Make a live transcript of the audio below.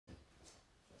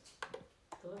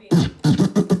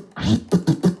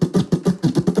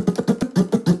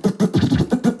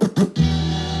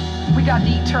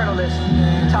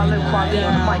specialist. Talib Kweli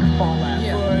on the microphone.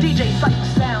 DJ Psych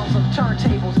sounds on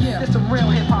turntables. This some real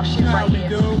hip hop shit right here.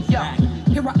 Yo,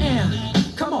 here I am.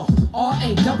 Come on,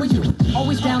 R-A-W.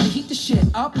 Always down to heat the shit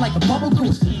up like a bubble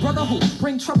goose. Brother who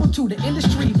bring trouble to the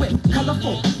industry with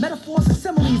colorful metaphors and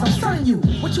similes. I'm telling you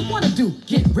what you wanna do.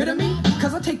 Get rid of me?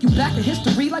 Cause I take you back in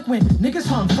history like when niggas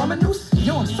hung from a noose.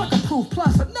 Yo, I'm sucker proof,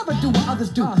 plus I never do what others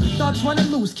do. Thugs running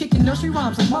loose, kicking nursery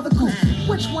rhymes like Mother Goose.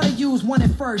 Which one of you's won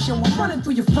it first? Yo, I'm running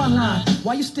through your front line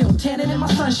while you still tanning in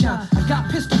my sunshine. I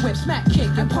got pistol whip, smack kick,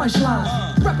 and punch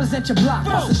lines. Represent your block,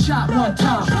 bust a shot one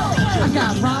time. I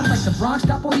got rhymes like the Bronx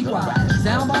Capoeira.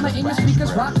 Sound bomber in your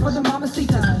speakers, rock for the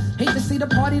mamacitas. Hate to see the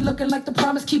party looking like the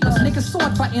promise keepers. Niggas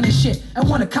sword fighting and shit, and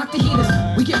wanna cock the heaters.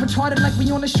 We get retarded like we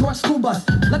on a short school bus.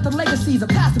 Let the legacies of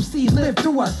past MCs live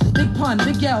through us. Big Pun,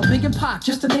 Big L, Big and Pac,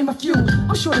 just to name a few.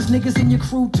 I'm sure there's niggas in your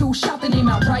crew too. Shout the name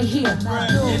out right here.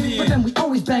 But then we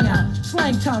always bang out.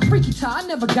 Slang time, freaky tie. I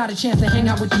never got a chance to hang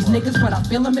out with these niggas, but I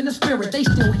feel them in the spirit. They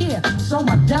still here. So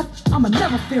my death, I'ma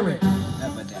never fear it.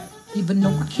 Even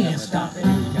though I can't stop it.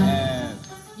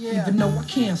 Even though I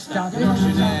can't stop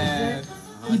it.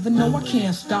 Even though I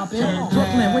can't stop it.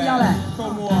 Brooklyn, where y'all at?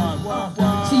 Come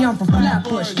on. See, I'm from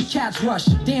Flatbush, the cats rush,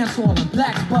 dance hall and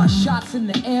blacks bust. Shots in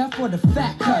the air for the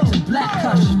fat cuts and black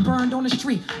cuts. Burned on the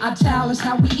street, our towel is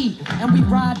how we eat. And we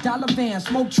ride dollar vans,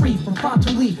 smoke tree from Font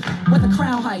to Leaf. Where the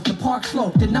Crown Heights, the Park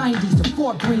Slope, the 90s, the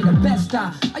Fort Greene, the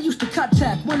Bed-Stuy. I used to cut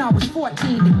tack when I was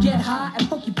 14 to get high at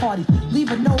hooky parties,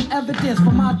 leaving no evidence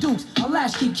for my dukes. A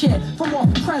latchkey kid from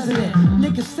off the president.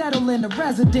 Niggas settle in the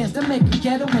residence, they make a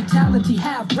ghetto mentality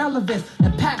have relevance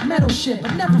and pack metal shit,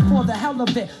 but never for the hell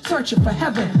of it. Searching for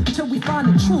heaven till we find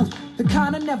the truth, the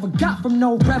kind I never got from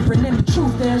no reverend. And the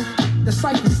truth is, the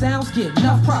cipher sounds get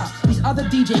enough props. These other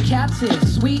DJ cats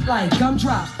is sweet like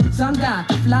gumdrops. Sun God,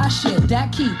 the fly shit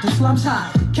that keep the slums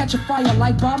hot. Catch a fire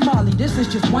like Bob Marley. This is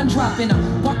just one drop in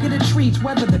a bucket of treats,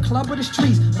 whether the club or the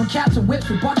streets. From cats and whips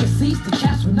with bucket seats to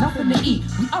cats with nothing to eat.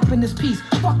 We up in this piece,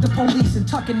 fuck the police and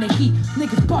tucking the heat.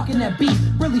 Niggas bucking that beat,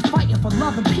 really fighting for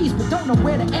love and peace, but don't know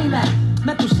where to aim at.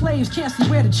 Mental slaves can't see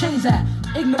where the chains at.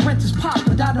 Ignorance is pop,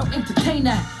 but I don't entertain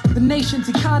that. The nation's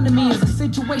economy is a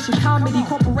situation comedy.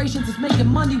 Corporations is making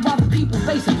money while the people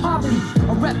facing poverty.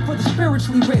 A rep for the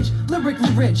spiritually rich, lyrically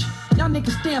rich. Y'all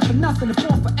niggas stand for nothing and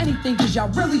fall for anything, cause y'all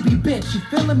really be bitch. You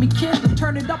feeling me, kid? Then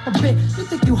turn it up a bit. You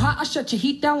think you hot? I shut your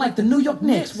heat down like the New York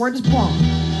Knicks. Word is bomb.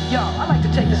 Yo, I'd like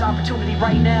to take this opportunity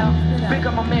right now. Big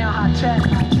up my man High Tech.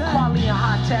 Quality and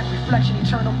High Tech, reflection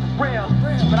eternal for real.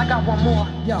 But I got one more.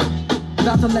 Yo,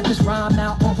 about to let this rhyme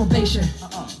out on probation.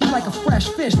 You like a fresh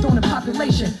fish thrown in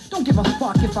population. Don't give a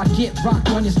fuck if I get rocked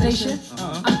on your station.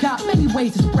 I've got many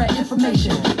ways to spread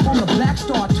information. On the Black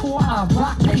Star tour, I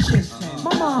rock nations.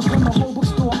 My mom's run the whole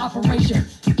bookstore operation.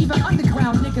 Even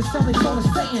underground niggas sell their soul to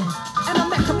Satan. And I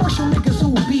met commercial niggas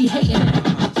who be hating.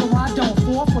 So I don't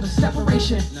fall for the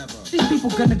separation. These people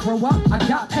gonna grow up, I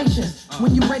got patience.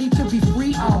 When you ready to be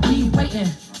free, I'll be waiting.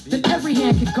 Then every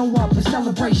hand can go up for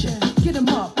celebration. Get 'em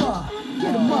up, get 'em up,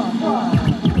 get 'em up,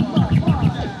 get 'em up.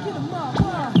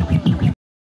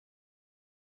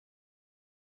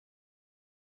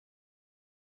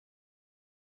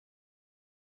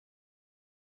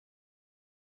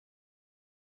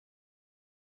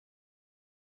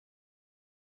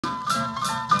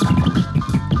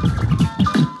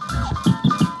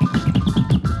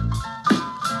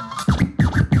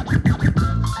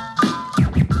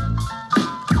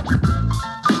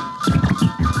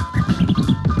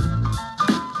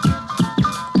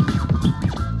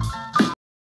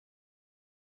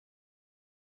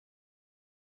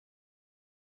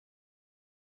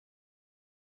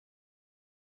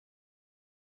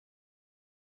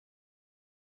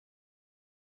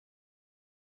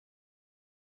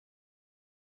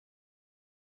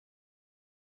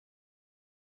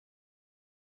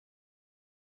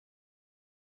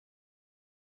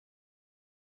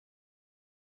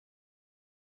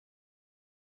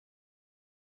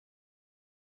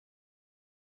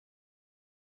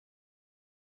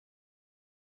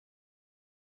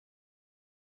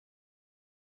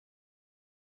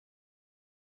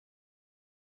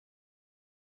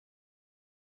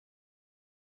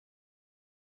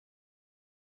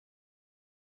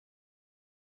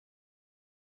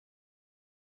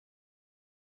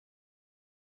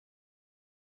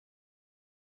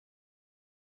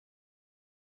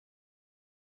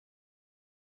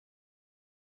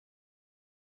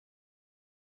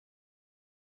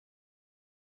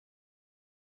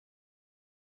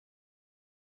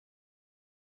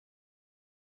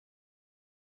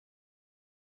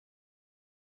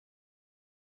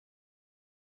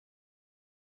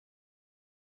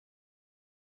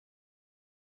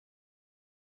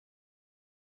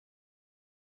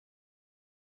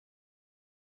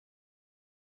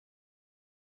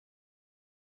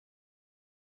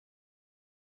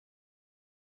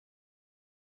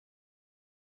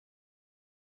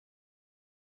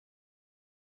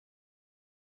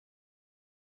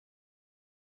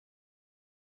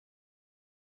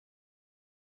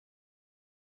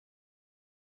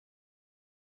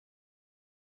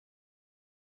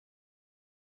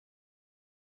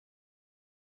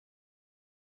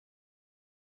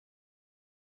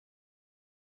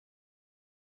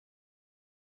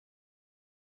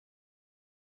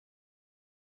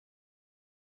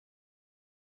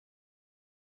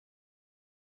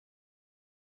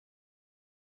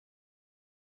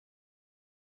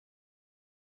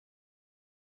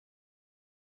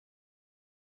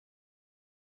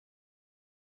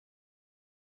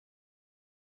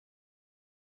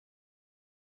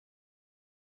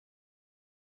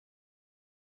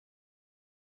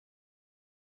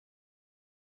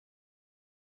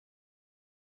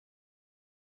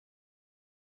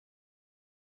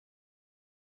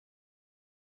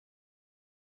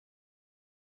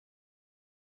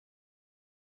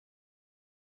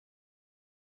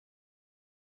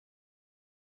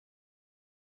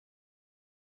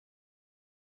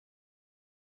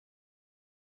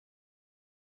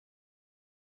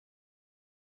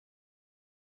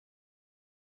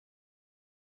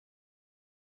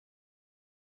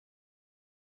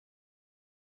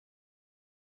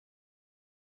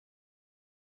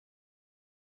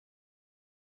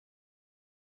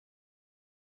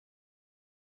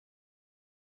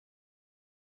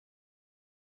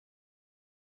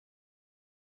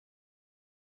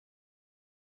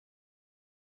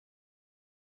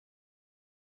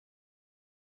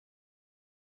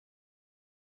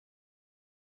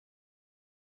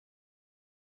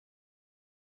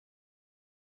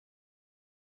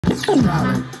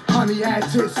 Solid. Honey had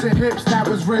tits and hips, that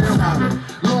was real. Solid.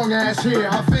 Long ass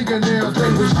hair, her fingernails,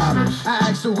 they was solid. I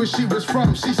asked her where she was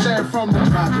from, she said from the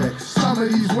projects. Some of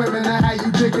these women, I had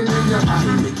you digging in your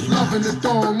pocket. Loving the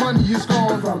throne, money is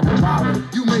gone from the wallet.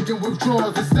 You making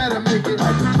withdrawals instead of making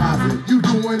a deposit. You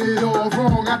doing it all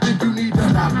wrong, I think you need to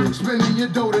stop it. Spending your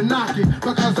dough to knock it,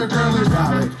 because the girl is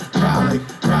brolic, brolic,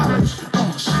 brolic.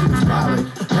 Oh, she is brolic,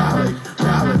 brolic,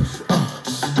 brolic. Oh,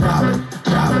 brolic,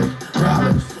 brolic,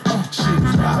 brolic. Oh, she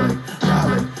is brolic,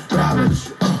 brolic,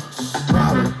 brolic.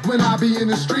 When I be in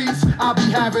the streets, I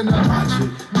be having to watch it.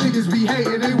 Niggas be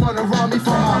hating, they wanna run me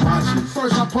for my watches.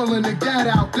 First I'm pulling the gat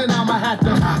out, then I'ma have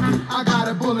to cock it. I got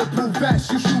a bulletproof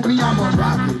vest, you shoot me, I'ma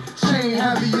rock it. Chain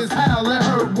heavy as hell, it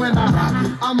hurt when I rock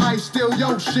it. I might steal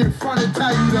your shit, front and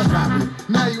tell you to drop it.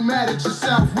 Now you mad at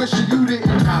yourself, wishing you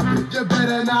didn't cop it. You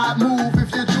better not move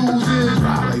if your jewels is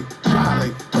brolic,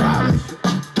 brolic, brolic.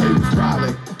 They was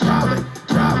brolic, brolic,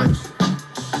 brolic.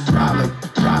 Brolic,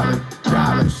 brolic,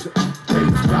 brolic.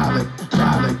 Brolic,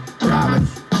 brolic, brolic,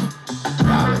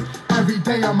 brolic. Every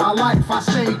day of my life I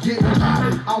stay getting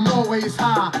hot. I'm always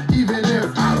high, even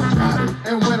if I don't got it.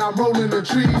 And when I'm rolling the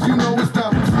trees, you know it's the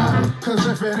top. Cause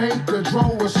if it ain't the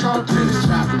dro or skunk, then it's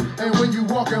chopping. And when you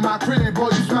walk in my crib, boy,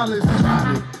 you smell it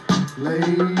exotic.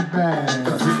 Laid back,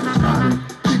 cause it's exotic.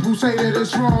 People say that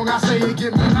it's wrong, I say it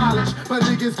give me knowledge. But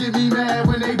niggas get me mad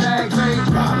when they bags ain't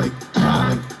brolic,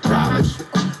 brolic, brolic.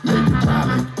 Make it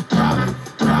brolic, brolic,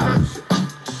 brolic.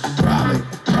 Brolic,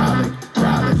 brolic,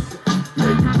 brolic.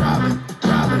 Make it brolic,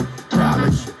 brolic,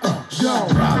 brolic. Yo,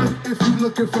 brolic. If you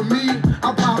looking for me,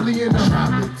 I'm probably in the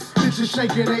tropics. Bitches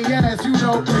shaking their ass, you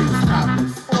know they was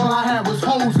topless. All I had was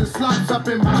hoes and sluts up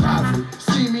in my closet.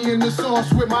 See me in the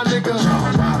sauce with my nigga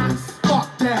John Wallace.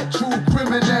 Fuck that, true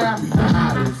criminal. We the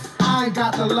hottest. I ain't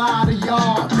got to lie to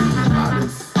y'all. Be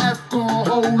honest. F gon'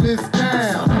 hold this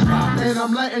down. And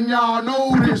I'm letting y'all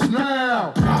know this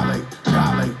now. Brolic,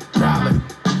 brolic, brolic.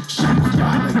 She was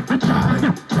brolic,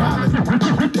 brolic, brolic.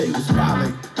 They was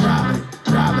brolic, brolic,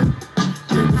 brolic.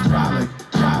 They was brolic,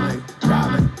 brolic,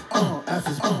 brolic. F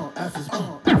is F is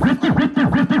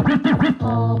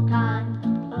All kind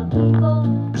of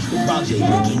people.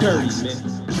 Dirty, man.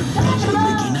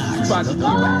 About to get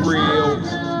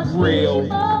real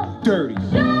dirty.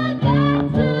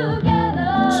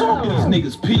 These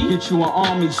niggas pee, get you an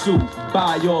army suit,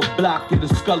 buy your block, get a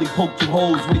scully, poke two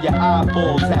holes where your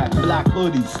eyeballs at. Black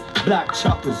hoodies, black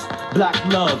chuckers, black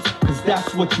gloves, cause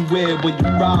that's what you wear when you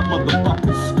rob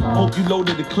motherfuckers. Hope you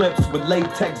loaded the clips with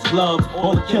latex gloves.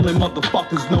 All the killing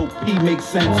motherfuckers know P makes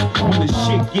sense when the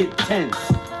shit get tense.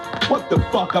 What the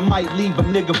fuck, I might leave a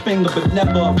nigga finger but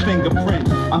never a fingerprint.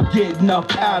 I'm getting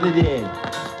up out of there.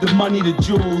 The money, the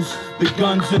jewels, the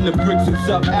guns and the bricks, it's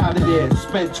up out of there.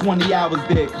 Spent 20 hours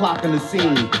there clocking the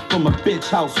scene. From a bitch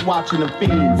house watching the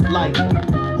fiends. Like,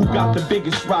 who got the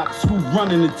biggest rocks? Who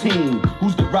running the team?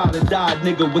 Who's the ride or die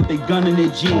nigga with they gun in their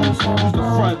jeans? Who's the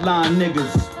frontline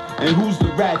niggas? And who's the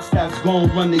rats that's gon'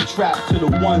 run they trap to the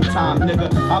one time,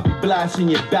 nigga? I'll be blasting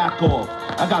your back off.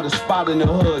 I got a spot in the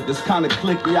hood that's kinda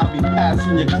clicky, I'll be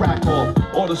passing your crack off.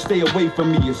 Or to stay away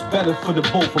from me, it's better for the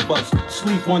both of us.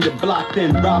 Sleep on your block,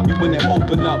 then rob you when they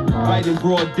open up, right in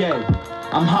broad day.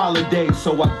 I'm holiday,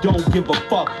 so I don't give a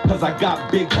fuck, cause I got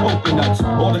big coconuts,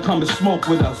 or to come and smoke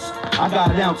with us. I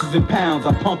got ounces and pounds,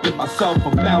 I pump it myself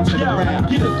for bouncing around.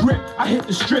 Get a grip, I hit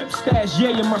the strip, stash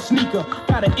yeah in my sneaker.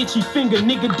 Got an itchy finger,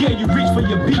 nigga, dare you reach for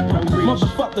your beeper.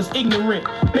 Motherfuckers ignorant,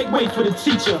 make way for the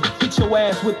teacher. Hit your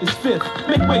ass with this fifth,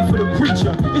 make way for the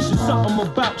preacher. This is something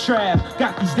about Trav,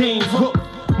 got these dames hooked.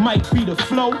 Might be the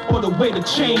flow or the way the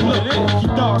chain look. If you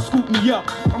dog scoop me up,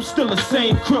 I'm still the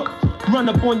same crook. Run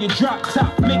up on your drop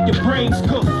top, make your brains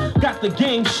cook. Got the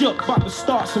game shook, about to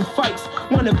start some fights.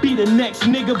 Wanna be the next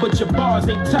nigga, but your bars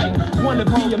ain't tight. Wanna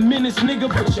be a menace nigga,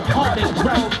 but your heart ain't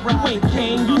right. You ain't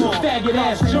Kane, you a faggot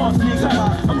ass Johnson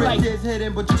type. I'm like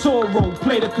Toro,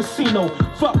 play the casino.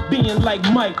 Fuck being like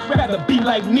Mike, rather be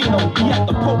like Nino. Be at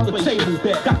the poker table,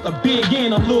 got the big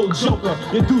and a little joker.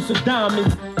 You do some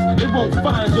diamonds, they won't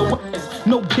find your ass.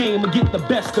 No game will get the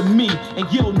best of me,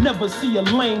 and you'll never see a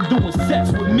lame doing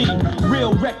sets with me.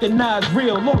 Real recognize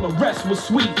real, all the rest was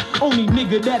sweet. Only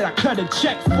nigga that I cut a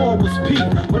check for was P.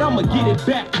 But I'ma get it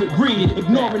back with Reed,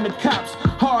 ignoring the cops.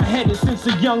 Hard-headed since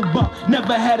a young buck,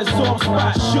 never had a soft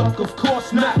spot. Shook, of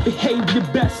course not, behave your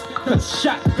best. Cause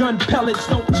shotgun pellets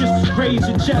don't just graze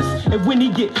your chest. And when he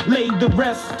get laid the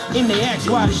rest, and they ask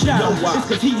why I shot him, it's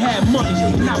cause he had money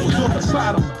and I was on the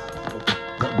bottom.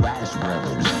 The Rash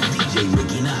Brothers, DJ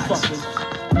Mickey Knox.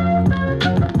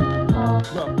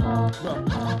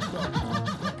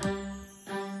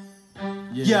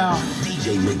 Yeah.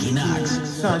 DJ Beatnuts.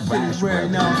 Son, shit is real, you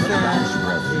know what I'm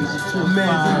saying? A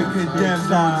man's even condemned,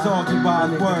 so exalted by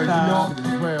his words, you know?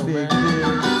 Real, Big man. deal.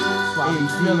 That's why I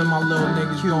be feeling my little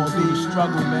niggas going through the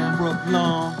struggle, man. Brooklyn.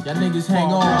 Y'all niggas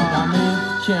hang on, I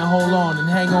mean, can't hold on and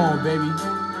hang on, baby.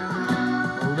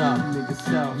 Hold up.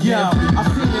 Yeah, I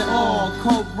seen it all.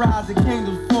 Coke rise and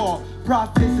kingdoms fall.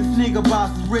 Prophets and sneaker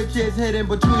bosses, riches hidden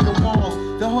between the walls.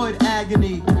 The hood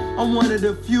agony. I'm one of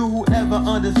the few who ever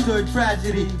understood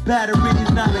tragedy.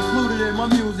 Batteries not included in my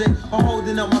music or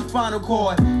holding up my spinal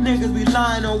cord. Niggas be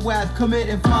lying on wax,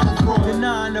 committing final fraud.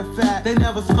 Denying the fact they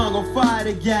never slung or fired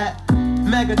a gat.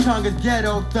 Megatongue is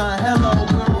ghetto thun. Hello,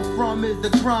 where I'm from is the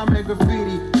crime and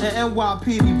graffiti. And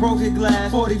NYPD, broken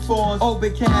glass, 44s,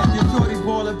 open casket, shorty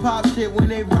ballin' pop shit when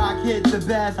they rock hit the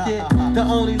basket. The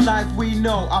only life we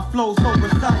know, I flow so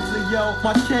precisely, yo.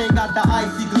 My chain got the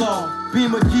icy glow.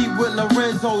 Beam a Jeep with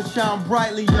Lorenzo, shine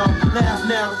brightly, yo. Laugh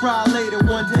now, cry later,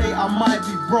 one day I might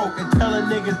be broke and telling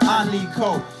niggas I need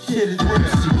coke. Shit is real.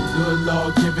 See the good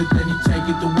Lord give it, then he take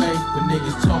it away. When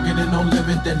niggas talking and don't live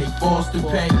it, then they forced to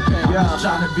pay. I'm just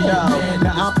trying to be a man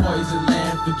in this poison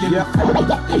land. Forgive me,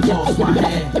 Father, they forced my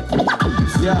hand.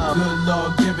 See the good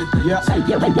Lord give it, then he take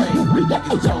it away. When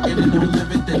niggas talking and don't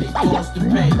live it, then they forced to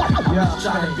pay. I'm just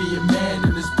trying to be a man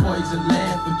in this poison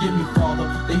land. Forgive me, Father,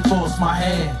 they forced my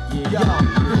hand.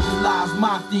 Visualize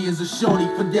Mafia as a shorty,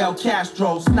 Fidel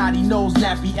Castro, snotty nose,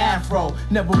 nappy afro.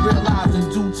 Never realized in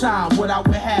due time what I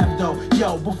would have though.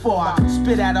 Yo, before I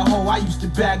spit at a hoe, I used to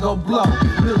bag up blow.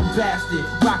 Little bastard,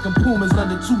 rockin' Pumas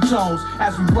under two tones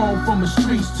as we roam from the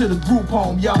streets to the group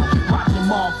home. Yo, watching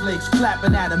mall flicks,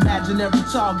 clapping at imaginary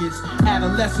targets.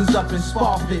 Adolescents up in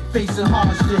Sparfit, facing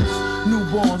hardships.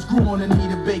 Newborns growing in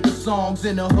need of Baker songs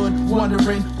in the hood,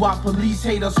 wondering why police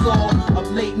hate us all. Up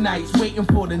late nights, waiting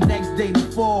for the next day to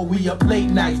fall. We up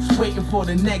late nights, waiting for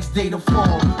the next day to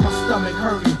fall. My stomach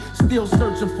hurting, still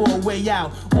searching for a way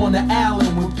out. On the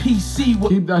island when PC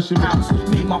was out.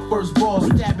 Made my first ball,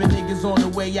 stabbing niggas on the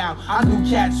way out. I knew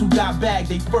cats who got bagged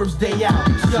they first day out.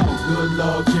 Yo, good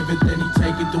Lord give it, then he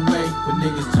take it away. When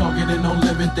niggas talking and don't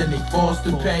live it, then they forced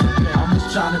to pay. I'm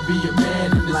just trying to be a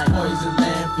man in this poison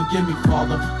land. Forgive me,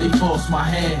 Father, they forced my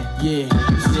hand. Yeah,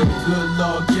 see the good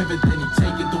Lord give it, then he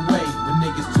take it away. When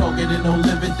niggas talking and don't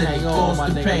live it, then they forced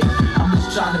to pay. I'm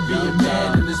just trying to be a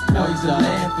man in this poison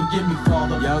land. Forgive me,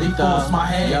 Father, they forced my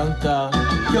hand.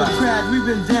 Yo, Trav, we've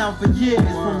been down for years.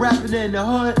 From rapping in the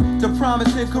hood to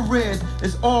promising careers.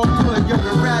 It's all good, yo,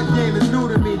 the rap game is new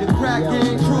to me. The crack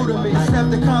game true to me.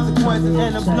 Accept the consequences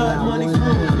and the blood money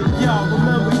screws me. Yo,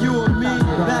 remember you and me?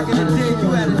 Back in the day,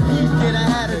 you had a East kid, I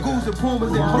had a goose and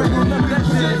Pumas and Craig. That's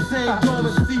the same dome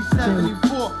as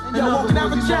C-74. Yo, walking out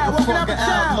the child, walking out the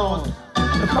child.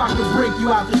 If I could break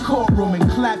you out the courtroom and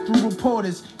clap through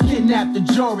reporters, kidnap the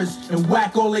jurists and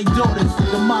whack all they daughters,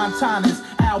 the Montanas,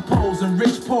 Alpos and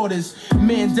Rich Porters,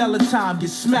 Mandela time, get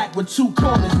smacked with 2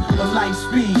 quarters, but light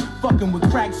speed, fucking with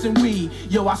cracks and weed.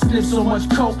 Yo, I sniffed so much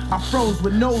coke, I froze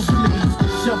with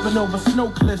nosebleeds, jumping over snow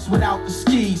cliffs without the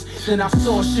skis. Then I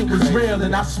saw shit was real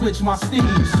and I switched my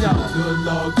steeds. Yo, good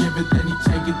Lord give it, then he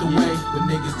take it away. When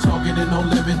niggas talking and don't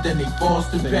live it, then they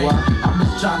forced to pay. I'm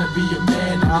just trying to be a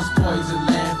man in this poison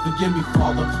land. Forgive me,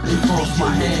 Father, they forced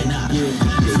my hand. Yeah,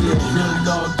 good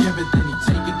Lord give it, then he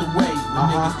take it away. When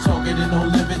niggas talking and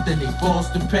don't live it, then they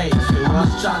forced to pay. I'm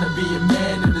just trying to be a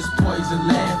man in this poison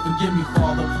land. Forgive me,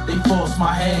 Father, they forced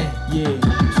my hand. Yeah,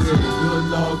 good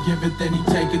Lord give it, then he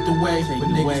take it away.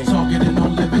 When niggas talking and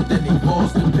don't live it, then they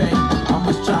forced to pay. I'm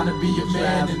just trying to be a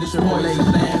man in this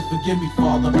poison land. Forgive me,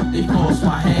 Father, they forced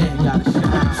my hand.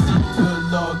 Good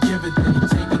Lord give it, then he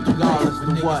take it away.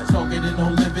 When niggas talking and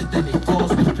don't live it, then they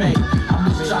forced to pay.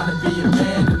 I'm just trying to be a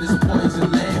man in this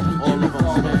poison land. Forgive me,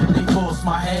 Father, they forced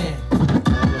my hand.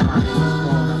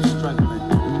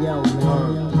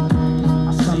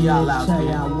 Y'all out there.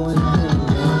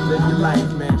 Live your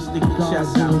life, man. Stick your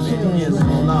chest out, man. Hands so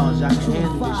large, I can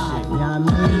handle this shit.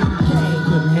 You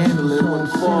couldn't handle it, it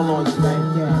wouldn't fall on you, man.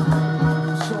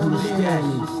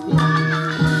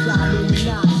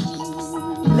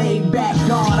 Laid back,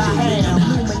 God, I am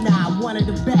Lumini, one of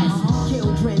the best.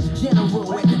 Children's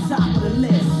general at the top of the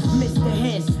list. Mr.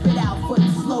 Hess, spit out for the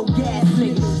slow gas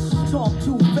niggas. Talk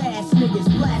too fast niggas,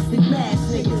 plastic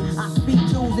mask niggas. I speak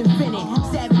tools infinite,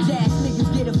 savage ass niggas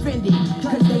get offended,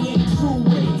 cause they ain't true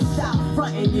with it. Stop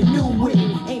frontin', you new with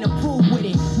it, ain't approved with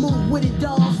it. Move with it,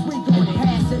 dog, speak on it,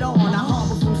 pass it on. I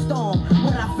harbor from storm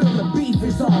when I feel the beat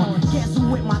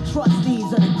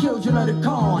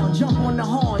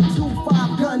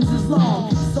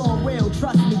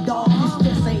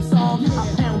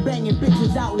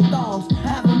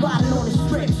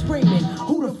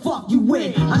fuck you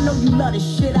with? I know you love the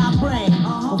shit I bring.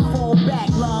 But fall back,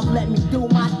 love, let me do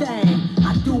my thing.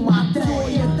 I do my thing. For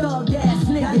your thug ass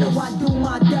nigga, I know I do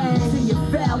my thing. To your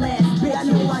foul ass bitch, I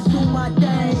know I do my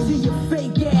thing. To your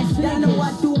fake ass nigga, I know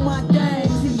I do my thing.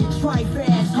 To your tripe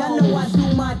ass, I know I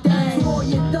do my thing. For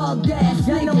your thug ass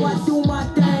nigga, I know I do my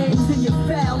thing. To your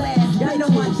foul ass, I know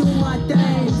I do my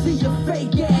thing. To your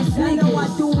fake ass, I know I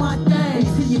do my thing.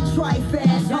 To your tripe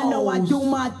ass, I know I do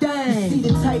my thing. See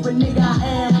the type of nigga I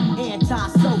am,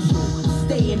 anti-social.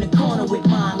 Stay in the corner with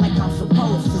mine like I'm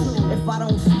supposed to. If I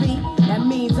don't speak, that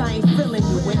means I ain't feeling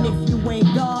you. And if you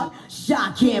ain't God,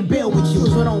 I can't build with you.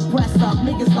 So don't press up,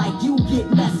 niggas like you get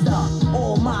messed up.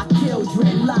 All my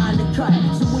children line to cut.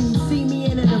 So when you see me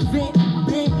in an event,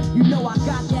 big, you know I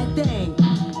got that thing.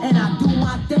 And I do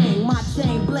my thing, my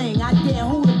chain bling. I dare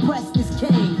who to press this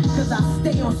king. Cause I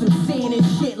stay on some scene and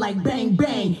shit like bang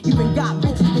bang. Even got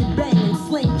bitches that bang and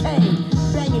sling cane.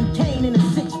 Banging cane in a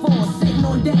 6'4", sitting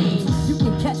on dames. You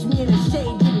can catch me in the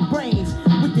shade getting brains.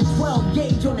 With the 12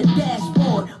 gauge on the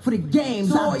dashboard for the games.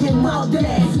 So I do my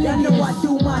thing, I know I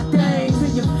do my thing. To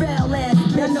your foul ass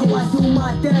bitch, I know I do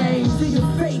my thing. To your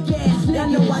fake ass nigga, I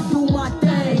know I do my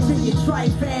thing. To your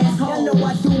tripe ass, I know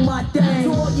I do my thing. To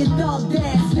all your thug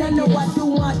ass, I know I do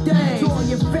my thing. To all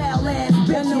your foul ass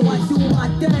bitch, I know I do my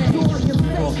thing. To all your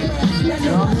fake ass, I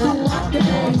know I do my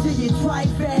thing. To your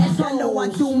tripe ass, I know I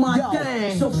do my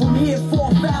thing. So from here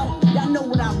forth out, y'all know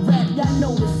what I rap, y'all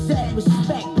know the set.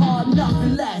 Respect, hard,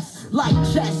 nothing less. Like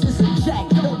chess, it's a check,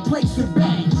 don't place your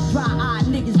bet. Dry-eyed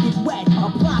niggas get wet,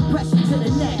 apply pressure to the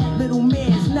neck. Little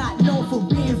man's not known for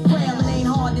being frail, it ain't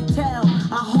hard to tell.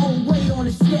 I hold weight on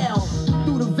the scale.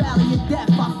 Through the valley of death,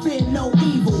 I fear no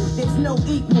evil. There's no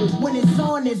equal, when it's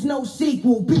on, there's no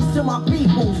sequel. Peace to my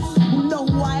peoples, who know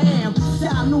who I am.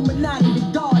 Shah Illuminati,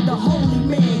 the God, the holy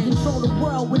man. Control the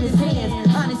world with his hands,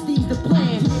 honesty's the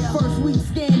plan. First week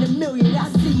scan the million, I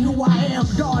see who I am.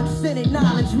 God sent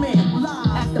acknowledgement.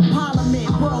 After Parliament,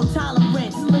 world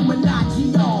tolerance, Illuminati,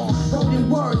 y'all. Golden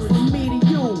words from me to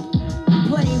you.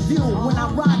 Plain view, when I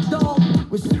rock dog,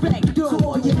 respect due. To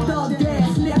all your thug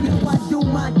ass niggas, I do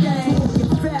my thing. To all your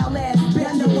foul ass bitch, I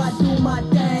know I do my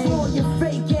thing. To all your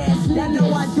fake ass niggas, I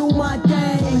know I do my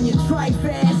thing. And your tripe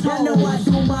ass, I know I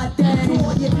do my thing. To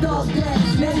all your thug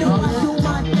ass, I know I do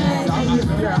my thing. And your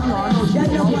foul ass, I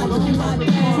know I do my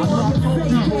thing. To all your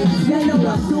fake ass, I know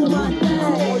I do my thing. To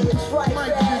all your tripe ass,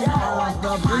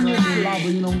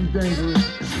 Labba, you know, we dangerous.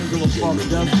 Don't give a fuck,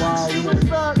 that's why,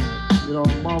 you know,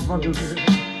 motherfuckers.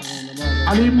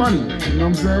 I need money, you know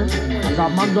what I'm saying? I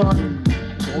got my gun.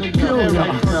 Kill y'all.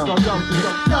 Yo,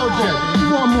 Jeff,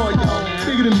 one more, y'all.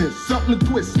 Bigger than this, something to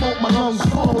twist, smoke my lungs,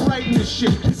 all right in this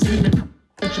shit. See me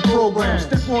at your program,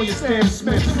 step on your Stan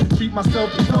Smith. Treat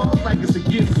myself to dog like it's a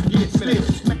gift, get stiff.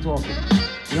 Talking.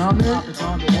 You know what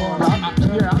I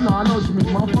mean? Yeah, I know what you mean,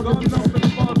 motherfucker. You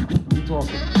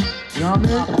talking. You know what I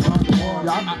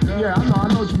mean? Yeah, I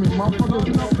know what you mean, motherfucker.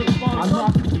 I know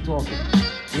you talking.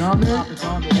 You know what I mean?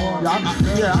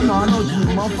 Yeah, I know what you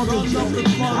mean, motherfucker.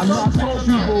 I know I told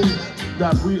people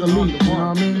that we elite, you know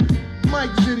what I mean?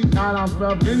 Mike City, 9 ounce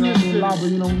forever, you know what I mean? Labba,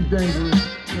 you know, we dangerous.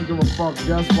 Don't give a fuck,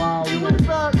 that's why, you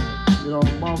know,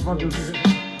 motherfuckers.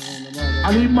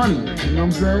 I need money, you know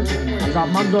what I'm saying? I got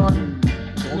my gun.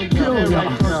 Kill y'all.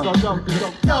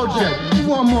 Yo, Jeff,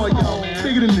 one more, yo.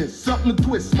 Bigger than this, something to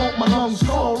twist, smoke my lungs,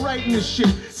 all right in this shit.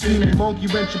 See me monkey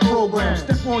wrench your program,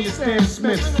 step on your Stan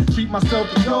Smiths. Treat myself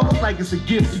to dog like it's a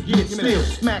gift, you get still.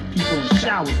 Smack people in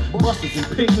showers, buses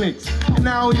and picnics. And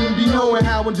I don't even be knowing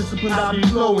how undisciplined I be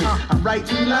flowing. I write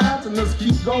 3 lines and let's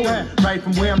keep going. Right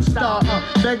from where I'm starting.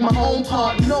 Beg my own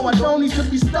pardon, no, I don't need to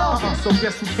be starving. So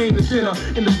guess who came to dinner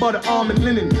in the butter almond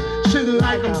linen? Sugar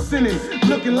like I'm sinning,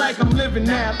 looking like I'm living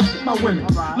now. Look at my women,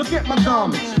 look at my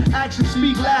garments. Actions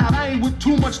speak loud, I ain't with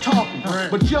too much talking.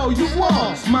 But yo, you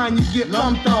lost, mine you get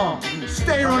lumped on.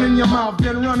 Stay running your mouth,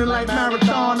 then running like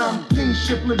marathon. I'm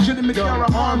kingship, legitimate, you're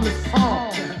a harmless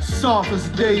pawn. Soft as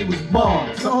the day he was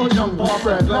born. So jump off,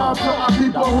 spread love to our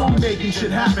people who making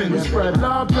shit happen. We spread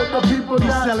love to the people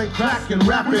that selling crack and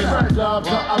rapping. We spread love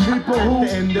to our people who at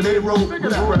the end of their rope. We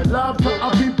spread love to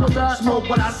our people that smoke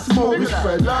what I smoke. We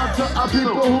spread love to our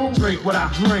people who drink what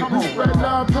I drink. We spread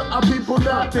love to our people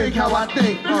that think how I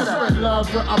think. We spread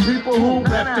love to our people who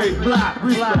left they block.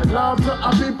 We spread love to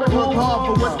our people who work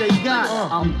hard for what they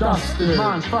got. I'm dusted,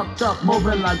 mine fucked up,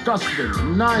 moving like Dustin.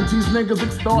 90s niggas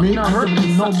extorting, hurting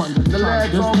me no money. The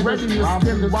lad's already in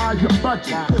skin, why you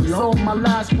budget? Sold my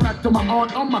last crack to my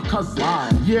aunt or my cousin.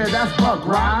 Yeah, that's bug,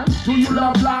 right? Do you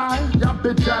love life? Y'all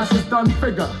bitch asses done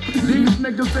figure. These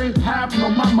niggas ain't have no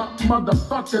mama,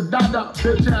 motherfucker, dada,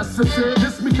 bitch ass sissy.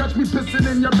 This me catch me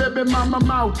pissing in your baby mama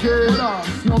mouth, kid.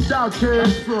 No doubt,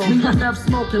 kid. Me and F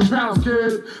smoking pounds,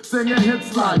 kid. Singing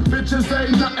hits like bitches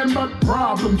ain't nothing but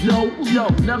problems, yo. Yo,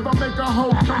 never make a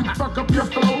hoe come fuck up your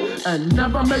flow. And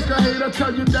never make a hater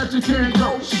tell you that you can't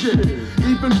go. Shit,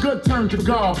 even good turn to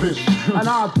garbage. And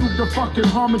I'll do the fucking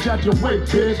homage at your wake,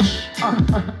 bitch.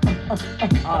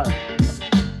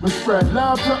 We spread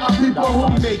love to our people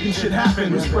who making shit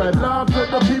happen. We spread love to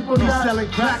the people that selling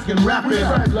crack and rapping. We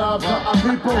spread love to our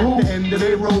people who at the end of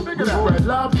their rope. We spread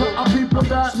love to our people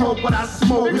that smoke what I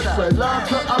smoke. We spread love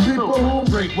to our people who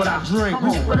drink what I drink.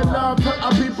 We spread love to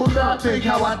our people that think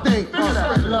how I think. We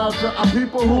spread love to our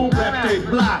people who rap they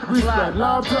block. We spread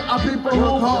love to our people who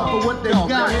work hard for what they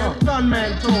got.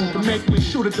 Gunman tune to make me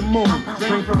shoot at the moon.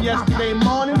 Drink from yesterday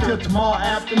morning till tomorrow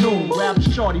afternoon. Grab a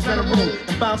shorty, rent a room,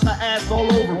 and bounce her ass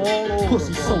all over.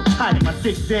 Pussy so tight, my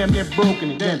dick damn near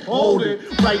broken. And then hold it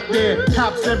right there.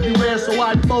 Cops everywhere, so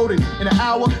I folded. In an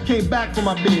hour, came back from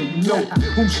my bed. You know,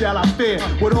 whom shall I fear?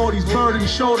 With all these burdened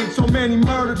shoulders, so many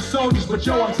murdered soldiers. But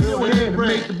yo, I'm still here to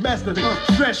make the best of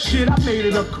it. Stress shit, I made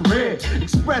it a career.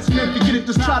 Express men, forget it,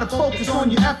 just try to focus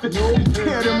on your efforts. And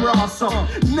tear them raw some.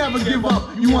 Never give up.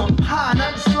 You want the pie,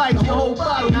 not the slice. The whole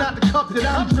bottle, not the cup that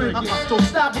I'm drinking. So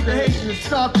stop with the hating and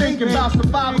start thinking about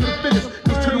survival of the fittest.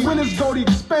 Cause to the winners go the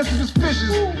expensivest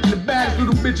fishes and the baddest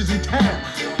little bitches in town.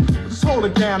 Just hold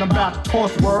it down, I'm about to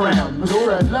toss it around. We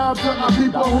spread love to our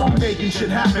people who making shit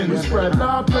happen. We spread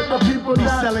love to the people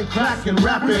that selling crack and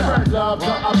rapping. We spread love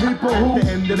to our people who at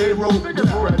the end of their rope. We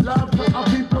spread love to our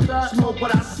people that smoke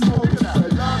what I smoke. We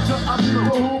spread love to our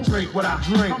people who drink what I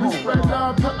drink. We spread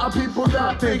love to our people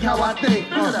that think how I think.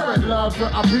 We spread love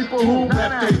to our people who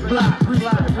rap they block. We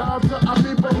spread love to our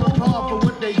people who work hard for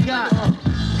what they got.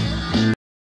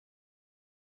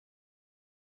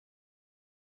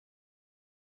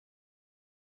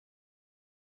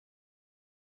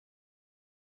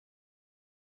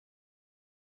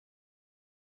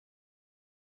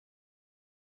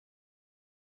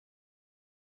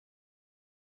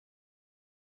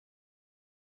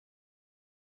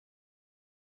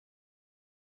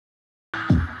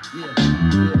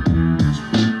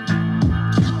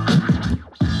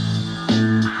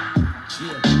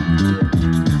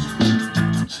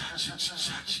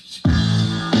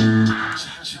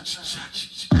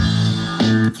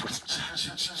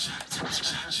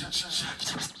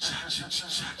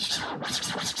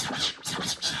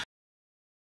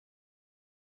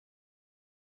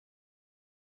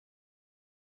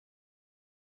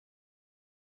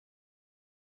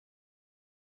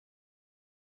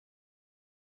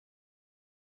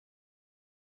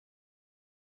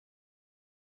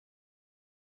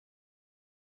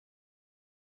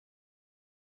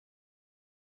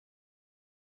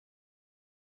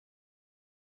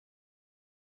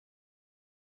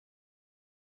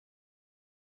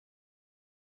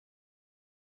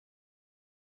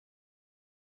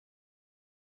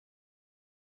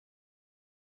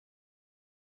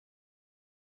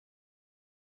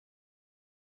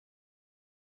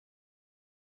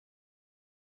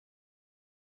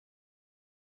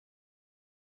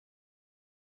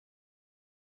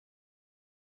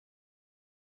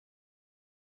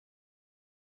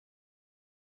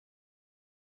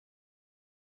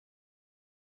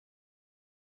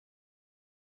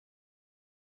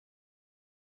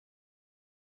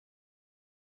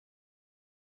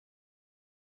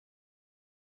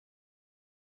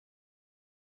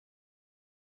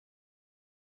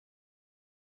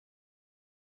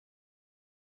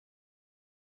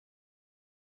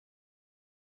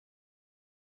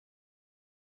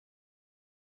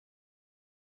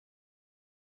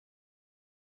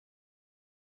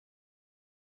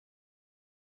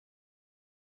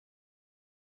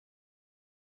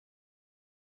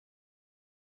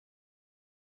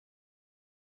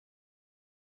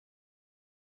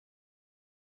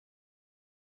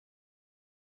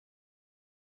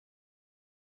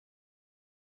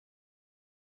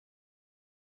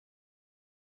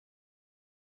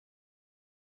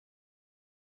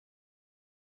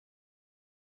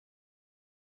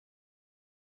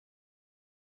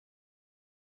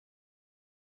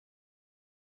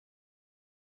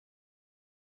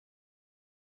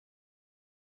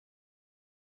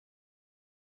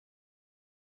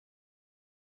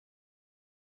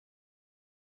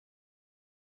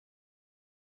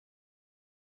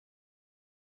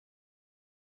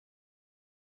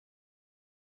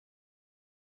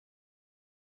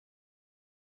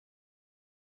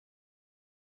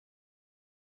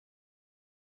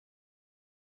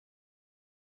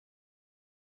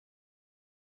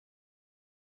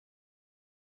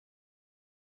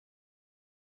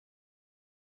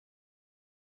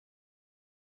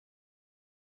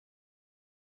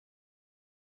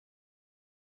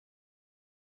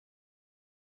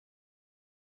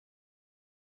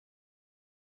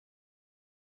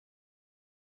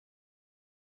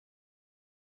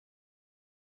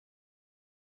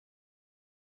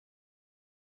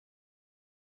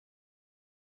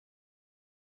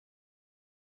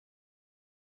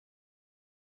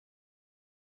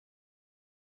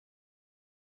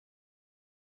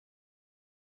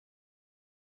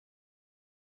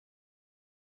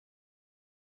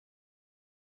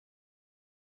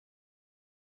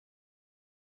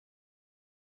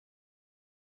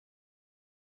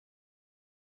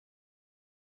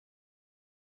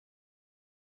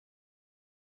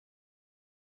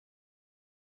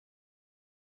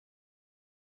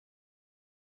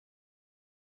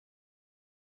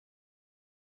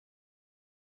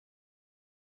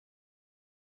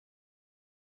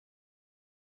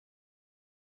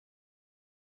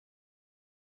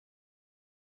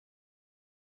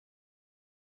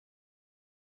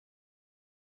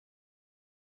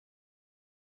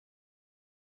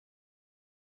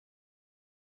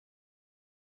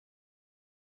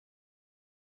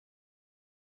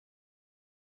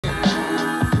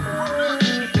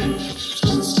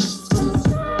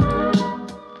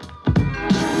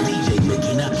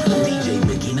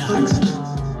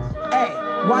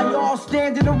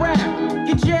 standing around.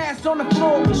 Get your ass on the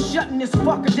floor, we shutting this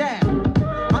fucker down.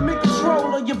 I'm in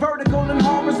control of your vertical and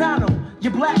horizontal.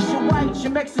 Your blacks, your whites,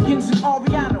 your Mexicans and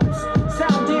Orientals.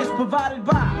 Sound dance provided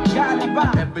by, guided by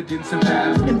Evidence and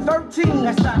past. in 13,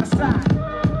 that's side to side.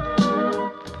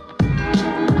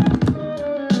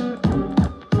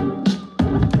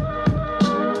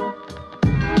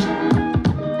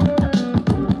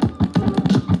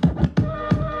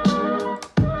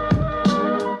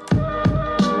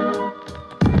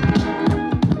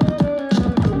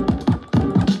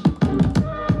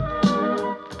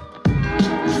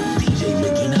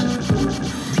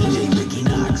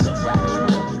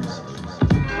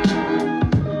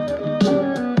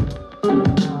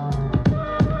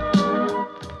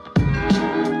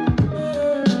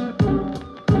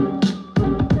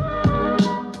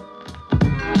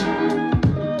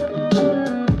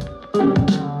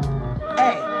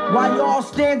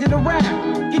 Standing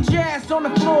around, get your ass on the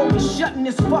floor, we shutting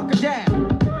this fucker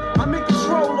down. I'm in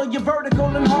control of your vertical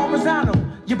and horizontal.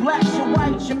 Your blacks, your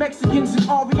whites, your Mexicans and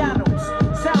Orientals.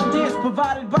 Sound dance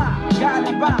provided by,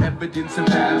 guided by Evidence and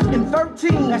past. in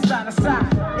 13, that's side to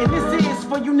side. And this is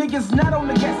for you niggas not on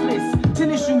the guest list.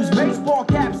 Tennis shoes, baseball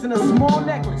caps, and a small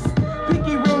necklace.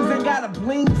 Pinky rings ain't got a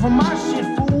bling from my shit,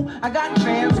 fool. I got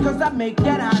fans cause I make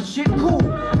that hot shit cool.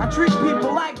 I treat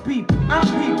people like people, I'm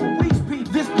people, please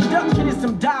people. This production is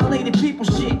some dilated people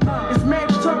shit. It's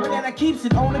mandatory that I keeps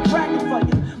it on and cracking for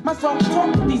you. My songs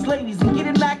talk with these ladies and get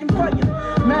it macking for you.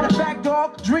 Matter of fact,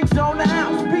 dog, drinks on the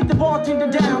house. Beat the bartender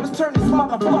down, let's turn this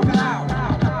motherfucker out.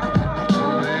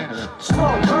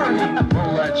 Slow burning.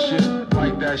 Roll that shit,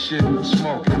 like that shit,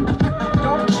 smoke it.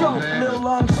 Don't choke,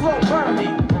 little slow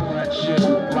burning. Roll that shit,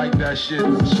 like that shit,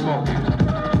 smoke it.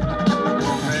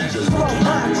 Slow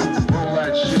burning. Roll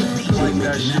that shit, like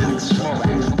that shit, smoke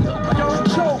it. Don't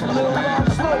choke, little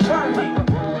slow burning.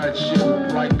 Roll that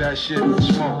shit, like that shit,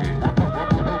 smoke it.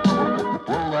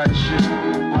 Roll that shit,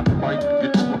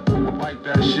 like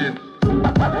that shit.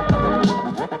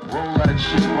 Roll that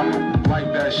shit,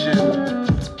 like that shit,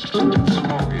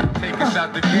 smoke it. Take us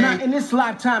out the game. Not in this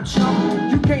lifetime,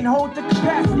 chump. You can't hold the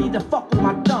capacity to fuck with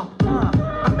my thumb.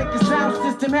 I make the sound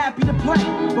system happy to play.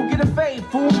 Go get a fade,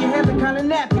 fool. Your hair kinda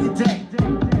nappy today.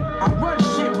 I run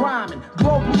shit rhyming,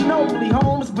 globally, nobly,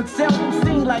 homes, but seldom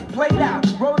seen like played out.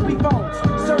 Rotary phones,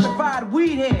 certified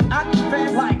weed head. I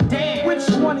confess, like damn, which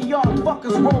one of y'all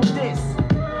fuckers wrote this?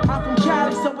 I'm from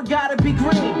Cali, so it gotta be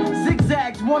green.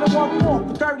 Zigzags, 1-1-4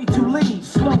 for 32 leaves.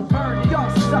 Slow burning, y'all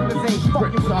suckers ain't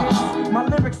fucking with this. My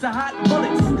lyrics are hot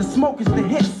bullets, the smoke is the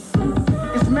hiss.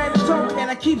 It's mandatory that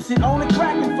I keeps it on and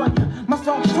cracking for you. My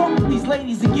songs talk with these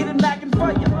ladies and get it macking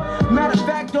for you. Matter of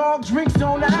fact, dog, drinks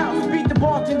on the house. Beat the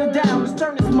bartender down, let's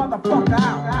turn this motherfucker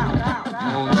out.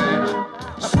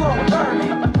 Slow burning.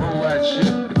 Roll that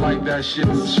shit, like that shit,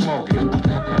 smoke it.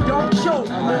 Don't choke,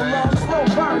 little slow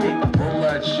burning. Roll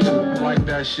that shit, like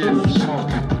that shit, smoke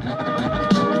it.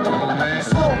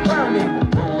 Slow burning.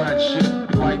 Roll that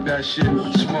shit, like that shit,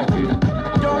 smoke it.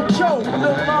 Don't choke,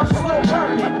 little slow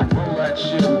burning. Roll that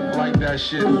shit, like that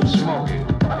shit, smoke it.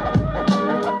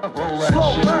 Roll that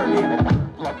Slow shit,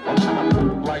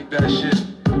 burning. like that shit.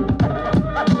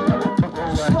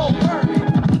 Roll that Slow shit, burning.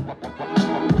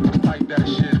 like that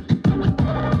shit.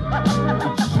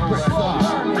 Roll Slow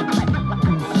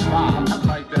burning.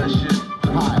 like that shit.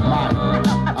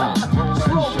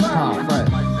 Slow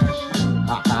burning.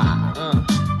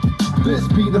 This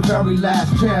be the very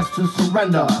last chance to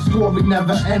surrender. Story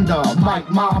never ender. Mike,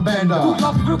 my bender. Du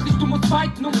glaubst wirklich, du musst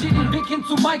fighten, um dir den Weg hin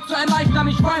zu Mike zu erleichtern.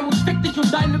 Ich rhyme und fick dich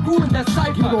und deine Crew in der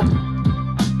Cypher.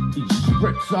 Die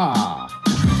Spritzer.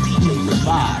 Die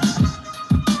survive.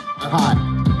 Hi.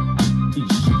 Die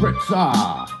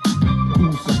Spritzer.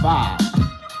 Who survive?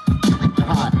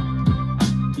 Hi.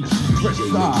 Die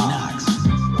Spritzer.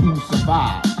 Who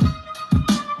survive?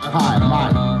 Hi,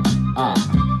 Mike.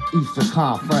 Eastern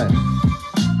Conference.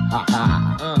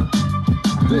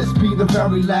 This be the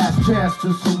very last chance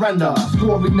to surrender.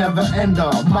 Story never ender.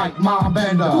 Mike, my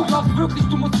bender. Du glaubst wirklich,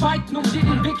 du musst fighten, um dir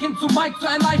den Weg hin zu Mike zu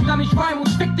erleichtern. Ich rhyme und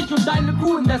fick dich und deine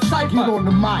Crew in der Get Cypher. on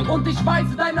the mic. Und ich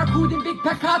weise deiner Crew den Weg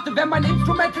per Karte. Wenn mein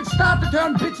Instrumental startet,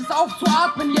 hören Bitches auf zu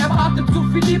atmen. Ihr erwartet zu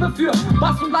viel Liebe für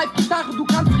Bass und Live-Gitarre. Du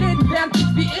kannst reden, während ich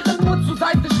wie irre nur zur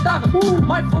Seite starre.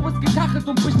 Mein Flow ist gekachelt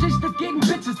und beschichtet gegen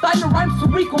Bitches. Bitches, deine Rhymes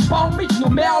zu weak und bauen mich nur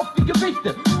mehr auf wie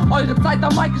Gewichte. Eure Zeit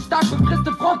am Mic ist stark,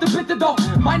 befriste Fronte bitte doch.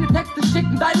 Meine Texte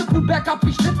schicken, deine Kuh bergab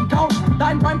wie Schlitten kauen.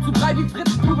 Dein Rhyme zu brei wie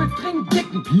Fritzen, du willst dringend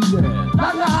dicken.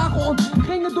 Lange Haare und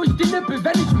Ringe durch die Nippel.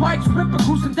 Wenn ich Mics rippe,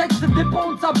 Kuss in Texte dippe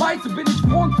und zerbeiße, bin ich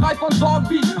froh und frei von Sorgen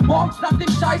wie morgens nach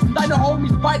dem Scheißen. Deine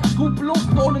Homies beiden skrupellos,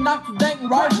 ohne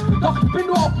nachzudenken, right? Doch ich bin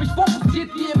nur auf mich fokussiert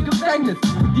wie im Gefängnis.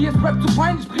 Dir ist Rap zu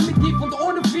peinlich, primitiv und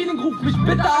ohne Feeling. Ruf mich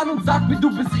bitte an und sag mir, du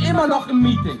bist immer noch im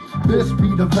Meeting. This be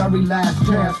the very last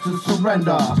chance to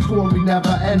surrender. Story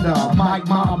never ender, Mike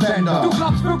my bender. Du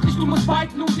glaubst wirklich, du musst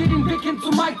fighten, um dir den Weg hin zu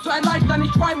Mike zu erleichtern.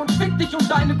 Ich schweim und fick dich und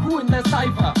deine Crew in der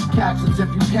Cypher. Catch us if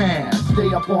you can.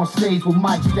 Stay up on stage with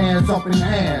mic stands up in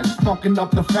hands, fucking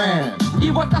up the fans.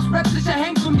 Ihr wollt, dass Rap sich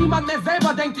erhängt und niemand mehr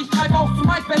selber denkt. Ich greif auf zu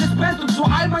Mike, wenn es brennt und so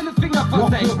all meine Finger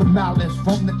versenkt. Feel the malice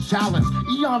from the chalice,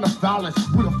 eon of phallus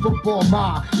with a football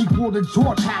mind equal to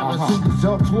George Harris. Who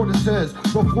deserve tortoises,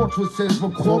 the fortresses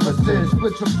with choruses.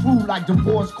 Split your crew like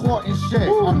divorce court and shit.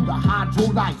 Under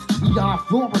hydrolights, eon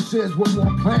flourishes with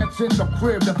more plants in the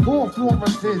crib than 4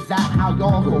 fluoresces. That how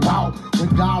y'all go out when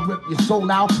God rip your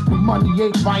soul out. The money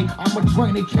ain't right, I'm a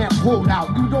drain they can't pull out.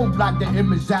 You don't like the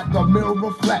image that the mirror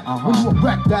reflect. When you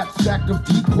erect that stack of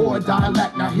decoy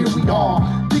dialect. Now here we are,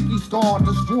 Biggie Star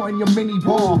destroying your mini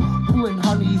bar, pulling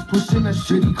honeys, pushing a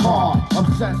shitty car,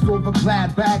 obsessed over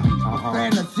glad baggies,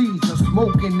 fantasies of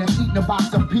smoking and eating a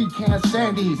box of pecan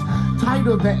sandies.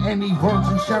 Tighter than any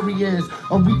virgin cherry is,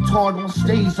 a retard on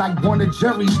stage like one of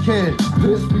Jerry's kids.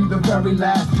 This be the very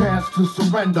last chance to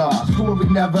surrender. Story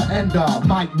never ender,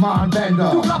 Mike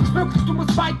Mindbender. Du glaubst wirklich, du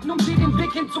musst fighten, um dir den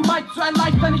Weg hin zu Mike zu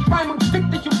erleichtern. Ich rhyme und fick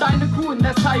dich und deine Crew in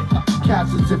der Cypher.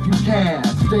 Catch us if you can.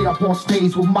 Stay up on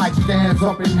stage with mic stands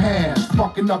up in hands,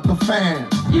 fucking up the fans.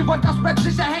 Ihr wollt, dass Rap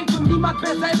sich erhängt und niemand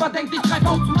mehr selber denkt. Ich greif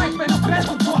auf zu Mike, wenn es brennt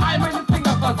und so all meine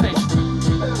Finger versenkt.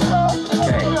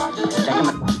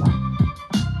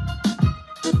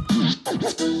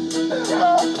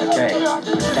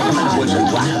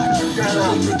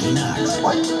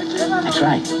 That's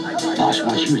right. Boss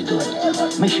wants you to do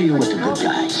it. Make sure you're with the good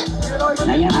guys.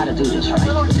 Now you know how to do this, right?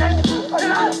 You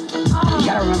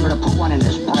gotta remember to put one in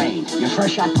his brain. Your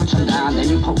first shot puts him down, then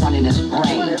you put one in his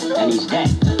brain, and he's dead.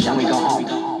 Then we go home.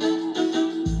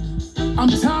 I'm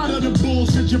tired of the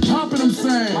bullshit you're popping, I'm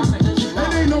saying.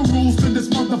 There ain't no rules to this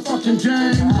motherfucking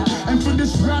game. And for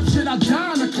this rap shit, I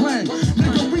die in a claim.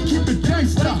 Nigga, we keep it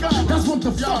gangsta. That's what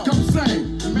the fuck I'm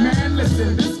saying. Man,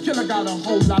 listen, this killer got a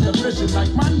whole lot of vision.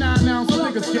 Like my 9-ounce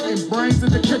niggas getting brains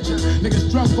in the kitchen. Niggas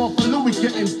drunk off of Louis,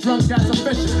 getting drunk as a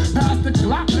bishop. Pass the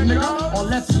Glock, nigga, or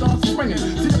let's start swinging.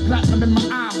 See the platinum in my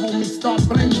eye, homie, start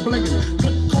bling blinging.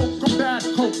 Good coke or bad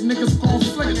coke, niggas gon'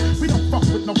 sling it. We don't fuck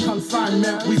with no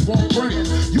consignment, we won't bring it.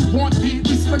 You want heat,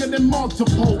 we sling it in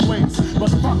multiple ways. But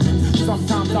fuck it,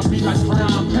 sometimes I be like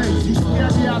Crown Pace. You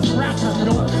scary ass rappers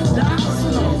don't die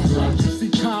slow. You see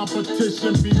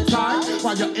competition be tight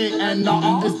while your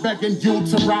A&R is begging you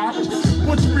to ride.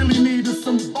 What you really need is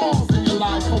some balls in your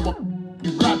life.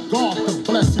 You rap God to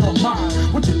bless your mind.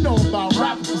 What you know about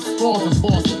rapping for scores and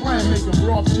boss plan, making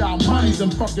Rothschild monies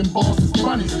and fucking bosses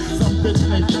bunnies. Some bitch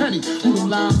named Penny who the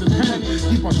lines and Henny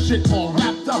keep her shit all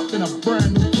wrapped up in a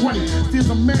brand new 20. Steals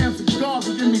a man's cigars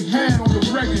and give me head on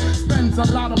the regular. Spends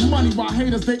a lot of money while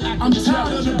haters they act. I'm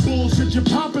tired of the bullshit you're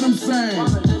popping, I'm saying.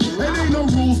 There ain't no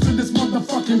rules to this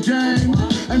motherfucking game.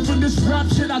 And for this rap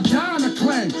shit, I die in a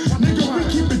claim. Nigga, we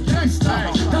keep it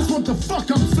gangsta. That's what the fuck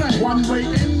I'm saying. One way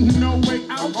in, no way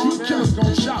out. You killers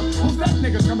gon' shout. Who's that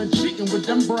nigga coming cheating with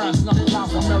them brass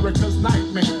knuckles? America's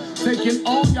nightmare. Taking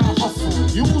all y'all hustle.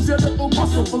 Use your little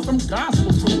muscle for some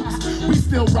gospel tools. We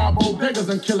still rob old beggars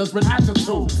and killers with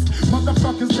attitudes.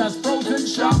 Motherfuckers that's frozen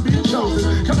shall be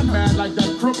chosen. Coming mad like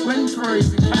that Brooklyn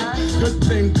crazy cat. Good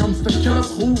thing comes to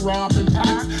killers who rob and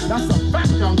packs. That's a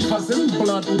fact, young cousin.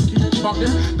 Blood will keep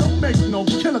bucking. Don't make no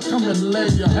killer come and lay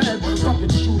your head. Fucking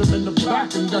shoot him in the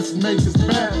back and just make his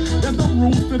bed. There's no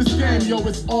rules to this game, yo,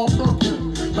 it's all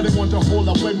broken. But they want to hold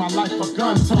away my life for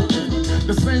gun token.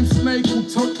 The same snake who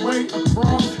took way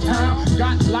across town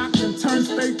got locked and turned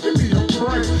state. Give me a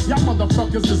break. Y'all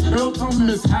motherfuckers is built on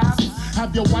mishaps.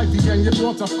 Have your wifey and your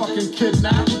daughter fucking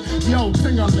kidnapped. Yo,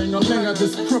 ting-a-ling-a-ling-a,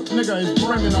 this crook nigga is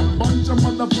bringing a bunch of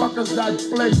motherfuckers that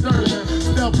play dirty.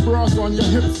 Stealth bras on your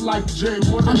hips like Jay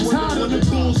Wood. I'm tired of the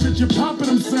bullshit you're popping,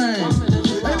 I'm saying.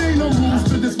 There ain't no rules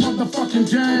to this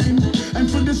motherfucking game. And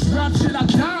for this rap shit, I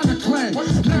die in a claim.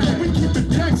 Nigga, we keep it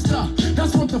gangsta.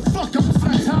 That's what the fuck I'm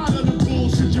saying. Tired of the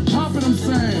bullshit you're popping, I'm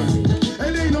saying.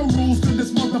 There ain't no rules to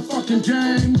this motherfucking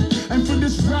game. And for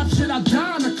this rap shit, I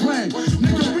die in a claim.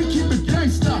 Nigga, we keep it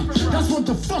gangsta. That's what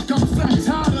the fuck I'm saying.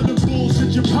 Tired of the bullshit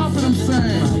you're popping, I'm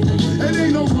saying. There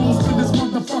ain't no rules to this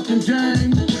motherfucking motherfucking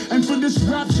game. And for this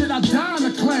rap shit, I die in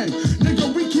a claim.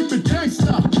 Nigga, we keep it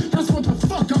gangsta. That's what the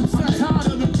fuck I'm saying.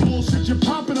 Tired of the bullshit you're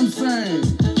popping, I'm saying.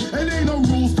 It ain't no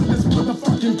rules to this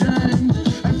motherfucking game.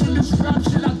 And for this rap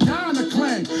shit, I die in a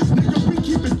claim. Nigga, we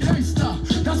keep it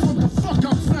gangsta. That's what the fuck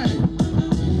I'm saying.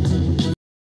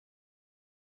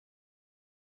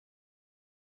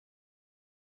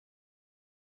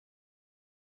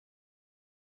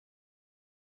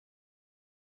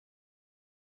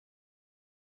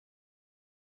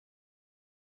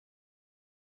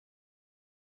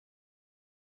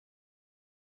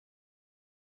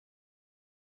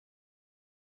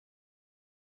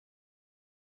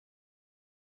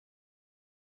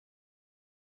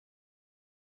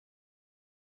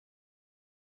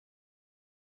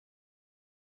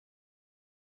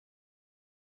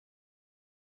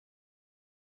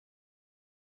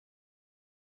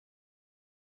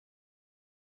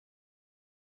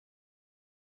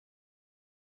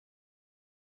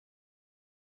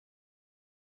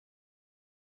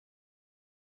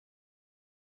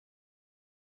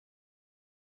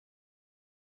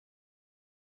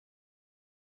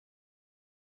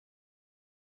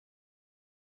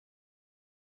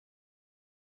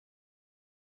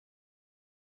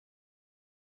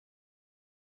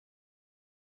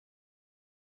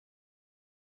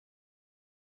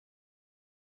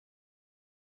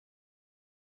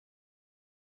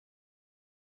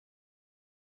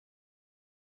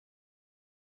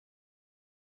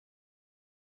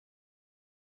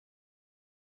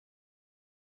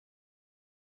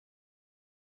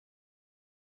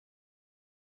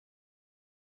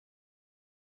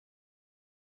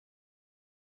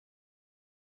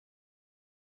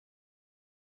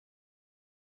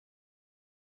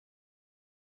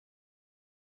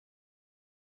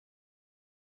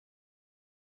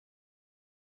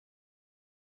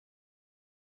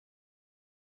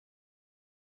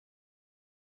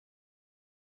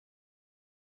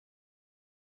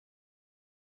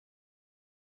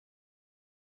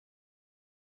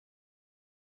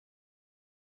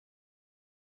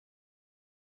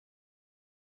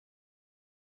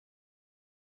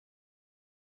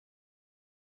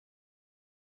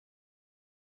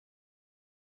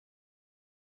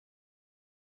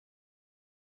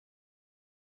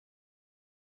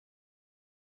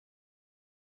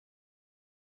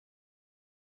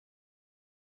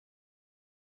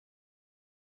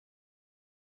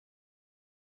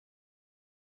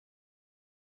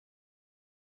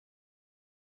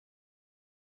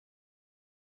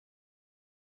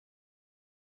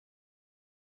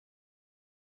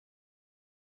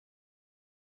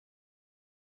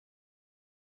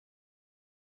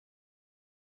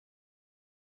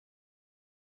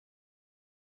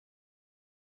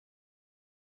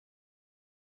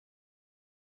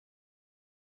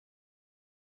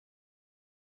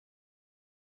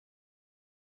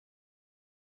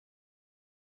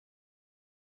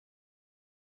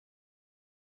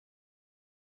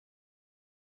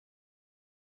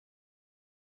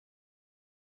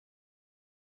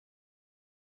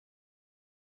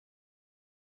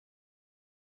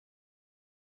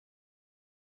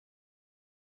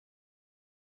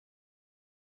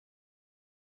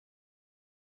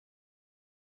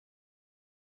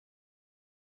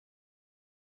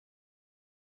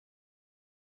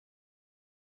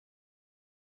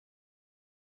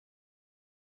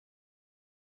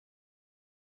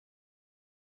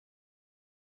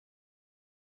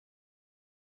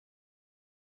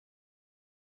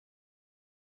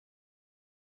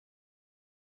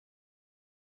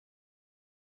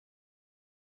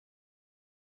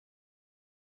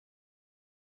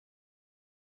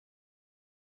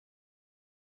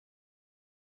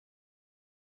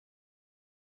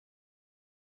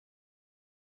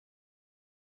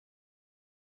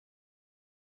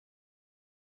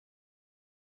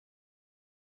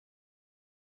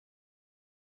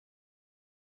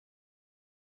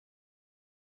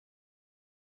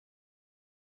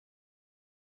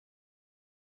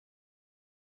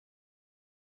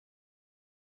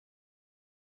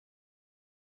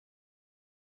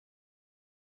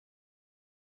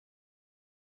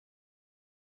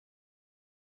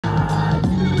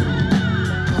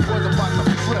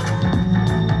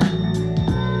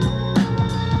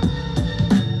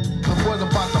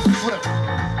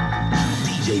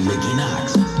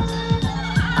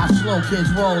 slow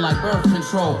kids roll like birth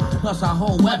control. Plus I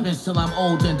hold weapons till I'm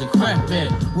old and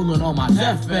decrepit. Ruling on my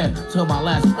deathbed till my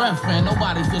last breath. And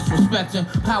nobody's disrespecting.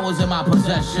 Powers in my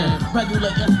possession. Regular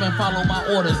yes men follow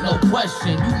my orders, no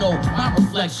question. You know my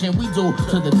reflection. We do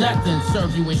to the death and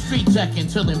serve you in street checking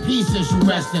till in pieces you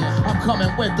resting. I'm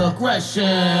coming with aggression,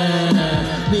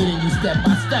 leading you step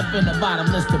by step in the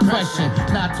bottomless depression.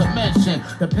 Not to mention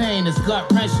the pain is gut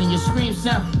wrenching. Your screams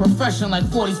sound refreshing like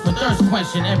 40s for thirst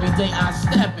quenching. Every day I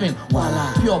step in,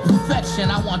 voila, pure perfection.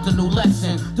 I want the new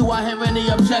lesson. Do I hear any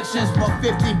objections? But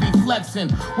 50 be flexing,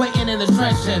 waiting in the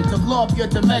trenching to blow up your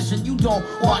dimension. You don't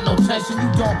want no tension.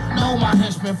 You don't know my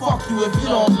henchman. Fuck you if you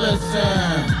don't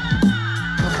listen.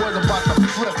 The boy's about to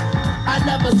flip. I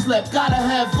never slip, got a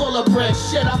head full of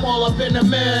bricks. Shit, I'm all up in the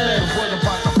mix. The boy's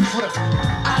about to flip.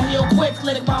 I heal quick,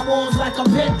 lick my wounds like a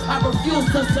pit. I refuse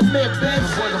to submit, bitch.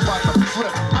 The boy's about to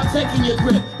flip. I'm taking your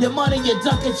grip, your money, your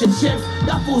duck, and your chips.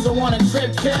 Y'all fools don't want a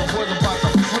trip, kid. The boy's about to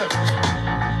flip.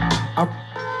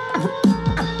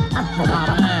 From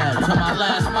my man to my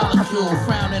last molecule,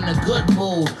 frown in a good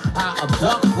mood. I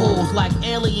abduct fools like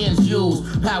aliens use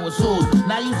power tools.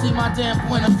 Now you see my damn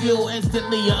point of view,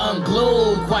 instantly you're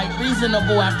unglued. Quite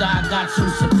reasonable after I got you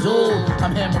subdued.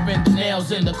 I'm hammering the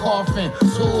nails in the coffin.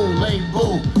 Too late,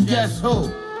 boo. Guess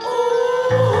who?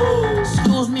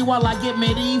 Excuse me while I get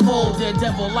medieval.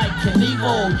 Daredevil like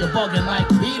Knievel. You're bugging like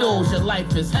beetles. Your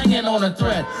life is hanging on a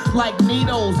thread like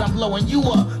needles. I'm blowing you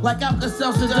up like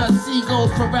Alka-Seltzer does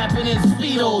seagulls for rapping in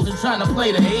speedos and trying to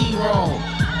play the hero.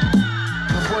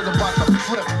 The boy's about to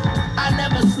flip. I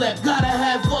never slept, got a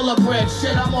head full of bricks.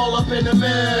 Shit, I'm all up in the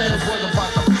mix. The boy's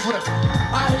about to flip.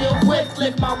 I heal quick,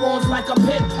 lick my wounds like a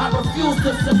pit. I refuse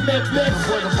to submit, bitch. The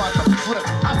boy's about to flip.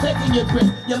 I'm taking your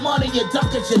grip, your money, your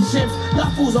duck, and your chips.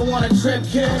 Y'all fools don't want a trip,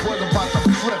 kid. The boy's about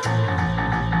to flip.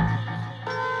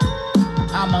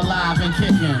 I'm alive and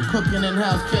kicking, cooking in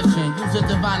Hell's Kitchen, using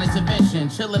divine intervention,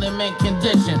 chilling in mint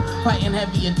condition, fighting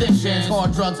heavy addictions,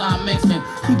 hard drugs I'm mixing,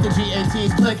 keep the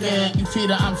GATs clicking, you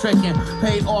cheater I'm tricking,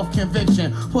 paid off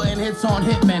conviction, putting hits on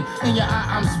hitmen, in your eye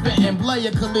I'm spitting, blur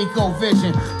your Coleco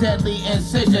vision, deadly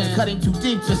incisions, cutting too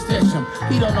deep to stitch him,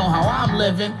 he don't know how I'm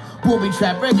living, booby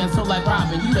trap rigging, so like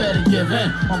Robin, you better give in,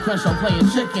 on Crenshaw playing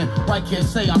chicken, white kids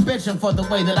say I'm bitching for the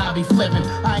way that I be flipping,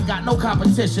 I ain't got no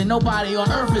competition, nobody on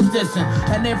earth is dissing,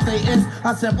 and if they is,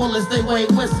 I send bullets, they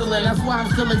wait whistling. That's why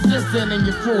I'm still existing, and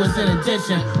your crew is in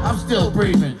addition. I'm still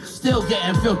breathing, still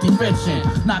getting filthy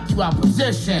bitchin'. Knock you out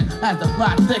position as the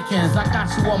plot thickens. I got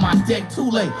you on my dick, too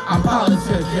late, I'm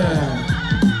politicking.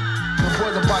 The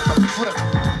boy's about to flip.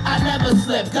 I never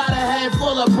slip, got a head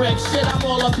full of bricks. Shit, I'm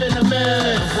all up in the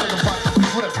mix. The boy's about to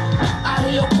flip. I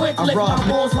heal quick, lick my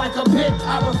wounds like a pit.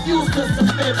 I refuse to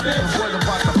submit, bitch. The boy's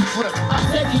about to flip.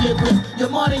 I'm taking your grip, your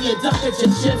money, your duck, and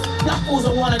your chips. Y'all fools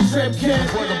don't want a trip, kid.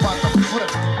 The boy's about to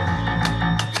flip.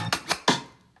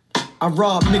 I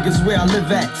rob niggas where I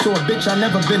live at, so a bitch I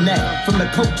never been at. From the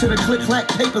coke to the click-clack,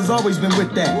 paper's always been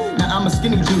with that. Now I'm a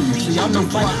skinny dude, so y'all know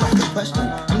fight the question.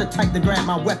 I'm the type to grab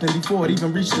my weapon before it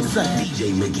even reached the set.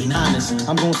 DJ making honest,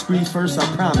 I'm gonna squeeze first, I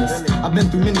promise. I've been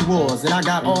through many wars, and I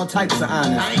got all types of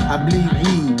honest. I bleed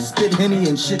weed, spit Henny,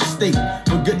 and shit steak.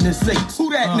 For goodness sakes,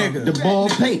 who that nigga? The ball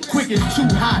pate. Quick is too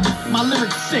hot, my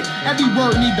lyrics sick. Every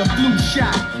word need the flu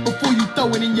shot. Before you throw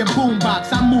it in your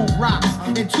boombox, I move rocks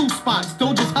in 2 spots.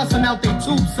 Don't just hustle out they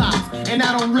tube socks. And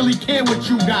I don't really care what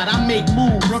you got, I make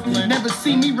moves. Brooklyn. Never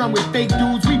see me run with fake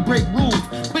dudes, we break rules.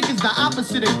 Quick is the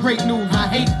opposite of great news, I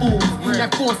hate fools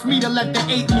that force me to let the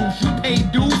 8 loose. You pay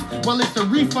dues, well it's a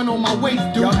refund on my waist,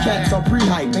 dude. Y'all cats are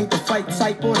pre-hype, ain't the fight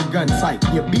type or the gun type.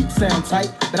 Your beats sound tight,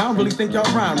 but I don't really think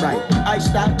y'all rhyme right.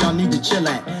 Iced out, y'all need to chill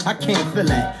at, I can't feel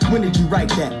that. When did you write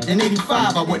that? In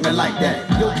 85, I wouldn't have liked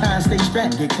that. Your kind stay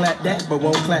strapped, get clapped at, but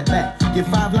won't clap back. Get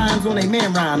 5 lines on a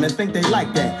man rhyme and think they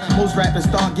like that. Most rappers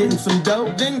start getting some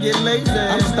dough, then get lazy.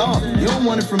 I'm starving, you don't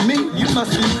want it from me, you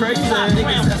must be crazy.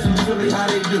 Niggas that's from Philly, how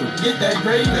they do? Get that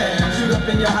gravy. Shoot up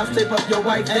in your house, tape up your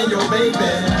wife and your baby.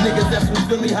 Niggas that's from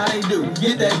Philly, how they do?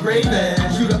 Get that gravy.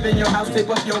 Shoot up in your house, tape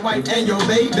up your wife and your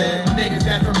baby. Niggas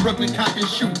that from Brooklyn, cock and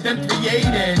shoot, them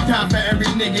created. Time for every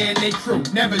nigga and they crew,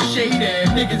 never shaded.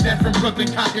 Niggas that from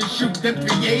Brooklyn, cock and shoot, them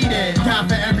created. Time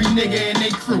for every nigga and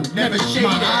they crew, never shaded.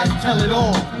 My eyes tell it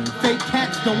all. Fake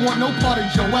cats don't want no part of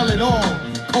Joell at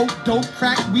all. Coke, dope,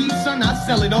 crack, weed, son, I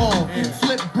sell it all.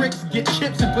 Flip bricks, get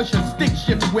chips, and push a stick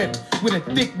shift whip with a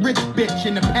thick, rich bitch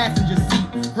in the passenger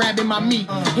seat, grabbing my meat.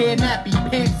 Hair nappy,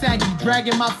 pants saggy,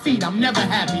 dragging my feet. I'm never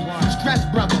happy. Stress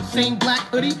brother, same black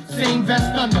hoodie, same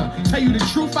vest under. Tell you the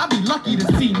truth, I'll be lucky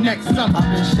to see next summer.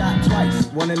 I've been shot twice,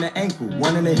 one in the ankle,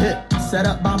 one in the hip. Set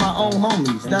up by my own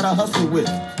homies that I hustle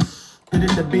with. Did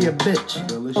it to be a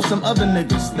bitch. For some other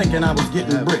niggas thinking I was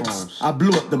getting bricks. I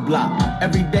blew up the block.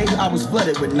 Every day I was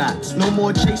flooded with knots. No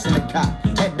more chasing the cop.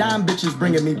 Had dime bitches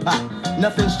bringing me pop.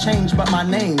 Nothing's changed but my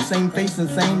name. Same face and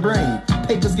same brain.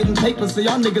 Papers getting papers, so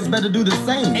y'all niggas better do the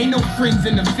same. Ain't no friends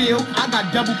in the field. I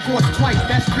got double crossed twice.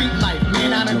 That's street life.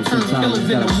 Man, I done turned killers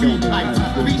into weed pipes.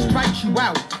 3 strikes, you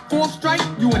out. 4th strike,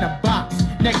 you in a box.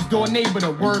 Next door neighbor,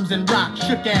 the worms and rocks.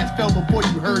 Shook ass fell before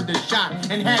you heard the shot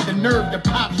and had the nerve to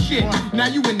pop shit. Now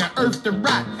you in the earth to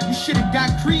rot. You should've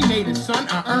got cremated, son.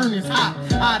 Our urn is hot.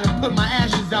 I'd have put my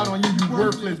ashes out on you, you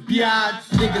worthless biatch.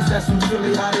 Niggas that's from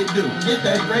Philly, how they do? Get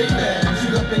that gravy.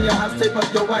 Shoot up in your house, tape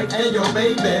up your wife and your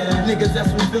baby. Niggas that's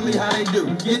from Philly, how they do?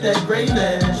 Get that gravy.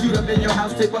 Shoot up in your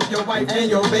house, tape up your wife and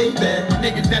your baby.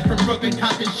 Niggas that's from Brooklyn,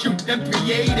 cock and shoot, them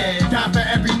created. Die for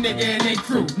every nigga and they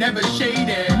crew, never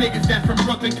shaded. Niggas that's from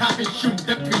Brooklyn, cock and shoot,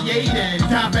 them created.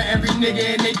 Die for every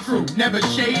nigga and they crew, never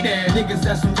shaded. Niggas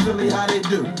that's from Philly, how they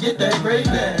do? Get that gravy.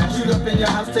 Shoot up in your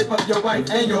house, tape up your wife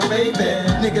and your baby.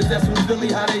 Niggas that's from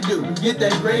Philly, how they do? Get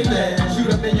that gravy.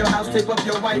 Shoot up in your house, tape up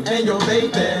your wife and your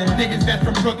baby. Niggas that's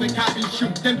from Brooklyn, cock and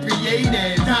shoot, them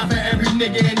created. Die for every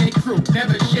nigga and they crew,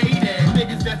 never shaded.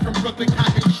 Niggas that's from Brooklyn,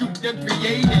 cock and shoot, them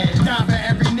created. Die for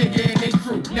every nigga and they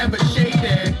crew, never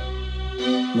shaded.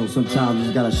 No, sometimes you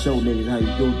just gotta show niggas how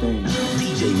you do things.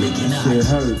 DJ Mickey Shit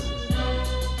hurt.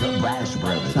 The Brash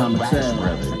Brothers. Time The to Brash tell.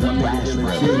 Brothers. The That Brash nigga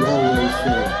Brothers. Dilla always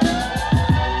said,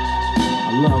 I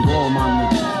love all my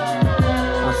niggas.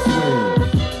 I swear.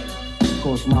 Of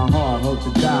course, my heart hurt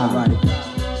to die. Right.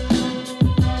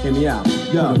 Hear me out.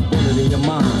 Yo, put a bullet in your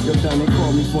mind. Yo, done they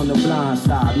call me from the blind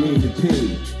side. Me the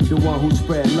pig. The one who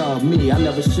spread love. Me, I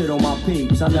never shit on my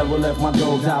peeps. I never left my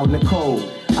dogs out in the cold.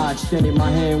 I extended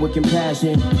my hand with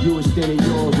compassion. You extended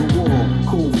yours with war.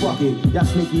 Cool, fuck it. Y'all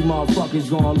sneaky motherfuckers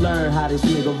gonna learn how this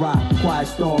nigga rock. Quiet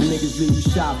storm niggas leave you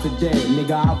shot for dead.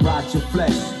 Nigga, I rot your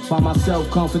flesh. By myself,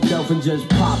 comfort self and just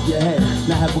pop your head.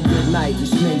 Now have a good night, you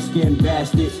snakeskin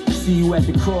bastard. See you at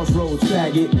the crossroads,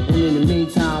 faggot. And in the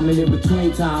meantime, and in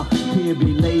between time, Peer be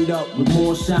laid up with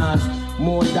more shines.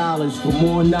 More dollars for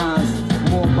more nines.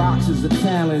 More boxes of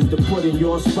talents to put in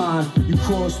your spine. You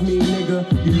crossed me,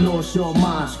 nigga, you lost your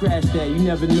mind. Scratch that, you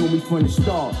never knew me from the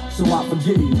start. So I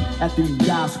forgive you after you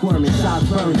die squirming. Shots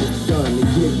burning, son, to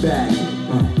get back.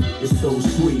 It's so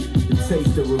sweet, the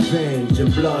taste of revenge.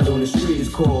 And blood on the street is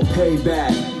called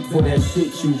payback. For that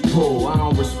shit you pull, I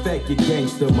don't respect your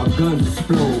gangster, my guns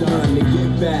explode. Done to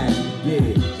get back,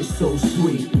 yeah, it's so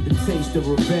sweet. The taste of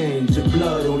revenge, and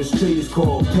blood on the street is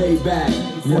called payback.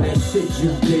 For that shit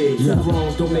you did, two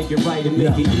wrongs don't make it right and make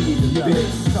it even,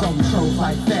 bitch. Some trolls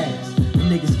like fast.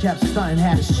 Niggas kept stunting,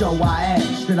 had to show our ass.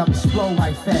 Straight up explode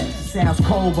right fast. It sounds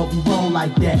cold, but we roll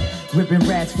like that. Ripping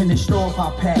rats finished off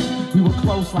our pack. We were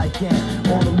close like that.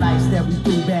 All the nights that we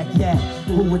threw back, yeah.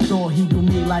 Who would thought he do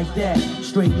me like that?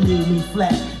 Straight leave me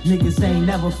flat. Niggas ain't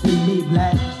never free me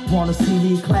black. Wanna see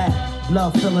me clap.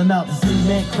 Blood filling up,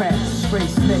 cement cracks. Straight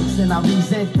snakes and I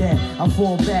resent that. I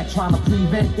fall back trying to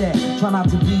prevent that. Try not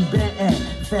to be bent at.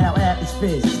 Foul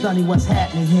atmosphere, stunning what's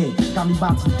happening here. Got me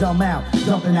about to dumb out,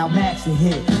 dumping out max and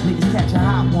hit. Niggas catching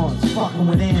hot ones, fucking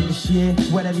with ambush shit.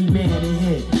 What every man in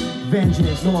hit.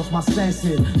 Vengeance, lost my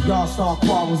senses. Y'all start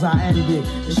quarrels, I ended.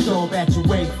 The show up at your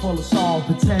wake full of songs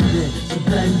pretending. So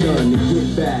blend Done in. to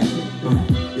get back.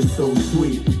 It's so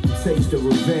sweet. The taste of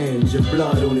revenge. Your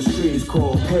blood on the street is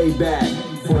called payback.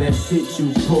 For that shit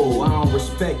you pull, I don't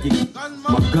respect it.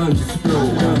 My guns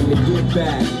explode. Done to get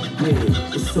back.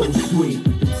 Yeah, it's so sweet.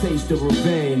 The taste of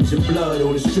revenge. Your blood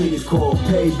on the street is called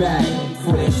payback.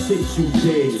 For that shit you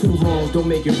did. Two wrongs don't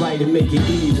make it right and make it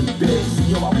even, bitch.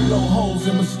 Yo, I blow holes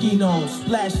in mosquitoes,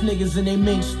 splash niggas in they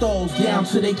mink stoves, down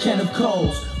to they can of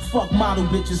coals. Fuck model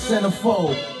bitches,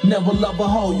 centerfold. Never love a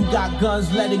hoe, you got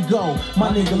guns, let it go. My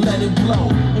nigga, let it blow.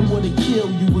 And what'll kill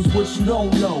you is what you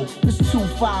don't know. It's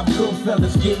 2-5 good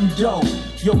fellas getting dope.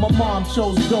 Yo, my mom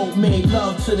chose dope, made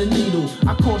love to the needle.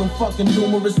 I caught them fucking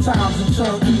numerous times and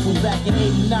turned evil. Back in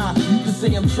 89, you can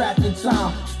say I'm trapped in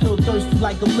time. Still thirsty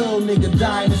like a little nigga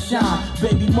dying to shine.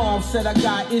 Baby mom said I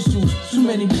got issues, too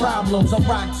many problems. I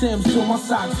rock Timbs till my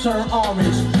socks turn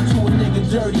orange. To a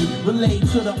nigga dirty, relate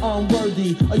to the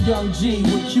unworthy. A young G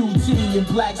with QT and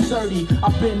black 30.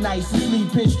 I've been nice, sleep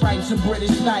pinstripes and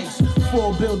British nights.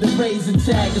 4 building razor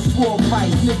tag and 4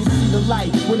 fights. Niggas see the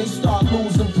light when they start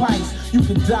losing pikes. You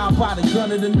can die by the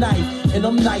gun of the knife, and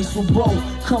I'm nice for both.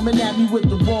 Coming at me with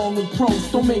the wrong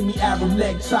approach. Don't make me Arab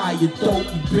necktie, you dope,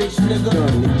 you bitch nigga.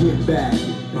 Done to get back.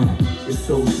 It's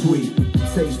so sweet.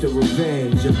 The taste of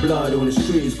revenge. Your blood on the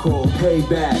street is called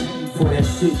payback. For that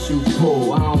shit you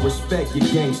pull, I don't respect your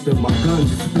gangster. My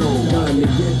guns explode. Done to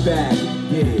get back.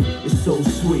 Yeah, it's so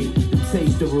sweet. The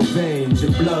taste of revenge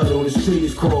and blood on the street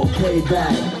is called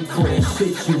payback. For that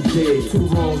shit you did. Two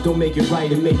wrongs don't make it right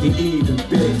and make it even.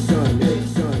 Big son, big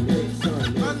son, big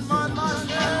son.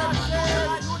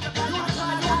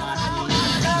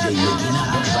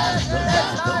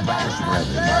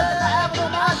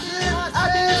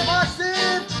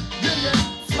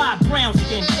 Fly brown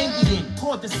skin, Indian,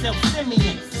 called herself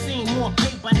Simeon. Seen more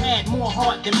paper, had more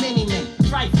heart than many men.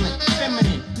 Trifling,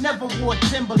 feminine, never wore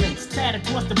Timberlands. Tatted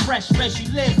across the breast, where she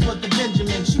lived for the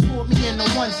Benjamin. She brought me in a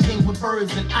one skin with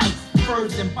birds and ice,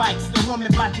 furs and bikes. The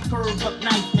woman about to curve up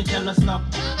nice, me tell her stop.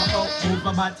 Move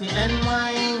her body and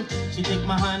wine. She take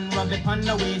my hand, rub it on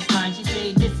the waistline. She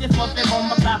say, this is for the bomb,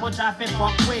 clap or traffic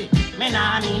fuck with. Man,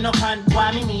 I mean no cunt,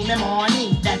 why me mean me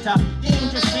money? That's a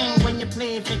dangerous thing when you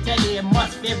play for today.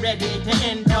 Must be ready to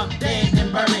end up dead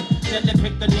and buried. Tell the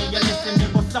pick a nigga, listen, they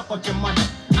go suck up your mother.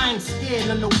 I ain't scared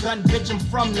of no gun, bitch, I'm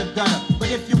from the gutter. But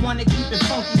if you wanna keep it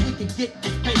funky, we can get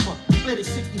this paper. Split it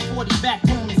 60-40 back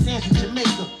home in Santa,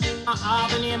 Jamaica.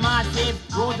 Albany massive,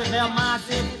 Roosevelt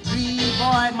massive,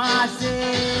 B-boy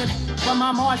massive. From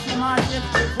my Marcy massive,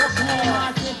 Brooklyn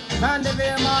massive,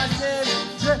 Mandeville massive.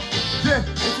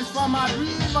 This is for my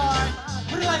B-boy.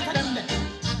 What do you like of them there?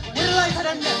 What do you like of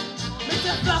them there?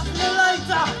 Mr. Flash, the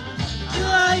lighter!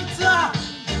 Lighter!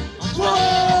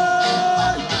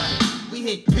 Whoa! We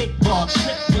hit big bar,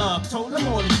 strip club, told them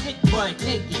all to get butt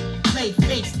naked. Lay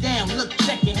face down, look,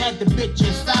 check it, had the bitch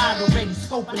inside already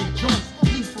scoping the joints. At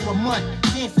least for a month,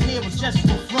 dancing here was just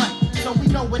for fun. So we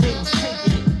know where they was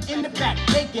taking it. In the back,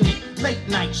 baking it. Late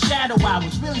night, shadow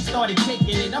hours, really started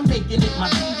taking it. I'm making it my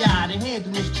PI to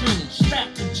handle this training.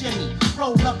 Strapped to Jimmy,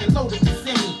 rolled up and loaded the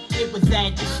semi. It was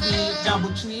at the sweet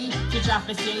double tree. Teach off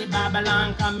and say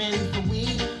Babylon coming for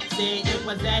weed. Say it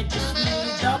was at the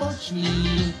sweet double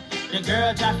tree. The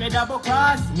girl tried to double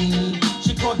cross me.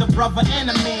 She called the brother and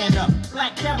a man up.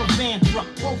 Black caravan truck,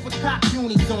 both with cop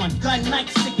unis on. Gun night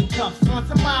sticking cuffs. On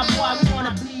some mob boy, we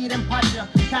wanna bleed and punch ya.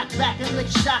 Cock back and lick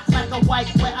shots like a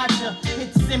wife where I just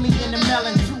hit Simi in the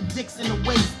melon, 2 dicks in the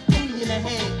waist, 3 in the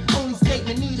head. Only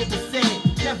statement needed was said.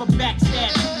 Never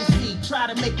backstab who you see. Try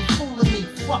to make a fool of me.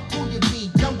 Fuck who you be.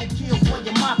 Double kill for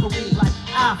your mockery. Like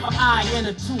eye for eye and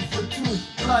a tooth for tooth.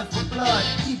 Blood for blood.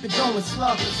 Keep it going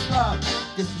slug for slug.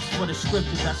 This is for the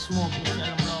scriptures I smoke and tell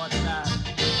them Lord God.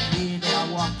 Yeah, though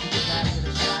I walk through the valley of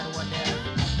the shadow of death.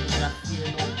 Because I fear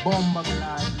no bomber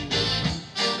glide.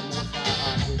 The most I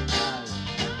are with God.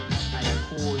 I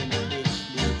pour in the place.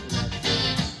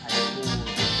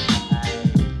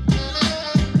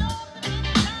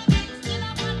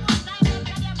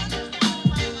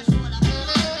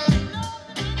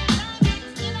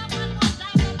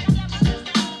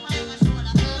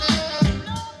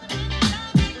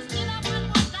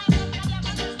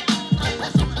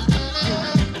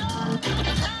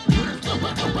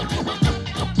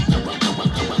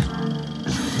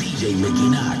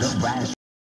 Making out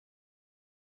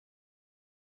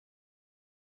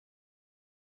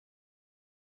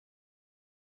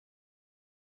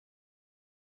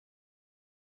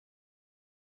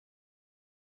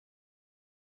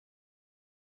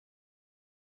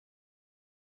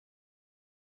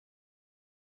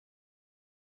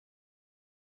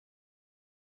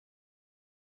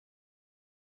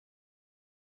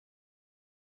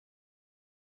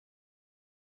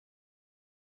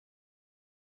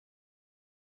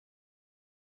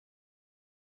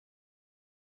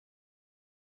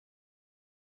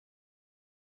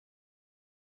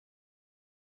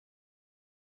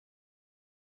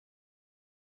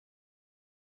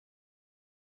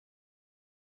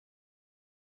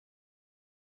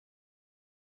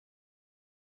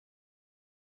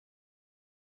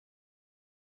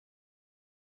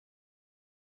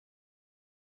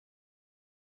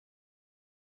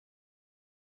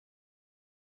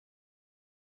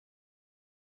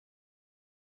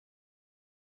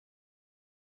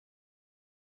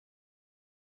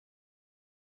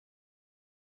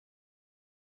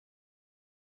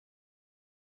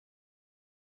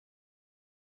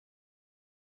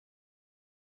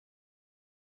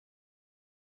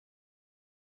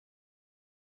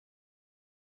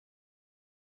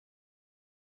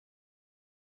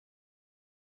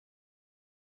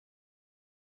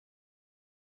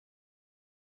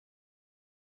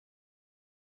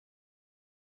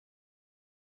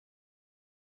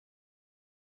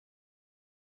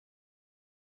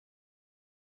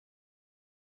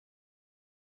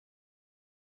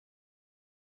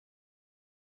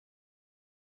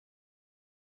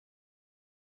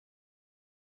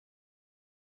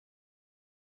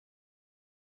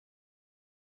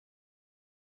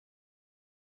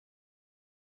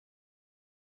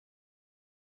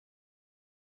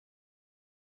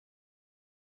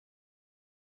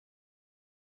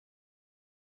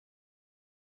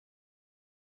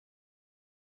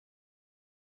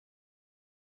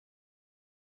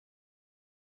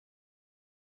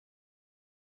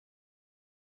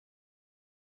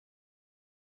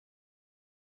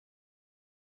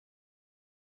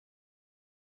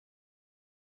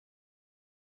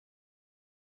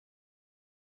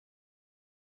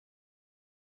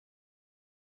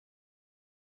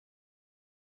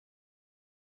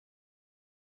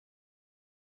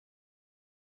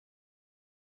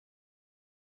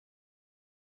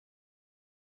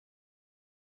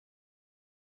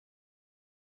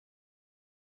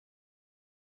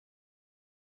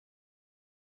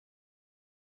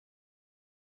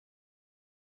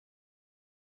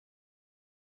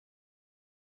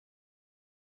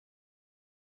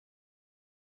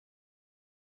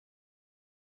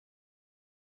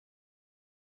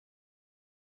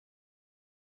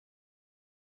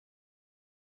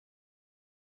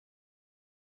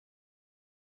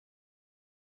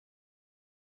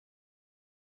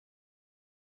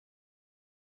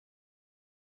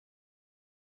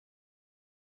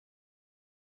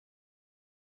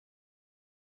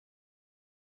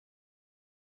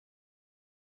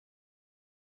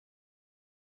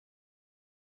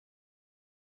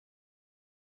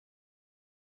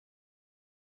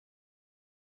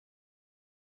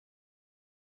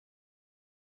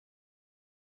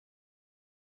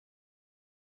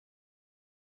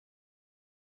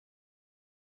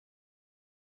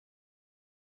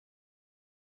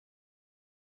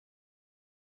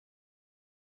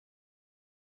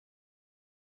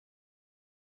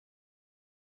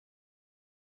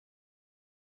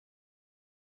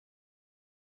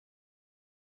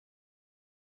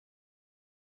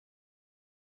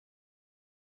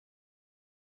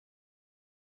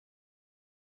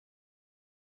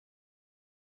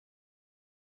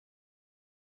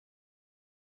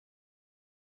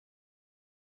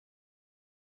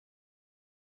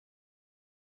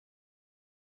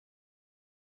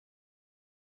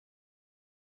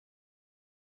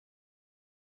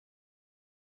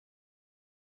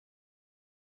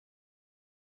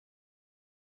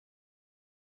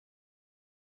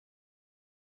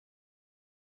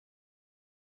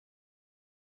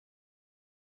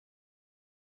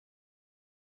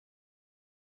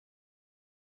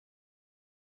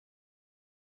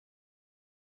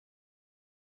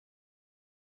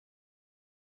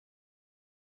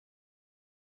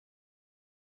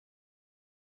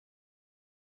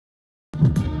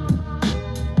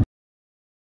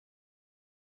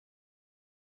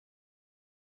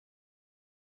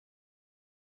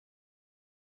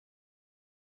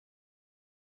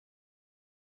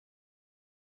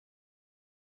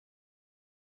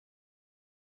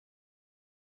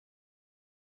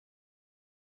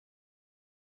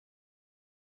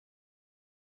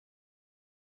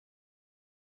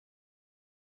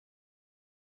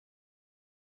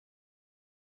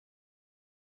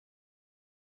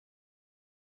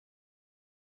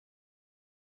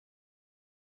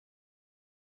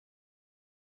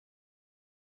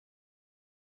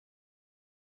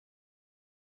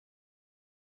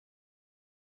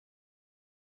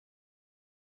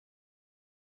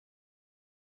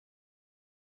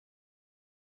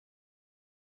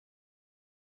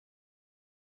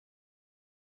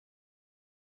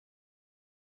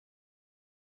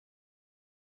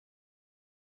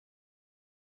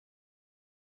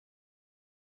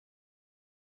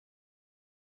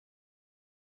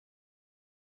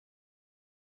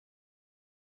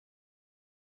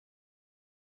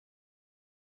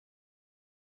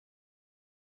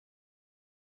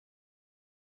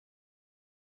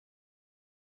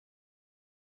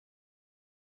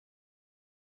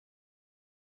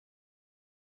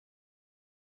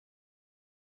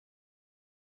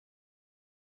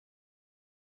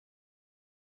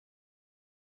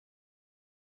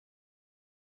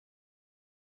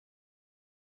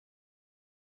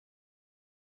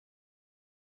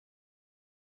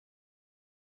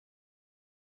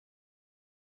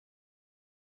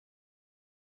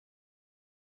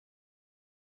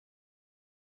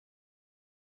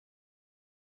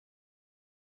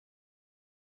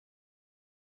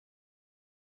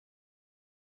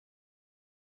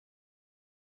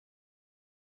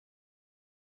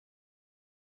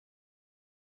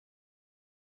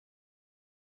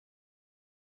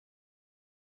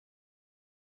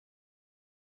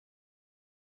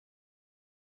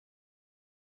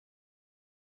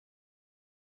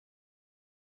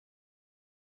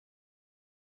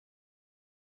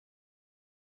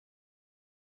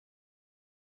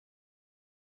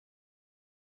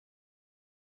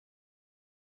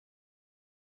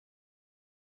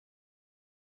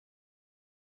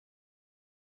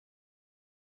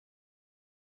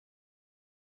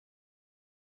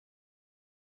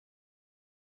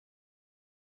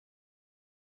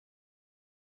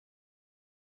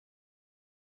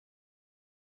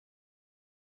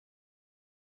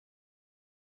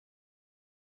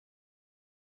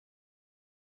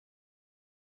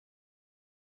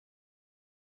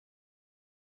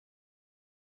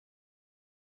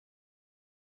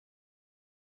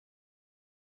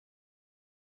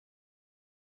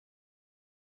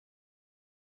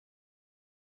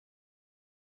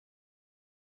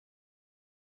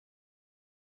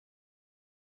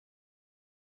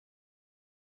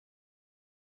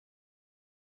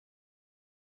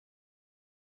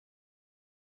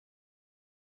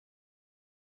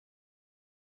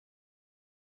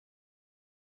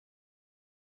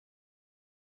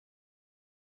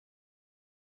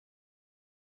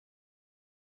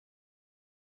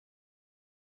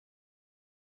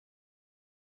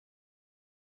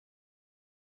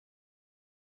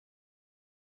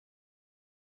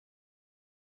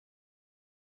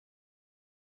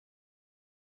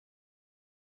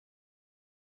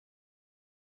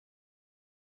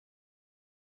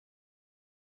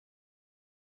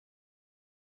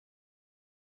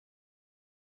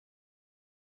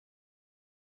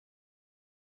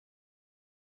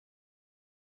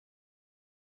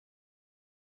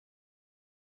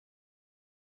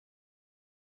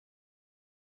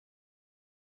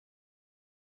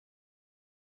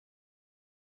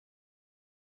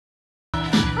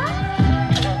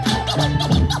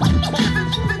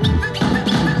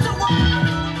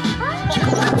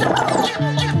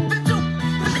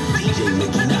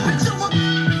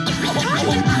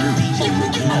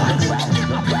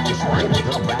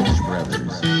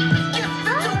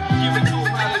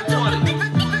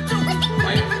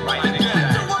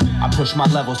push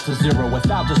my levels to zero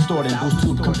without distorting. Boost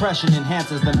tube compression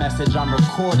enhances the message I'm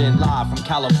recording. Live from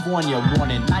California,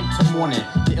 warning, night to morning.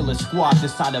 The illest squad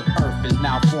this side of Earth is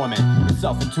now forming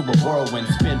itself into a whirlwind.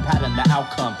 Spin pattern, the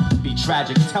outcome be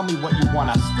tragic. Tell me what you want,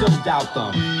 I still doubt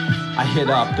them. I hit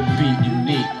up the beat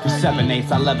unique. For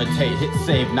 7/8 I levitate, hit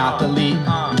save, not delete.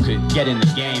 You could get in the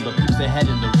game, but peeps ahead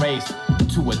in the race.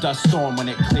 To a dust storm when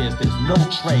it clears, there's no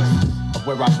trace of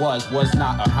where I was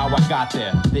not, or how I got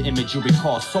there. The image you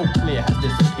recall so clear has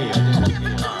disappeared.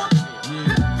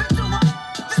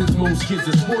 Since most kids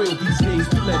are spoiled these days,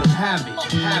 we let them have it.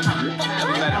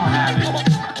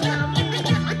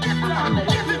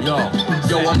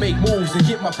 Yo, I make moves and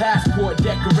get my passport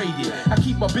decorated. I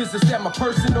keep my business and my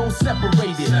personal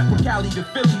separated. From Cali to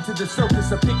Philly to the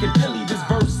circus of Piccadilly, this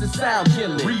verse is sound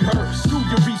killing. Rehearse, do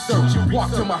your research,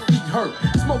 walk till my feet hurt,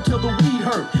 smoke till the weed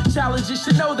hurt. Challenges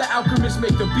should know the alchemists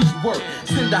make the beat work.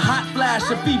 Send a hot flash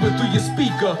of fever through your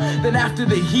speaker. Then after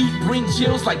the heat, bring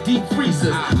chills like deep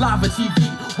freezers. Lava TV,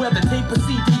 weather tape or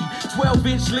CD,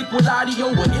 12-inch liquid audio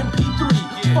or MP3.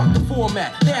 Fuck the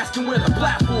format, they asking where the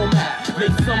platform at.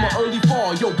 Late summer, early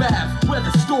fall, yo Bav, where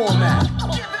the storm at?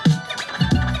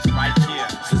 Right here.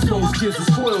 Since most kids are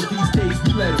spoiled these days,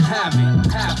 we let them have it.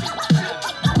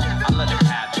 I let them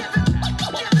have it.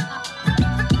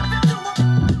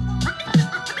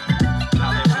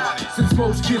 Since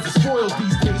most kids are spoiled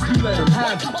these days, we let them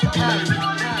have it.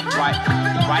 Right,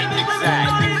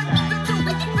 exactly.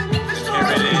 Here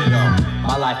it is.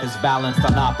 My life is balanced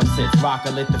on opposites.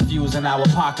 Rocker lit the fuse and our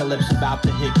apocalypse about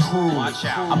to hit cruise.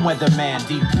 I'm weatherman,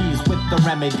 DPs with the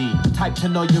remedy. Type to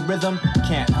know your rhythm,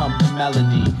 can't hum the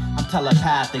melody. I'm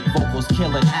telepathic, vocals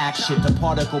killing action to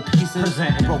particle pieces,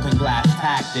 presenting broken glass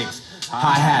tactics.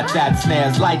 Hi-hat, that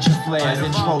snares, light your flares,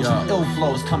 intros, ill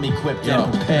flows come equipped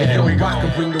and prepared. Yo,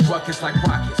 rocker bring the ruckus like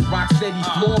rockets. Rock steady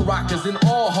floor rockers and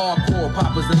all hardcore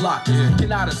poppers and lockers. You're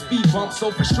not a speed bump,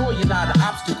 so for sure you're not an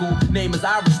obstacle. Name is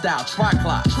Irish style,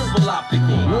 triclock, triple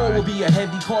optical. War will be a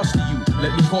heavy cost to you.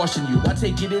 Let me caution you, I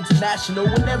take it international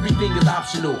when everything is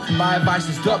optional. My advice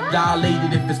is duck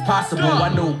dilated if it's possible. I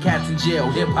know cats in jail,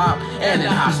 hip hop, and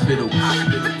in hospital.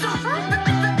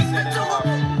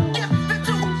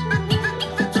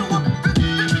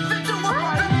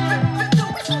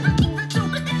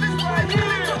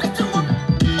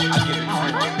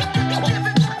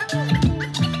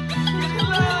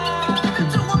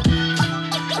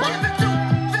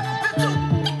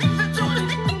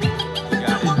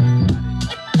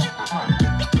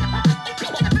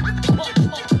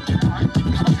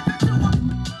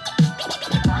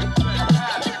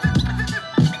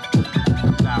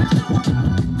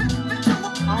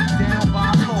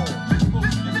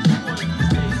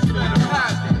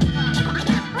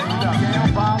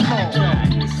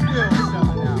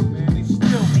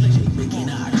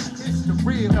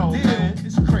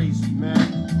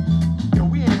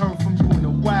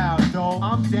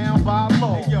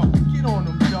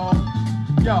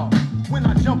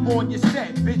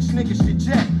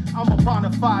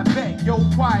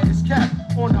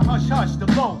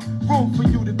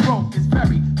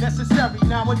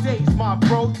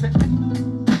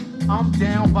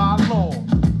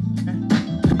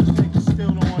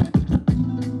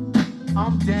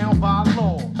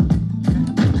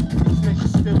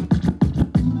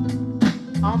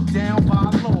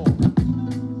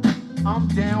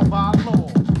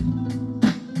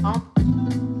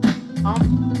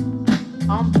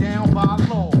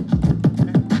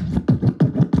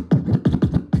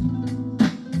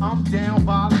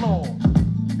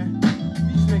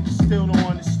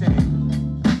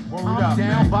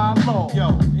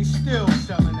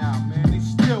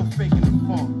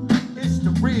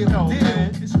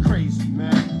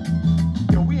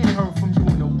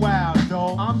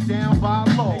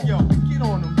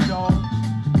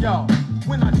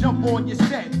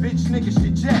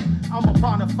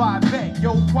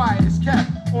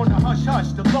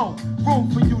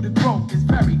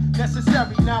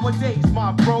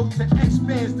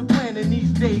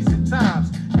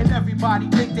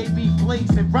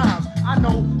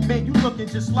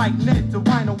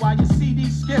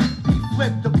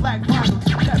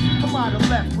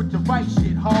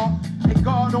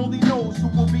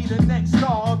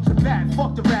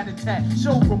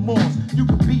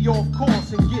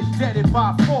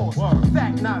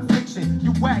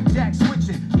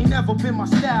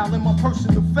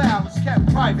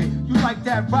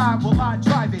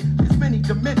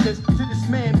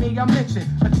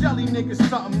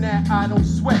 I don't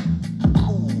sweat.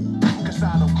 Cool, cause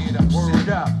I don't get upset. Word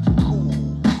up.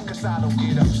 Cool, cause I don't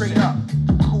get upset. Straight up.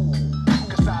 Cool,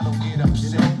 cause I don't get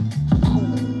upset.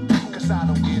 Cool, cause I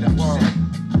don't get upset.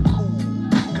 Cool,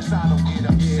 cause I don't get upset.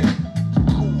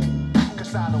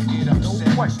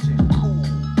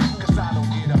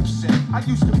 I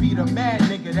used to be the mad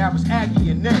nigga that was aggy,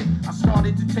 and then I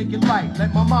started to take it light,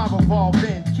 let my mind revolve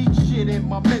in, keep shit in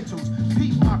my mentals,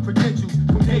 peep my credentials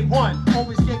from day one.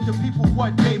 Always gave the people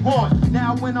what they want.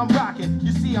 Now when I'm rocking,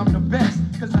 you see I'm the best,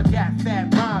 cause I got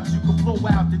fat rhymes you can blow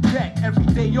out the deck every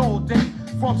day, all day,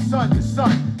 from sun to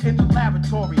sun in the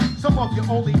laboratory. Some of you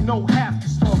only know half the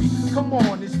story. Come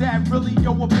on, is that really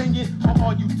your opinion, or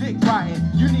are you dick riding?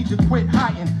 You need to quit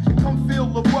hiding and come feel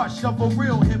the rush of a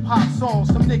real hip-hop song.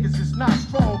 Some niggas is not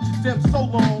strong to them so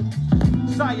long.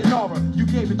 Sayonara, you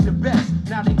gave it your best.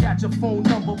 Now they got your phone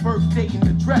number, birthday, and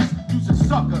address. You's a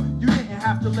sucker, you didn't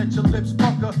have to let your lips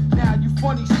pucker. Now you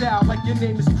funny style like your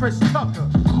name is Chris Tucker.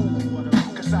 Cool,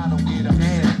 cause I don't get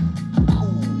upset.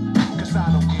 Cool, cause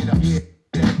I don't get upset.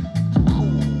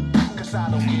 Cool, cause I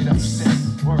don't get upset.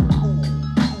 Word. Cool,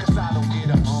 cause I don't get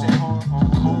upset.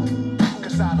 Cool,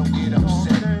 cause I don't get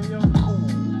upset. Cool,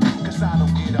 cause I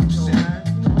don't get upset.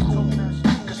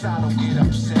 Cause I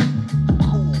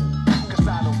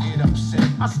don't get upset.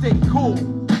 I stay cool,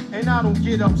 and I don't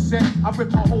get upset. I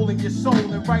rip a hole in your soul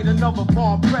and write another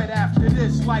bar bread after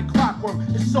this like clockwork.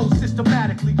 It's so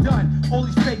systematically done. All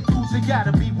these fake dudes, they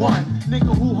gotta be one.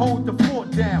 Nigga who hold the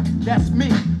fort down, that's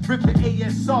me. Rip the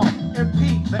ASR,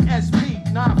 MP, the SP,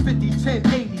 950,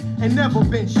 1080, and never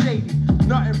been shady.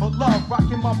 Nothing but love,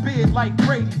 rocking my beard like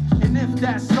Brady. And if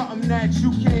that's something that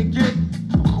you can't get,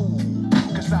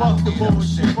 fuck the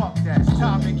bullshit, fuck that. It's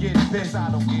time to get this.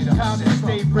 Time to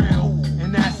stay real,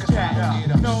 and that's that.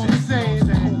 Know what I'm saying?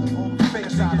 Fake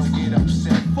niggas,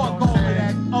 fuck all of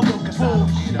that other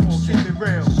bullshit. Keep it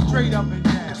real, straight up and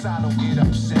down. Cause I don't get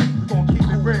upset. We gon' keep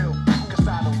it real. Cause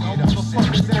I don't get upset.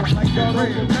 Motherfuckers act like y'all don't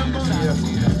remember.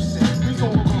 We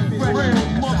gon' keep it real,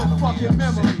 motherfucking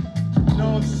memory. Know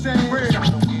what I'm saying? Real,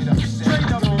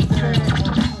 straight up and down.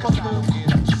 Fuck the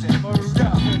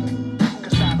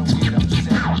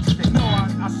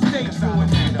I stay doing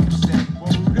that upset.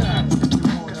 Word up.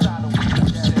 Cause I don't get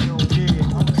upset. Yeah,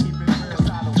 I'ma keep it real. Cause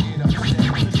I don't get upset.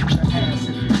 Push your ass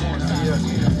if you want. I don't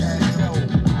get upset.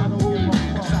 I don't give a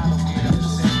fuck. Cause I don't get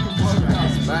upset. Word up. Cause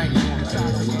I don't get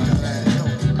upset.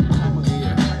 I'ma keep it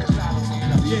real. Cause I don't get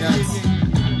upset.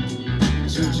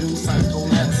 Juju, psycho,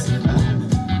 less.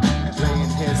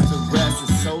 Laying heads to rest.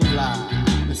 It's so live.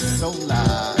 It's so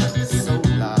live. It's so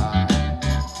live.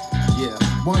 Yeah.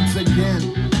 Once again,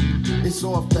 it's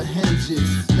off the hinges.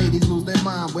 Ladies lose their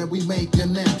mind when we make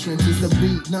an entrance. It's the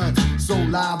beatnuts, so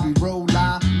live, we roll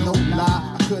live, no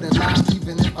lie. I couldn't lie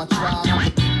even if I tried.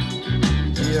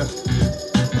 Yeah.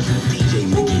 DJ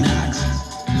Mickey Knox.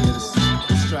 Yeah,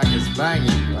 this track is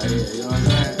banging right here, you know what I'm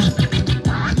saying?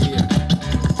 Yeah.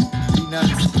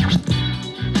 Beatnuts.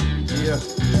 Yeah.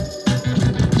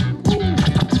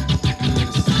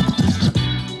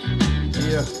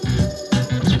 Yeah.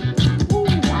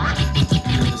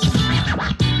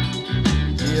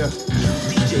 Yeah.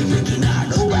 DJ Mickey Knox,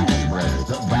 the Brash Brothers,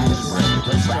 the Brash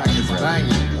Brothers, the Brash Brothers.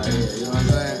 Banging right here, you know what I'm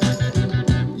saying?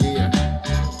 Yeah.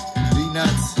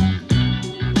 Beatnuts,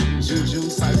 Juju,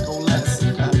 Psycho, Les.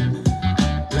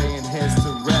 Laying heads to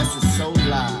rest, it's so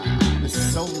live, it's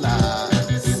so live,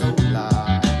 it's so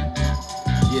live.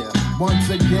 Yeah. Once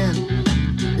again,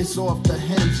 it's off the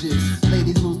hinges.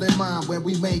 Ladies lose their mind when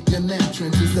we make an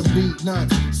entrance. It's the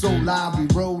beatnuts, so live, we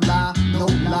roll live, no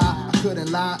lie. I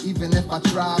couldn't lie even if I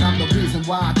tried. I'm the reason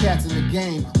why cats in the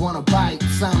game wanna bite,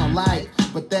 sound alike,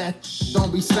 but that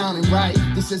don't be sounding right.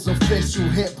 This is official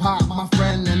hip hop, my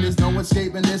friend, and there's no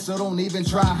escaping this, so don't even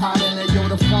try hiding it. Yo,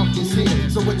 the funk is here.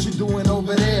 So what you doing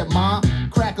over there, ma?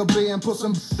 Crack a beer and put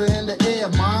some in the air,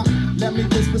 ma. Let me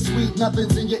whisper sweet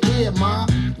nothings in your ear, ma.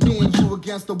 Me and you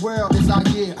against the world is our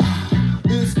year.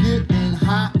 It's getting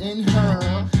hot in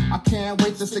her. I can't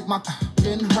wait to stick my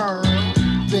in her.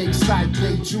 Big sight,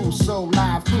 big juice, so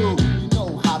live crew. You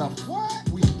know how the what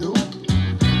we do.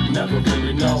 Never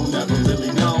really know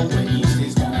what each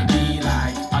is gonna be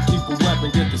like. I keep a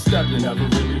weapon, get the steppin'. Never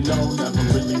really know.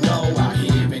 Out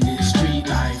here in this street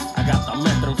life, I got the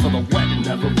method for the weapon.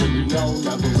 Never really know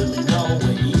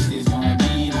what each is gonna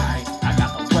be like. I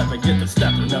got the weapon, get the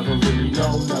steppin'. Never really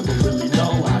know.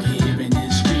 Out here in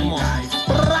this street life.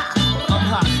 I'm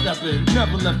hot steppin',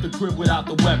 never left the crib without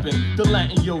the weapon. The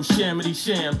Latin yo shamity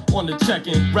sham on the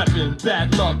check-in, reppin'.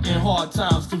 Bad luck in hard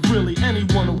times, cause really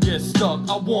anyone will get stuck.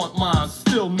 I want mine,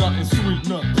 still nothing sweet,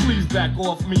 please back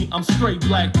off me. I'm straight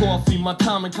black coffee, my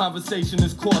time and conversation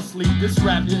is costly. This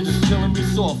rap is just killing me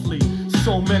softly.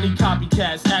 So many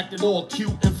copycats acting all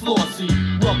cute and flossy.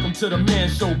 Welcome to the man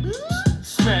show, bitch.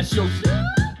 Smash your shit.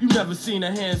 You never seen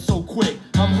a hand so quick.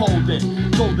 I'm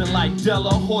holding, golden like Della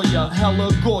Hoya,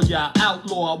 hella Goya,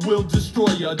 outlaw, I will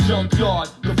destroy ya. Junkyard,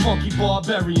 the funky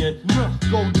barbarian.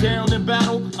 Go down in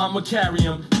battle, I'ma carry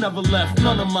him. Never left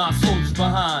none of my soldiers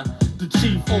behind. The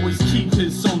chief always keeps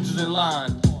his soldiers in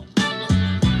line.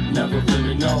 Never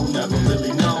really know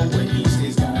what East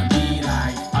is gonna be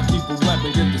like. I keep a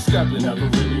weapon, get the steppin'. Never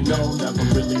really know.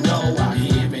 Out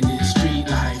here in this street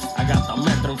life, I got the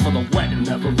method for the wedding.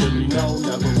 Never really know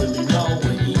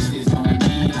what East is gonna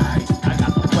be like. I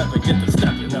got the weapon, get the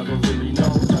steppin'. Never really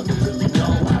know.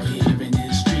 Out here in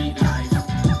this street life,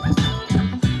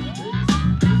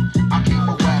 I keep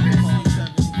a weapon,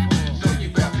 so you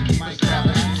better keep it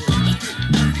steppin'.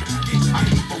 I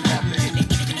keep a weapon.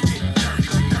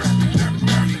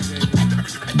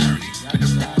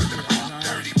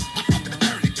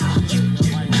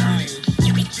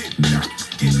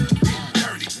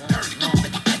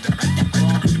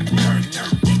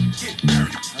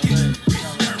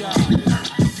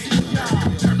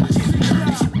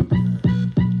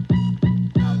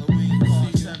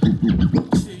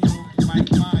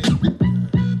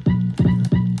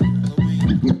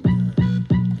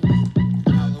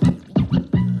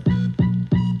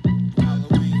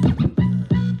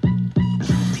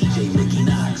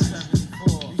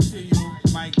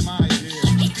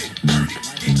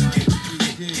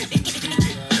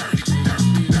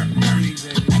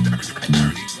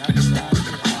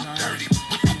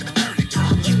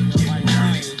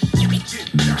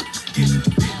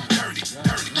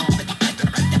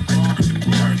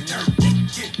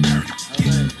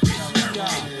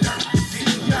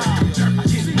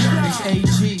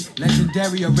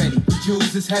 Already,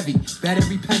 jewels is heavy, bet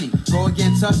every penny. Go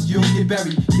against us, you'll get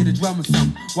buried. Get a drum or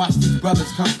some. Watch these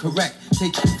brothers come correct.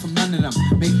 Take shit from none of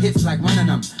them. Make hits like running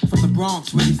them. From the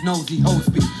Bronx where these nosy hoes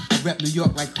be. I rep New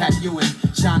York like Pat Ewing.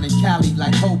 Shine in Cali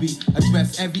like Kobe.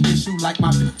 Address every issue like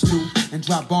my bitch do. And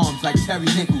drop bombs like Terry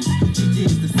Nichols. GG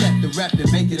is the set, the rep,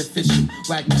 and make it official.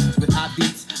 Whack niggas with hot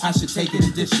beats, I should take it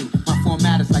and dish you. My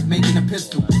format is like making a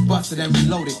pistol. Bust it and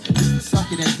reload it.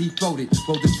 Suck it and deep-throat it.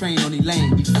 Rode the train on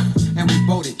Elaine. And we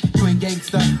voted. You ain't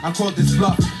gangsta, I called this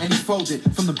bluff, and he folded.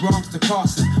 From the Bronx to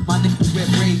Carson, my niggas wear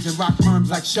braids and rock perms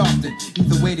like Sharpton.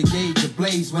 Either way to gauge a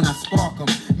blaze when I spark 'em.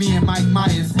 Me and Mike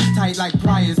Myers, tight like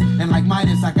pliers, and like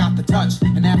Midas, I got the touch.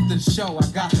 And after the show, I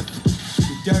got the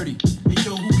dirty. Hey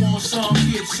yo, who want some,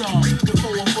 get some. The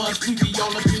four of us, we be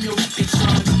all up in your shit,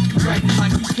 son. You acting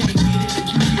like you can't get it and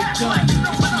you get done.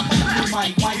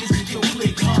 Mike Myers, get your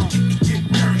click,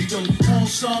 Hey yo, you want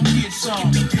some, get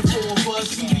some. The four of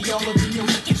us, we be all up in your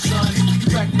shit, son.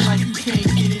 You acting like you can't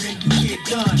get it and you get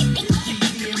done. It's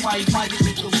easy and Mike Myers,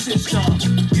 get your system.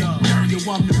 Yo,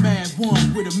 I'm the mad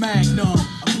one with a magnum.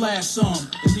 I blast some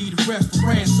and leave the rest for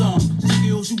ransom.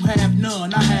 Skills you have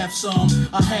none, I have some.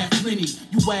 I have plenty,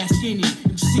 you ask any.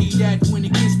 You see that when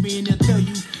it gets me and they'll tell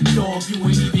you, dog, you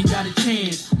ain't even got a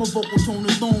chance. My vocal tone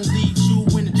alone leaves you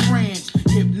in a trance.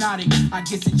 Hypnotic, I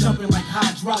guess it jumping like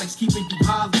hydraulics, keeping you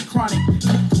high like chronic.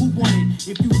 Who won it?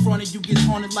 If you fronted, you get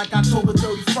haunted like October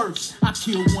 31st. I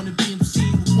kill one of the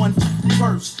MCs with one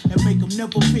verse and make them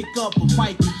never pick up a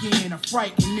mic again. I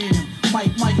frighten them.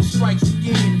 Mike strikes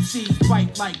again. MCs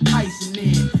fight like Tyson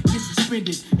then. Get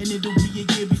suspended and it'll be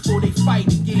a year before they fight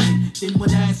again. Then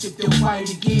when asked if they'll fight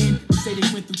again, they say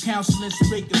they went through counseling so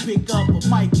they can pick up a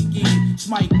mic again. It's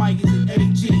Mike is an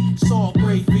AG. It's all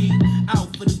gravy.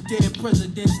 Out for the dead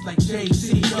presidents like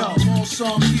Jay-Z. Yo, want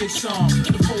some, get some.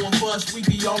 The four of us, we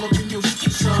be all up in your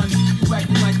shit, son. You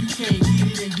acting like you can't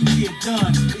get it and you get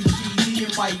done. It's GZ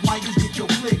and Mike just get your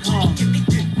click,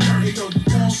 Hey yo, you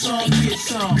want some, get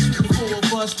some. The four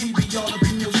of us, we be all up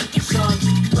in your shit, son.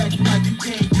 You acting like you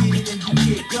can't get it and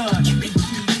you get done. It's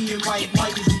GZ and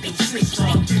Mike just get your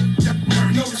system.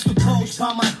 Notice the pose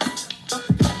by my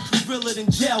realer than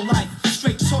jail life.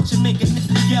 Straight torture, make a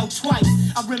nigga yell twice.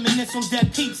 I reminisce on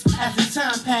dead peeps as the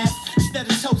time passed.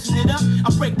 Instead of toasting it up, I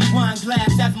break the wine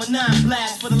glass as my nine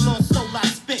blast. For the long soul I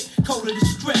spit, cold of the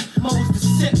strip. Mo is the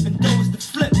sip and dough is the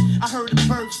flip. I heard the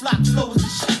birds flock, flow is the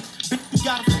shit. Bitch, you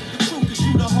gotta fuck the truth, cause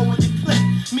you the hoe in the clip.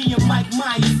 Me and Mike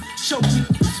Myers, show me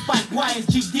spike wires,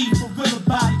 GD for real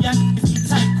about it. Y'all niggas be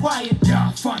tight, quiet.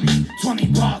 Y'all funny, 20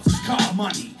 bars is car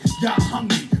money. Y'all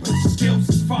hungry, but the skills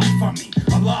is far from me.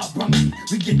 Allah bummy,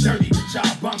 we get dirty, but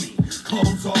y'all bummy.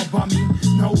 Clothes all bummy,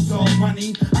 nose all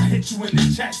money. I hit you in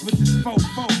the chest with this faux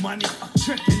money. I'm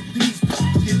tricking these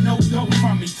get no dough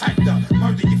from me. Type up,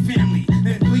 murder your family,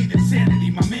 then bleed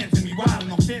insanity. My man's in me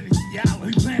wildin' on fantasy.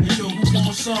 We planning. Yo, who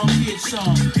want some, get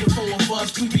some. The four of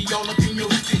us, we be all up in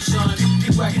your shit, son.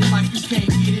 You acting like you can't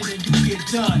get it and you get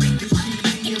done. It's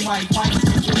GZ and Mike just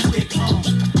get your click, Yo,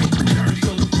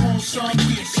 who want some,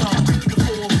 get some.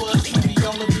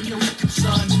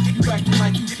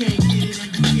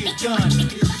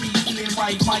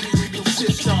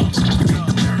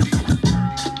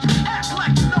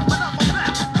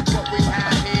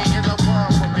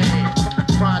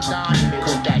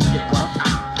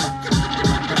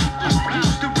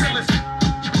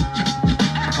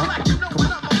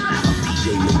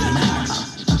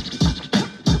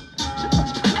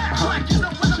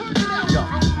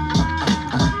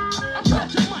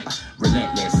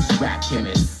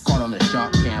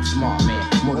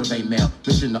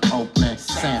 Vision of Oakland,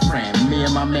 San Fran. Me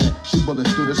and my man, shoot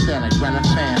bullets through the stand like ran a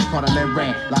fan. Caught him and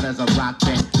ran, loud as a rock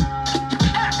band.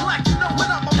 Act like you know what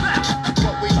I'm about.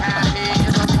 What we have here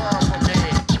is a world for me.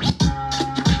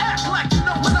 Act like you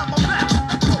know what I'm about.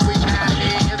 What we have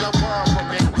here is a world for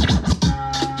me.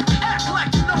 Act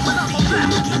like you know what I'm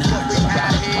about. What we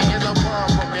have here is a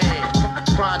world for me.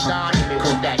 Krondon,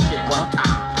 put that shit one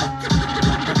time.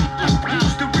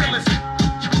 Use the realest.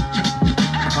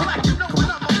 Act like you know what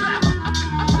I'm about.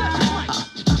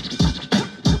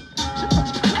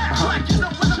 Act like you know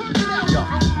what I'm about.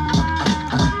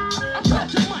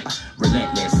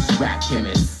 Relentless rap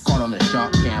chemist, caught on the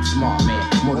shark cam, smart man,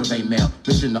 motivate male,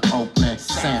 vision of Oakland,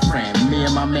 San Fran. Me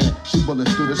and my man, shoot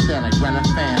bullets through the stand like ran a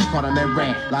fan. Caught him and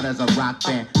ran, loud as a rock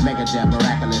band. Mega jam,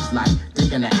 miraculous life,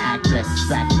 taking the actress,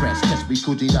 back press, catch me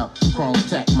coochie up, chrome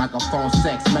tech, microphone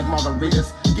sex, make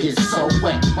margaritas get so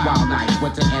wet. Wildlife,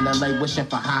 went to NLA wishing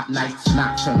for hot nights.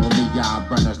 Nocturnal neon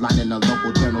burners, lighting the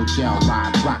local journal jail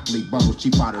ride. Broccoli bubble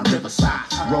cheap out of Riverside.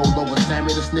 Rolled over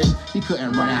Sammy the Snake, he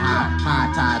couldn't run it high.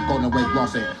 High tide, golden wave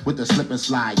glossing with the slip and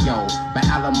slide, yo. By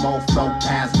Alamo, flow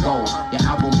past gold. Your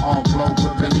album all glow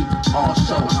with Billy, all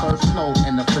show. First snow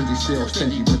and the frenzy still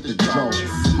stingy with the drove.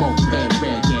 Smoke red,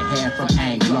 get hair from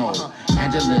Anglo.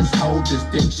 Angeles hold this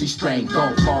dick, she strain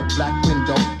gold. Fall black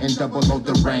window and double load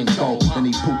the rain gold. Then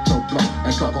he pooped her blow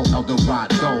and Coco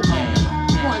Eldorado. And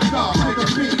one dog, nigga,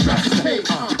 beat recipe.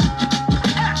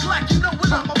 Act like you know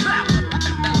what I'm about.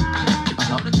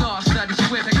 Tell the dog study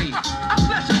swiftly. I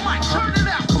bless your mic, turn it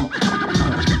out.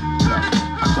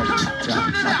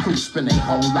 My crew spend their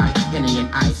whole life, Henny and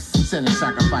ice. Sinning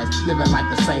sacrifice, living life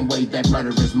the same way that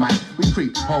murderers might. We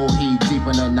creep whole heat deep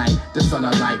in the night, the sun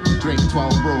of light. Drink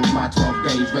 12 brews, my 12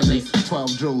 days release.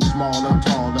 12 jewels, small and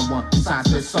tall, and one size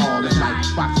fits all. It's like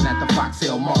boxing at the Fox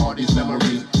Hill Mall, these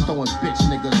memories. Throwing bitch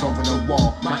niggas over the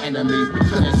wall, my enemies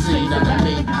couldn't see none of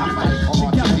me. I fight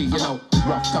RTD, you know.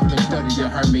 Rough, tough, and dirty, you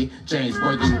heard me. James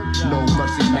Worthy, no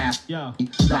mercy, mask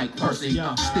like Percy.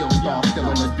 Still star, still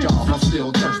in the job, I'm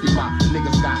still thirsty. My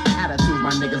niggas got attitude,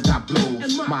 my niggas got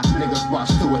blues. My niggas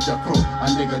rush through with the crew. A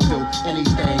nigga do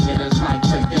anything in his life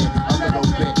to get a little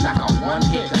bit, like a one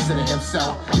hit. Consider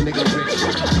himself, nigga rich.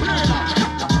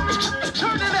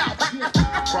 Turn it out.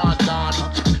 Krondon.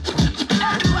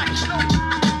 Act like you know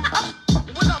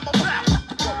what I'm about.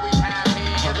 What we have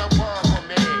here is a world for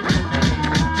me.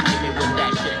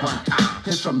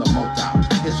 Hits from the motor,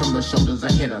 hits from the shoulders.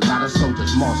 I hit a lot of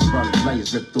soldiers. Mossberg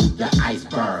layers rip through the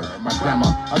iceberg. My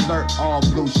grandma alert all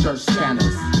blue shirt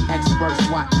scanners. Expert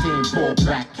SWAT team pull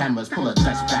back cameras. Pull a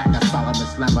desk back. A Solomon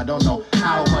slam. I don't know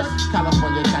how much.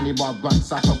 California candy bar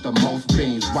blunts. I took the most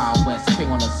beans. Wild West king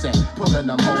on the set. Pulling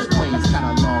the most queens.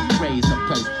 Kinda long praise the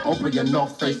place. Open your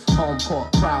north face. Home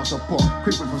court. Crowd support.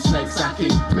 Creeping from snakes. I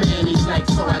keep me in these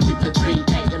snakes. So I keep the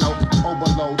 3-8. You know.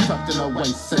 Overload tucked in a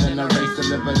waist. Sitting in a race.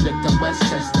 Deliver dick to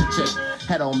Westchester chick.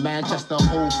 Head on Manchester,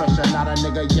 whole fresher, not a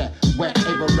nigga yet. Wet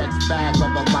Averex bag,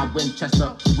 rubber my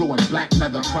Winchester. Ruined black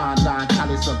leather, Krondon,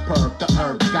 Cali superb. The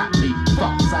herb got me.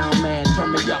 Fuck sound man,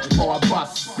 turn me up for a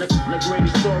bus. The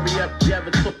greatest story up, you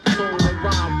ever took the soul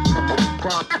around.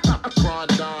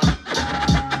 Krondon.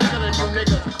 Killing you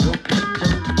niggas.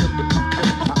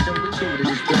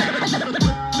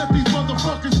 Let these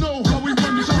motherfuckers know how we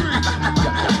run the street.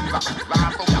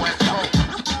 Live from West Coast.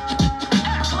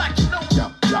 Act like you know.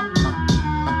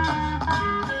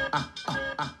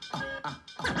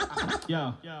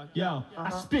 Yo, I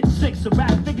spit 6 so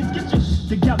rap figures, get your shit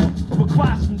together.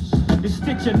 Require some shit to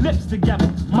stitch your lips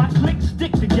together. My clicks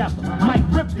stick together, might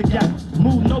rip together.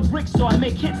 Move no bricks, so I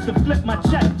make hits to flip my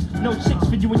check. No chicks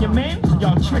for you and your man,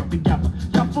 y'all trick together.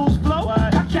 Y'all fools blow,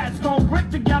 y'all cats gon' brick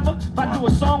together. If I do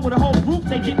a song with a whole group,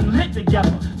 they getting lit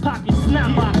together. Pocket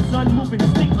snap box, son, moving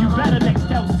stick. You better next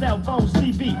cell phone,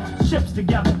 CV, ships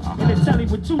together. And they tell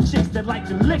with 2 chicks that like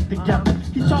to lick together.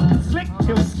 He talking slick,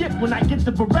 he'll skip when I get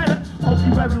the Beretta. Hope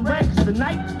you wearing red, cause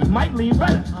tonight you might leave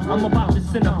redder. I'm about to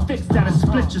send a fix that'll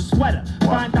split your sweater.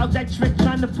 Find out that trick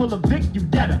trying to pull a Vic, you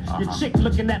deader. Your chick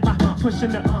looking at my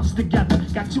pushing the together.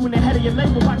 Got you in the head of your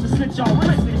label, about to slit y'all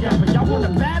wrists together. Y'all wanna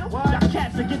battle? Y'all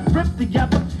cats will get ripped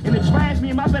together. And the trash me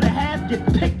and my better half get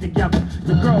picked together.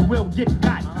 Your girl will get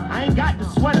got. I ain't got the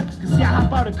sweater, cause see I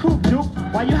hop out a coupe, dude.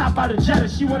 While you hop out a Jetta,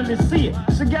 she wanted to see it.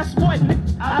 So guess what, nigga?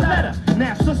 I let her.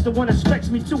 Now sister wanna stretch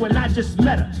me too, and I just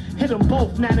met her. Hit them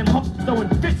both, now them hoes throwing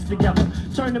fits together.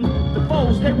 Turn them the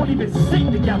foes, they won't even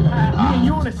sing together. Me and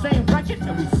you on the same record,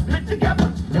 and we split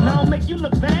together. And I don't make you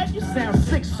look bad, you sound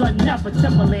sick, son. Never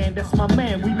Timberland, that's my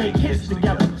man, we make hits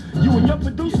together. You and your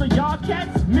producer, y'all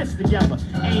cats, miss together.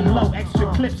 Aim low,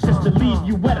 extra clips just to leave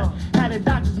you wetter. Had the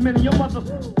doctors, many your mother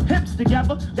hips together.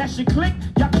 together. That's your clique.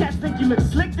 Y'all cats think you look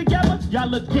slick together. Y'all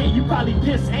look gay, you probably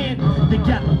piss and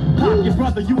together. Pop your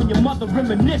brother, you and your mother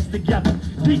reminisce together.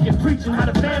 Deacon preaching how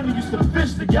the family used to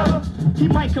fish together. He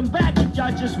might come back if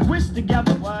y'all just wish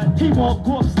together. He won't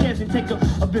go upstairs and take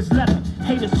of his leather.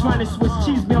 Haters trying to Swiss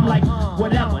cheese me, I'm like,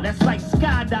 whatever. That's like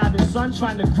skydiving, son,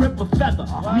 trying to grip a feather.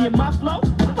 Me and my flow,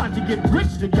 I'm about to get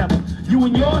rich together. You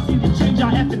and yours need to change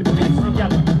our effing pics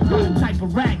together. We're the type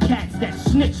of rat cats that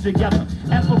snitch together.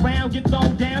 F around, get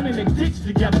thrown down in a ditch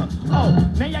together. Oh,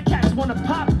 now y'all cats wanna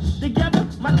pop together?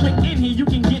 My clique in here, you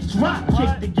can get drop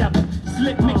kicked together.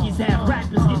 Slip Mickeys have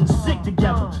rappers getting sick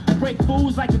together. Break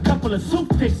fools like a couple of soup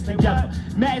picks together.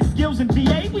 Mad Skillz and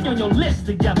VA, we on your list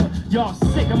together. Y'all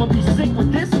sick, I'ma be sick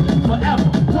with this forever.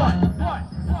 What?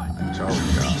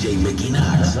 DJ Mickey,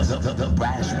 the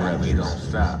brass brother. Don't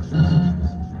stop.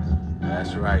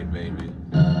 That's right, baby.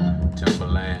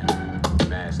 Timberland,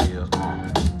 Mad Skillz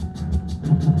on.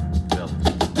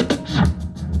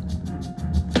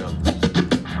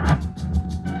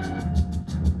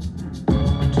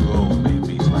 I'm too old to make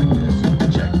beats like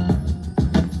this. Check it.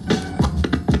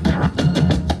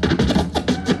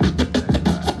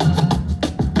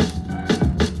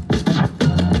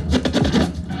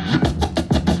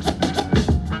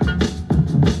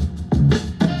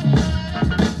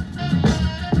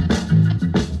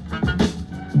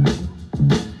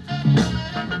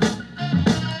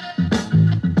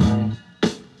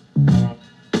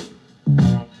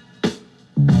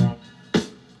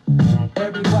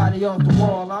 Off the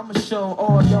wall, I'ma show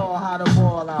all y'all how to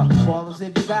ball out. Ballers,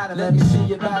 if you got it, let me see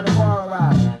you got to ball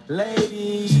out.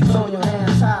 Ladies, throw your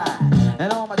hands high,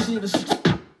 and all my cheaters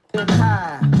getting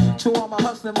high. To all my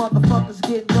hustling motherfuckers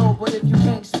getting dope, but if you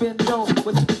can't spin dope,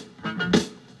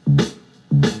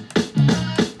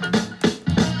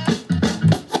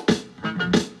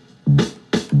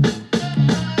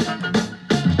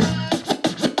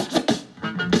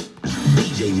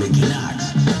 DJ Mickey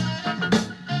Knox.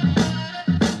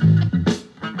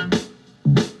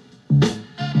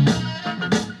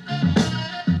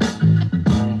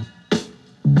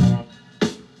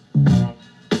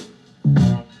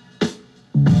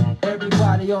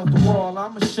 off the wall,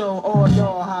 I'ma show all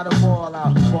y'all how to ball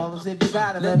out. Ballers, if you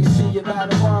got it, let me see you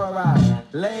got to ball out.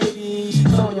 Ladies,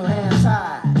 throw your hands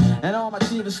high, and all my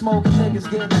cheaters smoking niggas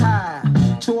getting high.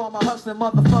 To all my hustling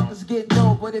motherfuckers getting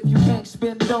dope, but if you can't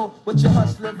spin dope, what you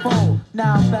hustling for?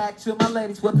 Now I'm back to my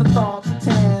ladies with the thongs and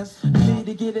tans. You need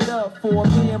to get it up for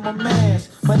me and my mans.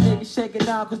 My niggas shake it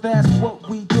down, cause that's what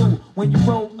we do. When you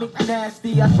roll me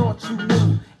nasty, I thought you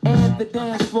knew. And the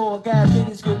dance floor got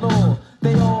niggas galore.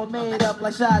 They all made up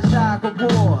like Shah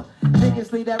Gabor.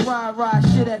 Niggas leave that rah-rah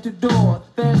shit at the door.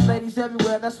 There's ladies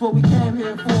everywhere, that's what we came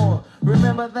here for.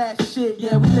 Remember that shit,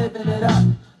 yeah, we living it up.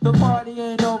 The party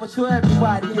ain't over, so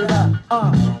everybody get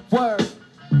up. Word.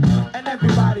 And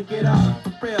everybody get up,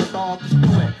 for real dog, just do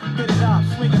it. Get it up,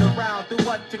 swing it around, do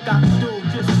what you got to do.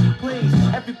 Just please,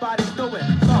 everybody do it.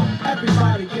 So,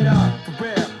 everybody get up, for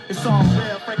real. It's all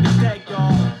real, break the day,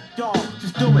 y'all. Y'all,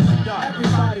 just do it, y'all.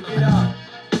 Everybody get up.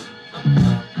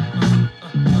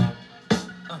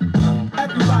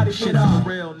 Everybody get up. For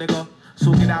real, nigga.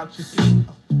 So get out your seat.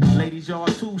 Ladies, y'all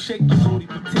too, shake your booty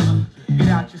petite. Get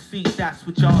out your seat, that's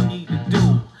what y'all need to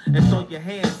do. And throw your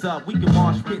hands up, we can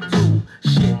march pit too.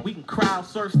 Shit, we can crowd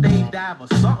surf, stage dive or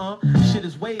something. Shit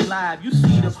is way live, you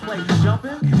see the place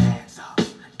jumping. Get hands up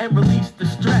and release the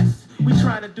stress. We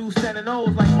trying to do Santa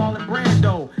O's like Marlon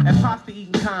Brando at pasta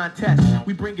eating contests.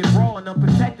 We bring it raw and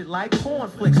unprotected like corn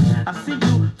flicks. I see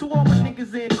you, to all my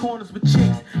niggas in corners with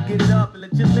chicks. Get it up and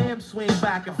let your limbs swing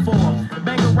back and forth. And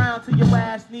bang around till your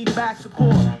ass need back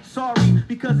support. Sorry,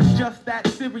 because it's just that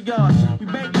serious. We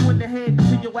bang you in the head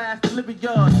until your ass deliver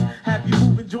yours. Have you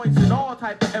moving joints in all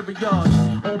type of areas.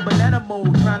 On banana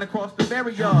mode, trying to cross the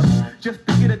barriers. Just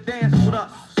to get a dance with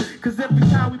us. Cause every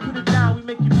time we put it down, we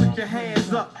make you put your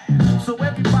hands up. So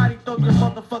everybody throw your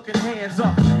motherfucking hands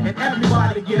up. And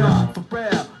everybody get up, for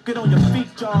real. Get on your feet,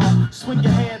 y'all. Swing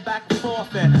your hand back and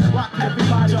forth and rock the beat,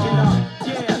 y'all.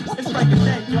 Yeah, it's breaking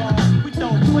that, y'all. We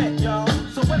don't quit, y'all.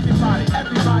 So everybody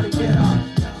get up.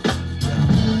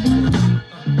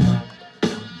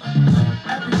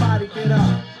 Everybody get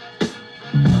up.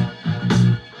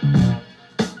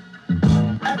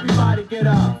 Everybody get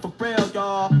up, for real,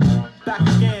 y'all. Back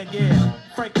again, yeah.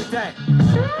 Break the day.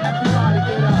 Everybody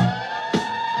get up.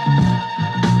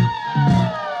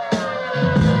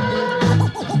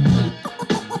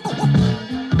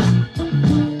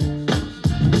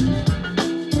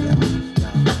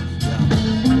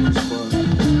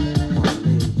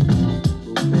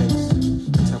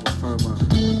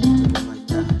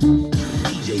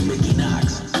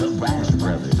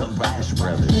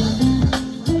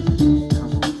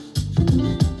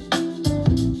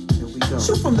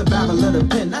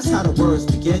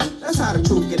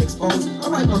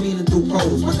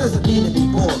 doesn't mean to be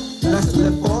bored. Less to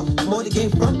live for, more to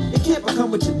gain from. It can't become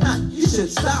what you're not. You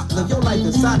should stop. Live your life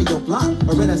inside of your block,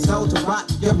 or in a cell to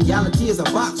rot. Your reality is a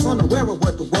box, unaware of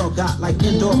what the world got, like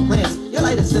indoor plants. Your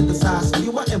light is synthesized, so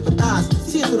you are empathize.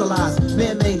 See it through the lies.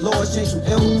 Man-made laws change from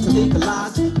ill to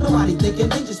legalized. Nobody thinking,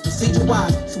 they just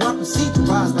procedure-wise. So I proceed to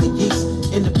rise like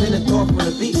yeast. Independent thought from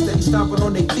the beat, steady stomping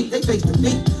on their feet. They face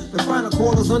defeat. The final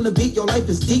callers on the beat, your life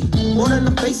is deep. More than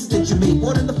the faces that you meet,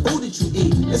 more than the food that you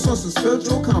eat. It's on some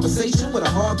spiritual conversation with a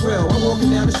hard grill. I'm walking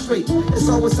down the street. It's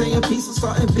always saying peace and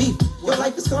starting beef. Your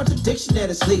life is contradiction at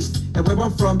its least. And where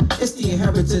I'm from, it's the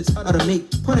inheritance of the meek.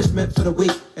 Punishment for the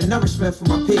weak and nourishment for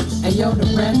my peeps. Hey yo, the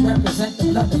red represent the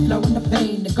blood, the flow, and the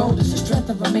vein. The gold is the strength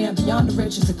of a man, beyond the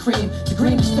riches of cream. The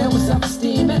green is filled with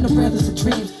self-esteem and the red is the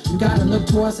dreams. You gotta look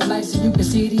towards the light so you can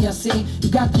see the unseen. You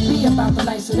got to be about the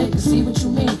light so they can see what you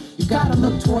mean. You gotta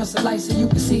look towards the light so you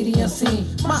can see the unseen.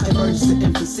 My emergence to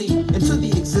infancy, into the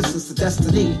existence of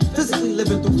destiny. Physically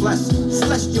living through flesh,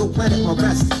 celestial planet my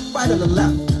rest. Right or the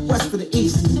left, west to the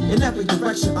east. In every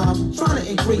direction I'm trying to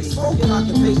increase. Spoken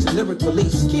occupation, lyric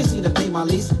release. Can't seem to pay my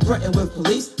lease, threatened with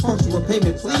police. Punctual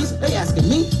payment please, they asking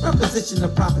me. Reposition the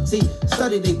property,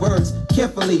 study their words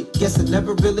carefully. Guess it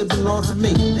never really belonged to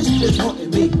me. This shit's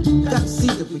haunting me. Got to see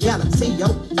the reality, yo.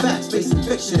 Facts, facing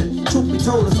fiction. Truth be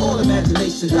told, it's all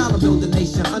imagination. Dollar build the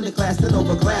nation, underclass and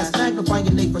overclass.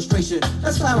 Magnifying their frustration.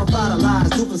 Let's clarify the lies,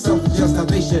 do for self-just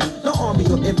salvation. No army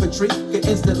or infantry can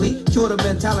instantly cure the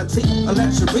mentality.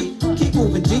 Electric, keep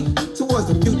moving G towards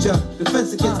the future.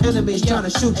 Defense against enemies trying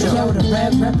to shoot you. Hey yo, the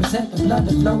red represent the blood,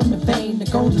 the flow, and the vein. The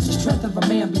gold is the strength of a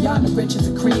man, beyond the riches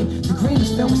of cream. The green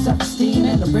is filled with self-esteem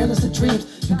and the real is the dreams.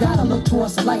 You gotta look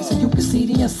towards the light so you can see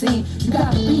the unseen. You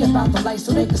gotta be about the light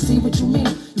so they can see what you mean.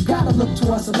 You gotta look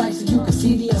towards the light so you can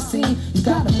see the unseen. You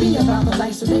gotta be about the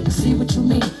light so they can see what you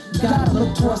mean. You gotta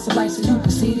look towards the light so you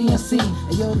can see the unseen.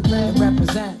 And yo, the red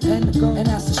represent and the gold, and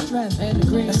that's the strength, and the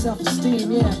green is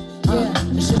self-esteem. Yeah, yeah.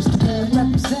 The shit's the red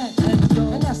represent and the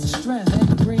gold, and that's the strength, and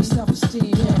the green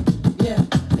self-esteem. Yeah, yeah.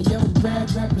 And yo, the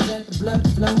red represent the blood, the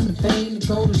flow, and the vein. The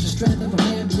gold is the strength of a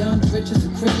man, beyond the riches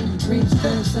of cream. The green is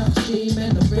filled with self-esteem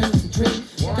and the real is the dream.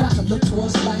 You gotta look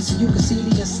towards the light so you can see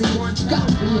the unseen. You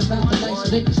gotta be about the light so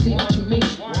they can see what you mean.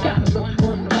 You gotta look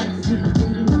towards the light so you can see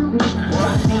the unseen.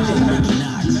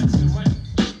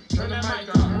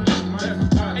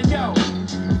 Hey yo,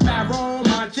 Pharaoh,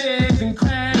 my jig's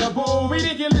incredible.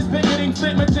 Ridiculous picketing,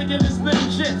 flip meticulous splitting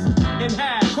shits in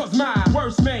half. Cause my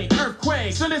worst made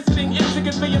earthquake, soliciting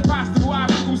intricately impossible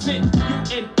obstacles hit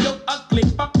you in your ugly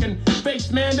fucking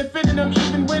face, man. Defending them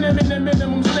even when I'm in the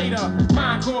minimum state of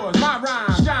mind cause my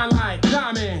rhyme shine like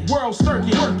diamond. World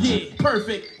circuit, work it,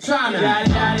 perfect timing. Yada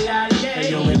yada yada yeah.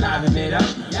 Hey yo, we liven it up.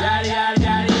 Yada yada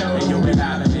yada yo. Hey yo, we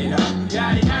liven it up.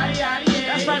 Yada yada yada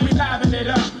yeah. That's right, we liven it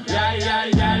up. Yada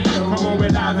yada yada yo. Come on, we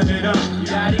liven it up.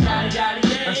 Yada yada yada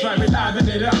yeah. That's right, we liven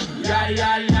it up. Yada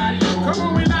yada yada yo. Come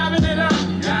on, we liven it up.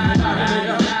 Yada yada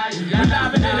yada. We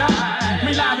liven it up.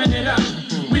 We liven it up.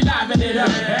 We liven it up.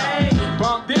 Hey.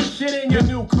 Bump this shit in your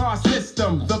new car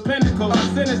system. The pinnacle of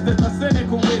sinister, a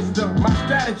cynical wisdom. My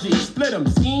strategy, split them,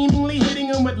 schemingly hitting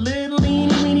them with little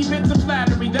leany weeny bits of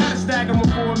flattery. That'll stagger them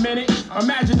for a minute.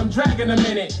 Imagine them dragging a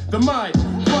minute. The mud,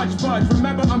 fudge,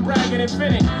 remember I'm bragging and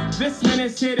finning. This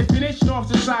minute's here to finish off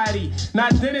society.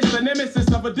 Not Dennis, the nemesis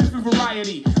of a different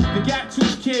variety. The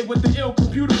gap-toothed kid with the ill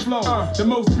computer flow. The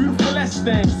most beautiful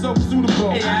thing, so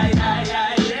suitable. Hey, ay, ay,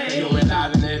 ay, ay. Hey, yo, we're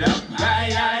liven it up.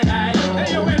 Ay, ay, ay, yo.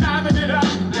 Hey, yo, we're liven it up.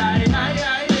 Ay, ay, ay,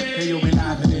 ay. Hey, yo, we're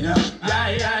liven it up.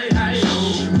 Ay, ay, ay, yo.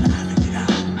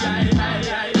 Ay, ay, ay,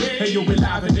 ay. Hey, yo, we're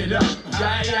liven it up.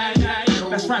 Ay, ay, ay, yo.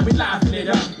 That's right, we liven it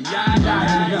up. Ay,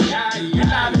 ay, ay, we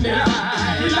liven it up.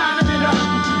 We liven it up.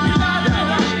 We liven it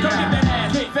up. Go get that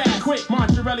ass kick fast, quick.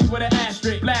 Monterelli with an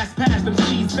asterisk. Blast past them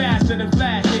seeds faster than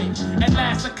flashing. At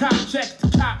last, a cop check the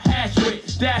top hash with.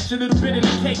 Dash a little bit in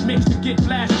the cake mix to get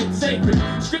blasted sacred.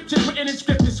 Scriptures written in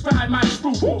script describe my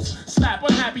scruples. Slap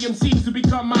unhappy MCs to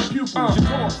become my pupils. Your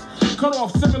course, cut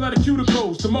off similar to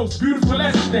cuticles. The most beautiful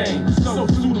thing, so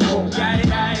suitable. Yeah,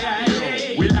 yeah, yeah,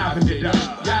 yeah. We liven it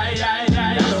up. Yeah, yeah,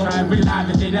 yeah, yeah. That's right, we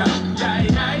liven it up. Yeah,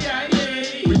 yeah, yeah,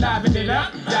 yeah. We liven it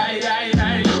up. Yeah, yeah,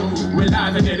 yeah, yeah. We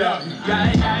liven it up.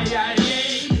 Yeah, yeah, yeah,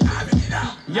 yeah. Liven it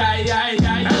up. Yeah, yeah,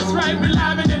 yeah, yeah. That's right, we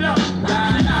liven it up.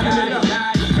 Yeah, we liven it up.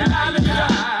 We liven it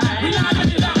up. We liven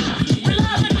it up. We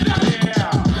liven it up.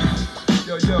 Yeah.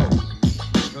 Yo, you know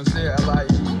what I'm saying? LIE,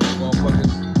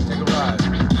 motherfuckers, take a ride.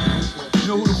 You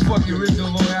know who the fuck the original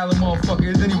Long Island motherfucker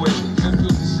is anyway?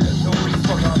 Know who the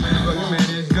fuck our man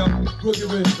is, yo?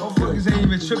 Motherfuckers ain't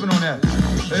even tripping on that.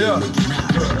 Hey, yo.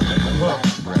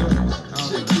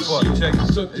 check it.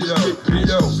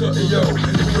 Yo,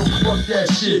 fuck that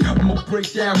shit. I'ma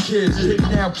break down kids, take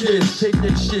down kids, take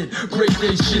their shit, break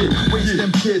their shit, waste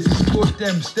them kids, exploit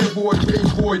them, steroid,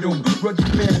 avoid them,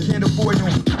 rugged man can't avoid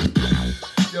them.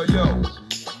 Yo, you know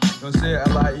what I'm saying?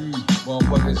 L.I.E.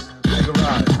 motherfuckers, take a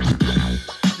ride.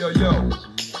 Yo, you know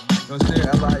what I'm saying?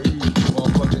 L.I.E.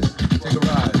 motherfuckers, take a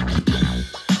ride.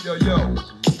 Yo, you know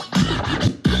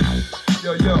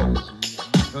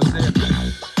what I'm saying?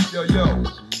 Yo, you know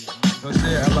what I'm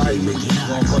saying? L.I.E.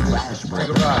 motherfuckers, take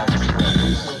a ride.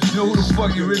 You know who the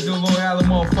fuck the original Long Island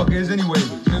motherfucker is anyway?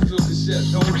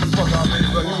 Know who the fuck our man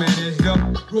is, yo?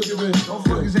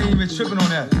 Motherfuckers ain't even tripping on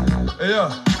that. Hey, yo.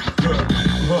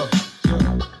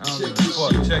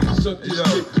 Check it.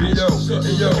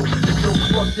 Yo,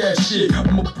 fuck that shit.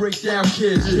 I'ma break down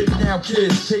kids, take down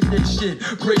kids, take their shit,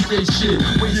 break their shit,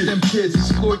 waste them kids,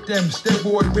 exploit them,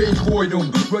 steroid, rage void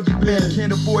them, rugged man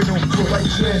can't avoid them, white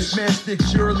trash, smash stick,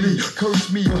 surely,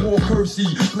 curse me, poor cursey,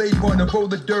 blade runner,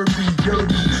 roller derby,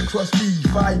 dirty, crusty,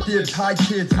 five dips, high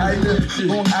kids, I live,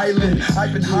 Long Island,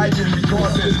 I've been hiding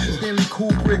regardless, Stanley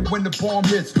Kubrick when the bomb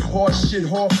hits, hard shit,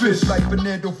 hard fist, like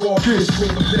Fernando Vargas,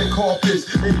 roll the bed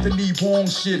carpets, Anthony Wong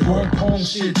shit, Hong Kong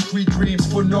shit, street dreams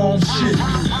for norm shit.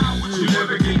 You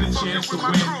never get a chance to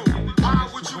win.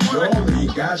 Y'all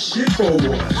ain't got shit for us.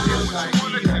 Feels like we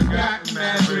have gotten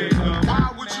mad rhythm. Why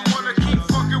would you wanna keep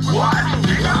fucking with what?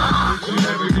 You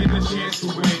never get a chance to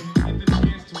win.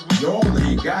 Y'all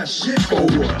ain't got shit for us.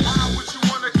 Why would you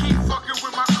wanna keep fucking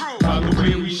with my crew? By the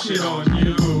way we shit on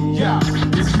you. Yeah,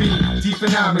 it's me, D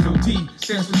phenomenal. D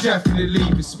stands for definitely.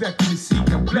 Respectfully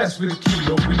seek, I'm blessed with a key.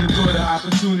 Open the door to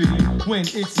opportunity. When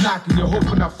it's knocking, you're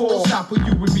hoping I fall. Stop with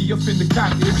you with me, up in the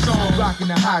cocky. It's on. Rocking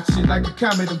the hot shit like a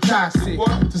comet, I'm toxic.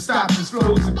 To stop this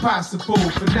flow's impossible.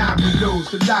 Phenomenals,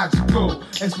 the logical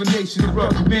explanation of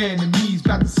rugged man and me's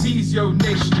about to seize your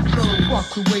nation. Flow,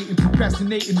 fuck the waiting,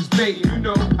 procrastinating is baiting. You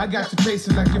know, I got you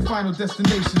pacing like your final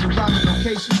destination. The rhyming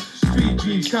location. Street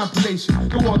dreams compilation.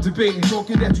 Go on debating,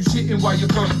 talking that you shitting while you're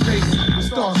contemplating. The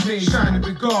stars made, shining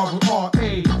regard with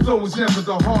R.A. Flow is never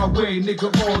the hard way,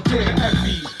 nigga, all day.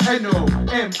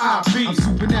 F-E-N-O-M-I-B. I'm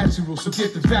supernatural, so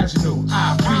get the vaginal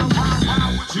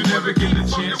I.B. You never get a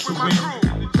chance to win.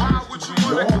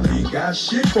 Y'all ain't got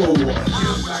shit for us.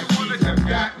 Feels like we have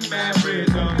gotten mad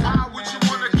rhythm. Why would you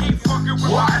wanna keep fucking with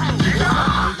what?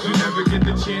 You never get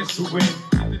the chance to win.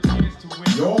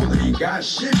 Y'all ain't got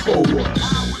shit for us.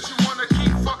 Why would you wanna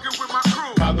keep fucking with my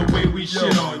crew? By the way we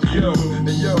shit on you.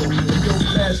 Yo,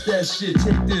 blast that shit,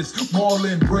 take this,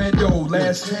 Marlon Brando,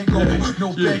 last tango,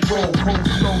 no bankroll, cold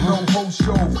flow, no whole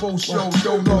show, faux show,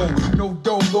 dolo, no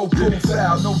dolo,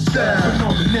 profile, no style.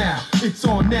 Phenomenal now, it's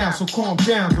on now, so calm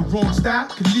down. The wrong style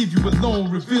can leave you alone,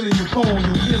 revealing your bone.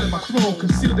 You're healing my throne,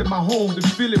 concealed in my home, then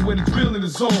feel it when it's real in the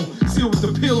zone. Sealed with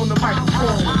the pill on the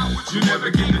microphone. You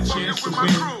never get a chance to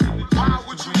win.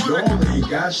 Y'all ain't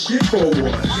got shit for us.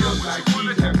 Feels like we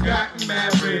have gotten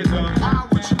mad rhythm. Why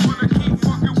would you wanna keep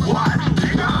fucking with what?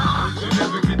 You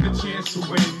never get the chance to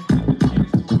win.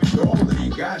 Y'all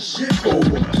ain't got shit for us.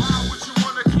 Why would you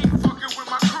wanna keep fucking with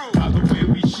my crew? By the way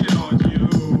we shit on you.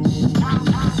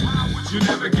 You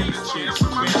never get a chance to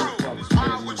win.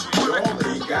 Y'all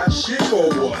ain't got shit for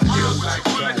us. Feels like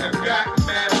we have gotten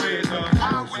mad rhythm.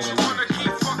 Why would you wanna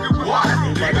keep fucking with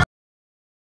what?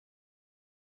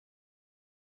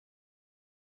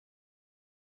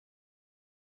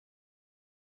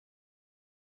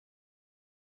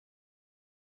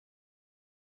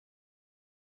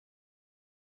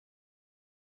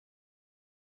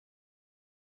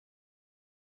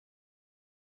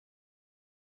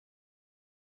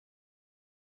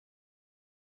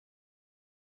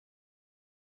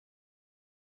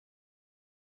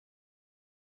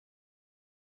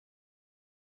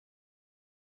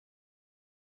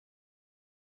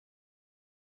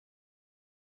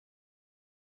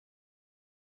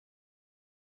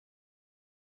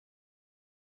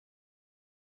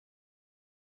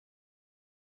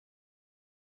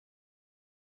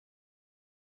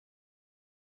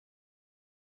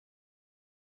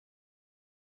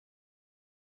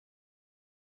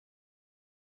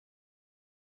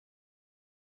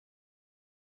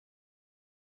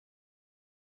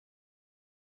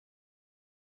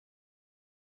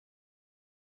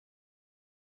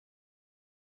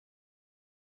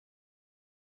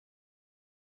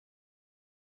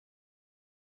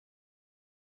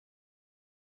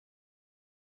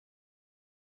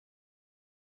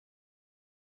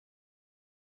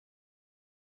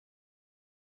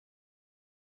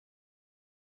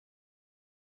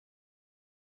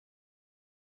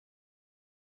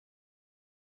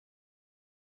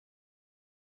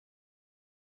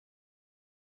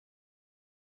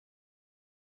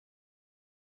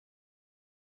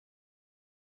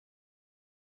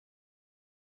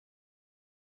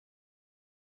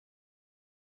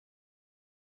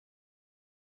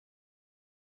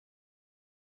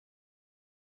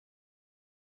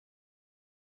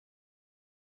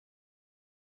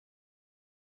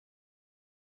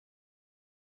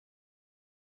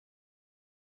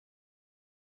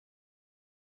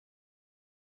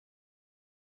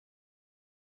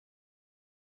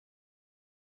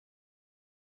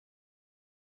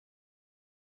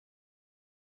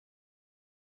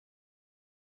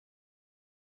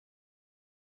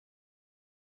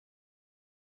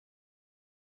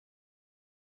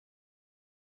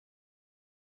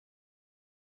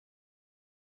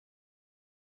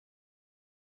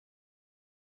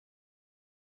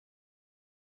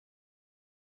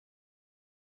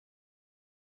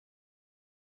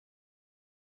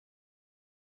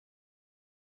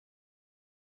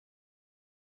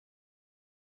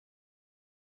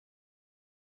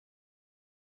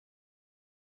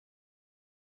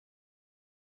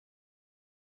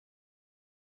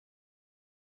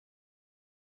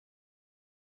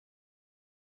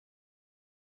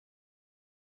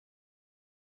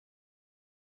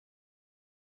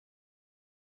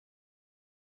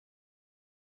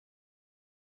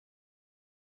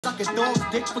 sucking dogs,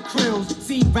 dick for krills.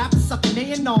 Seen rappers sucking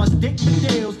A&R's, dick for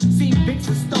deals. Seen bigs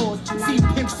in stores, seen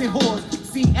pimps and whores.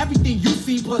 Seen everything you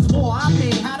see plus more. I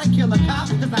mean, how to kill a cop,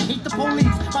 cause I hate the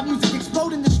police. My music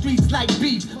explode in the streets like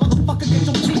beef. Motherfucker, get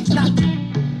your teeth knocked.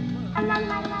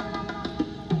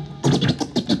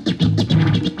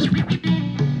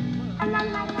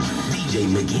 DJ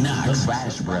McKinnon, the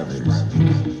Bash Brothers.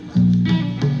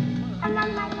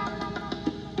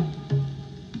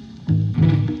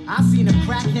 I seen a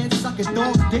crackhead sucking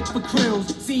dogs, dick for krills.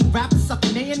 Seen rappers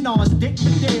sucking A&R's, dick for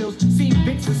deals. Seen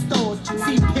bigs in stores,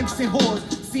 seen pimps and whores.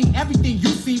 Seen everything you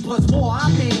see plus more. I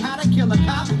mean, how to kill a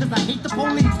cop, cause I hate the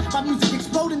police. My music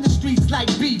explode in the streets like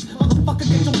beef. Motherfucker,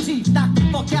 get your teeth knocked the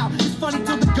fuck out. It's funny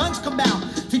till the guns come out.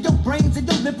 Till your brains and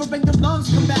your liver and your lungs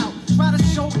come out. Try to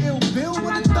show ill will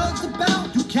what a thug's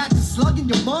about. You catch a slug in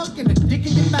your mug and a dick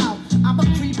in your mouth. I'm a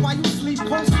creep while you sleep,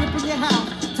 cold slip in your house.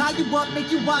 Tie you up,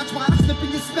 make you watch while I slip in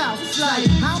your spouse. It's like,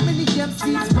 how many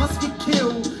MCs must get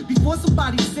killed before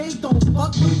somebody say don't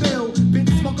fuck with Bill? Been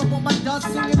smoke up on my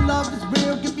dust, singing love is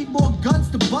real. Give me more guns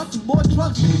to bust and more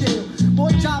drugs to deal.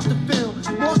 More jobs to fill,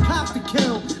 more cops to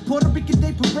kill. Puerto Rican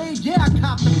Day Parade, yeah, I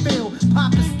cop the fill.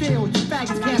 Pop the steel, you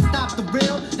faggots can't stop the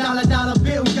real. Dollar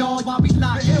bill, y'all, while we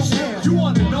lock ill here. You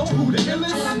wanna know who the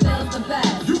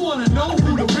illest? You wanna know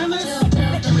who the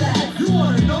realest? You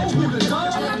wanna know who the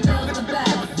dog?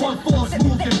 One force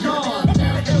moved and gone.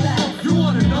 You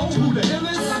wanna know who the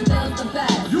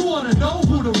illest? You wanna know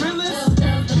who the realest?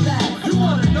 You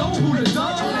wanna know who the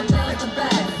dog?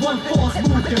 One force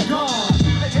moved and gone.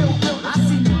 I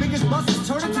seen the biggest busters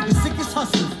turn into the sickest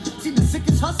hustlers. Seen the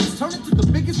sickest hustlers turn into the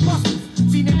biggest busters.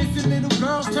 Seen innocent little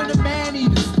girls turn to man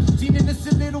eaters. Seen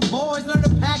innocent little boys learn to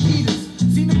pack heaters.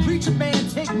 Seen a preacher man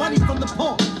take money from the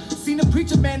poor. Seen a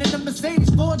preacher man in a Mercedes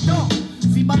 4-door.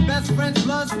 See my best friend's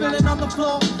blood spilling on the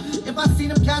floor. If I seen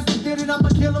them cats that did it, I'ma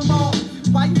kill them all.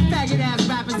 Why you faggot ass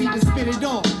rappers even spit it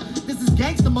off? This is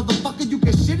gangsta, motherfucker, you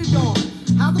can shit it on.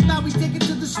 How about we take it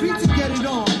to the streets and get it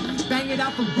on? Bang it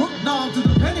out from Brooklyn to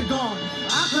the Pentagon.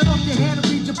 I cut off your hand and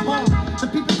read your palm. The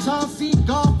people tongue see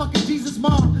God, fucking Jesus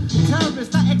mom.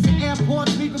 Terrorists, I exit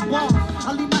airports, leaving bombs.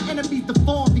 I leave my enemies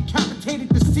deformed, decapitated,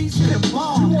 deceased, and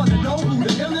embalmed. You wanna know who the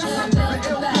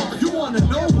illest? You wanna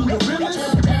know who the realest?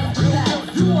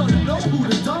 You wanna know who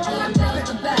the dog?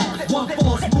 One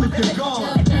force moved and gone.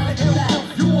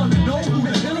 You wanna know who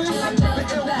the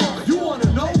illest? You wanna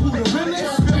know who the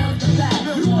realest?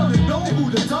 You wanna know who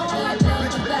the dog?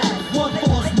 One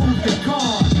force moved and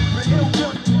gone.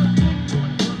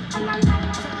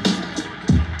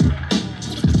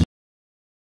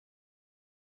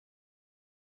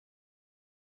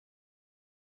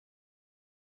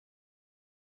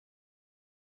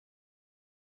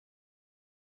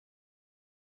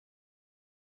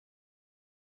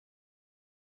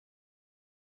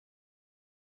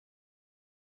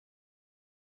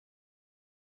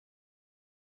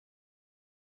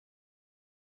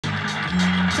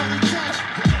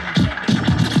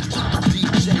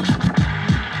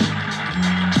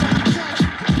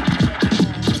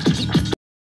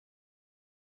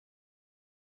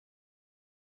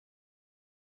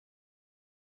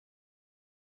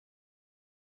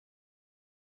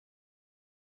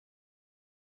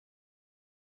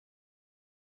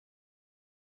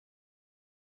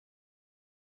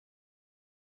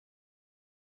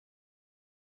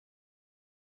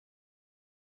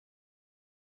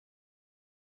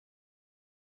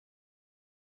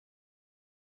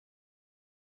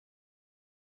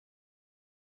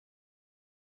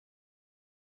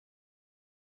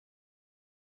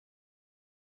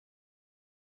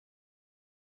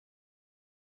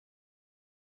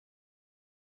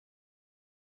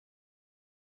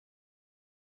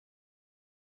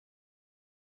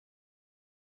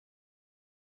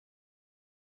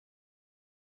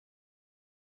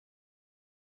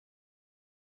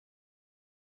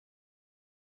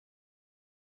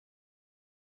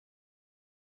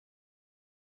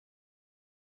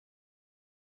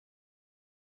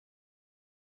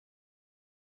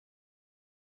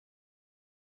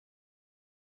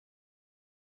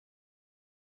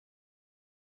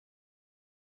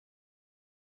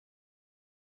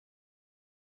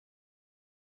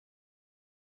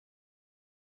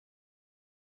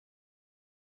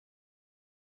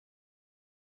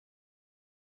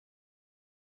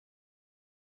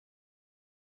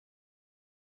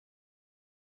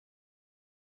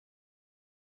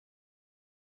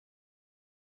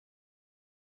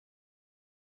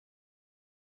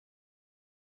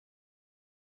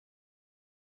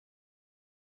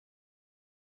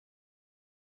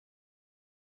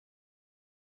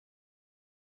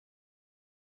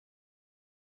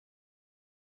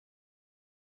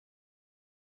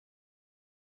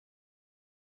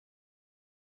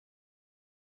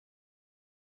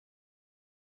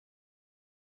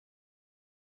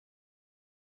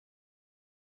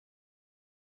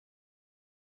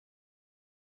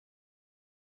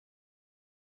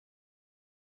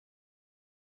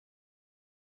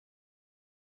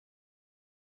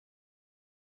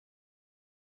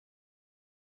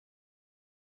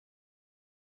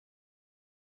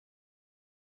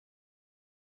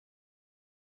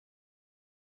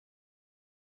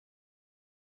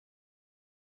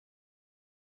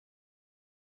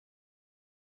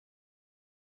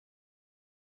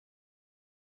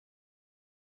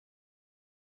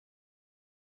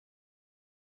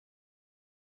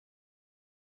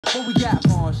 What we got,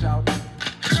 Vaughn, shout?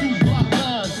 Two block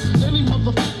lines. Any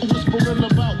motherfucker whispering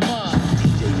about mine.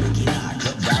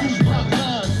 Two block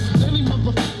lines. Any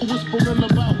motherfucker whispering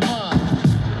about mine.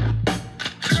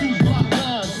 Two block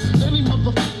lines. Any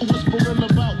motherfucker whispering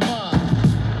about mine.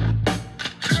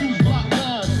 Two block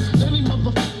lines. Any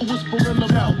motherfucker whispering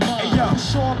about mine. Hey yo,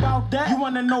 sure about that? You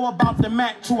wanna know about the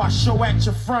Mac till I show at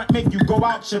your front, make you go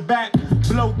out your back,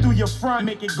 blow through your front,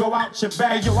 make it go out your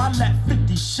back. Hey, yo, I let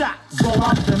 50 shots go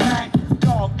out the Mac.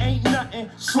 Dog ain't nothing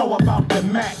slow about the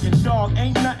Mac, and dog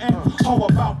ain't nothing hoe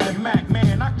about the Mac.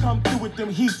 Man, I come through with them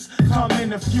heats, come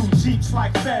in a few Jeeps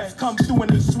like fast, come through in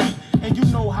they sweet, and you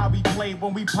know how we play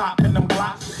when we pop in them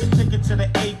blocks. Take it to the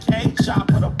AK, chop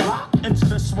of the block, into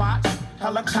the SWAT,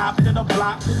 helicopter the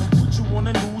block. Put you on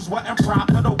the news, wasn't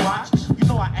proper to watch. You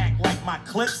know I act like my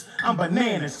clips, I'm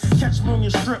bananas. Catch me on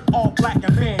your strip, all black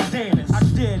and bandanas. I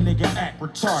dare nigga act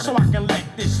retarded, so I can let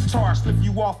this tar slip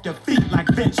you off your feet like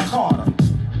Vince Carter.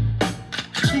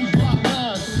 Two block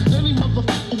lines. Any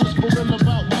motherfucker whispering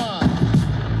about mine.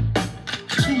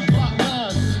 Two block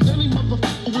lines. Any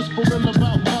motherfucker whispering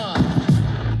about mine.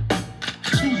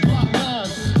 Two block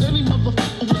lines. Any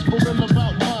motherfucker whispering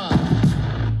about mine.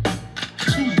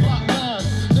 Two block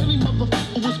lines. Any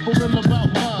motherfucker whispering about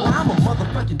mine. Well, I'm a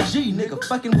motherfucking G, nigga,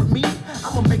 fucking with me.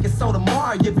 I'ma make it so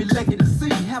tomorrow you be lucky to see.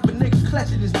 Have a nigga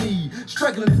clutching his knee,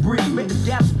 struggling to breathe. Make the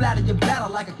gap splatter your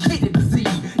bladder like a kidney disease.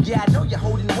 Yeah, I know you're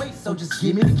holding weight, so just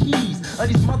give me the keys. Of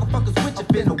these motherfuckers with you,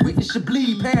 finna witness you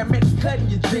bleed. Paramedics cutting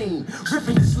your jean,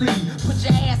 ripping your sleeve. Put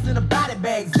your ass in a body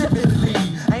bag, zipping the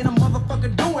lead. Ain't a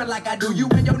motherfucker doing like I do. You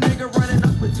and your nigga running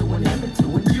up with two and him and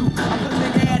two and you. I put a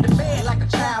nigga at the bed like a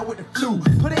child with the flu.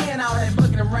 Put in all that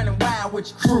bucket and running wild with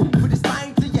your crew. Put this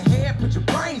thing to your head, put your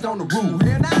brains on the roof.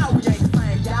 Hell now we ain't the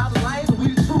same, y'all the lame, but we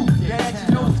the truth. Yeah,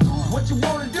 you know what you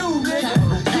wanna do, nigga.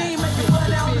 You ain't make me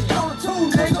run out this corner too,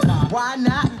 nigga. Why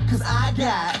not? Cause I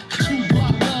got two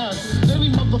block lines. Any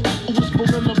motherfucker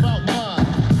whispering about mine.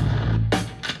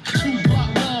 Two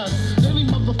block lines. Any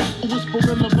motherfucker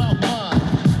whispering about mine.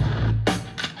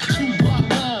 Two block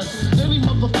lines. Any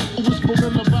motherfucker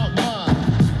whispering about mine.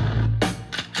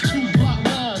 Two block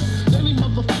lines. Any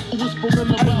motherfucker whispering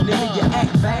about mine. Hey nigga, you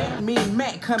act bad. Me and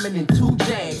Matt coming in 2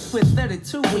 Jags. Split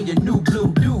 32 in your new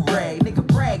blue do-rag. Nigga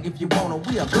brag if you wanna,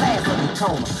 we a blast on the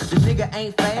corner. The nigga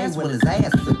ain't fast, well his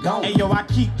ass is a gone. Hey yo, I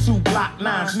keep 2 block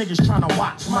lines, niggas tryna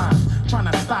watch mine,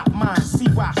 tryna stop mine, see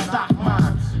why I stop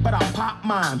mine. But I pop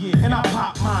mine, and I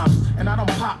pop mine, and I don't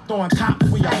pop throwing cops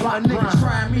where your block a nigga rhyme.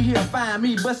 try me, he'll find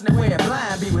me, bustin' where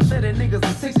blind be. With 30 niggas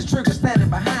and 60 triggers standing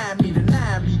behind me.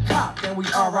 Denying me copped, and we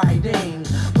alright ding.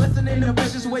 Bustin' in the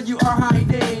bushes where you are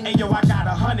hiding. Hey yo, I got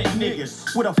 100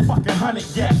 niggas with a fucking 100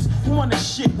 gas. Who wanna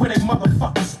shit where they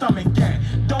motherfucking stomach at?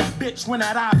 Don't bitch when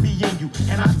that I be in you,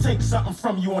 and I take something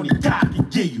from you only God can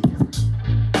give you.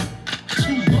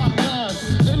 Two block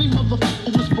lines. Any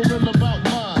motherfucker whispering about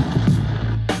mine.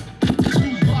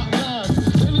 Two block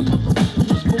lines. Any motherfucker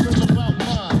whispering about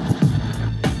mine.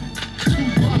 Two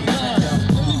block lines.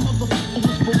 Any motherfucker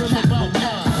whispering about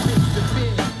mine.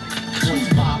 Two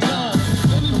block lines.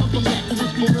 Any motherfucker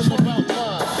whispering about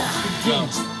mine.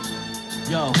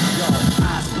 Yo,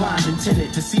 eyes blind and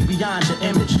tinted to see beyond the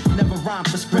image. Never rhyme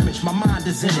for scrimmage, my mind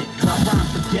is in it. I rhyme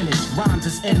for Guinness, rhymes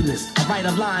is endless. I write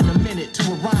a line a minute to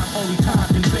a rhyme only time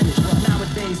can finish.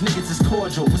 Nowadays niggas is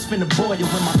cordial, was finna boil you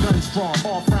when my gun's drawn,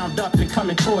 all frowned up and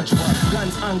coming towards you.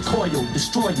 Guns uncoil,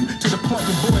 destroy you to the point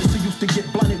your boys who used to get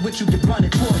blunted with you get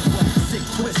blunted for you. Sick,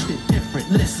 twisted,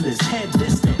 different, listless, head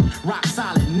distant, rock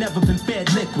solid, never been fed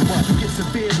liquid. You get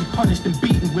severely punished and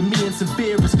beaten when me and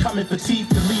Severe is coming for teeth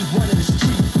to leave one in the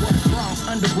street. Bronx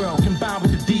underworld combined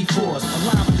with the D-force,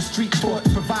 aligned with the street fort,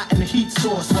 providing the heat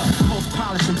source. Most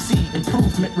polished MC,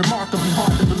 improvement, remarkably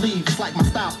hard to believe. It's like my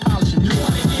style's polishing. You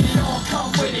want it, get it all,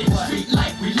 come with it. Street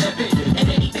life, we live it. And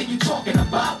anything you talking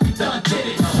about, we done did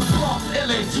it. Bronx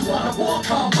illage, you wanna war,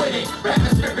 come with it.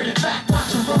 Rapping spirit, in fact,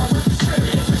 watch them run with the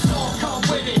spirit. If it's all, come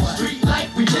with it. Street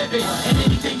life, we live it. And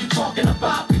anything you talking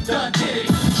about, we done did it.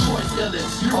 Detroit's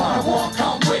illage, you wanna war,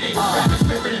 come with it. Rapping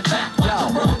spirit, in fact, watch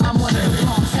them run. I'm one of the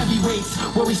Bronx heavyweights,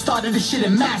 where we started this shit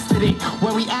and mastered it.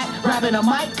 Where we at, grabbing a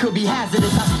mic could be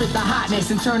hazardous. I spit the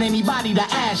hotness and turn anybody to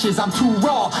ashes. I'm too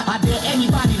raw, I dare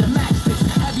anybody to match this.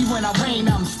 Heavy when I rain,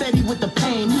 I'm steady with the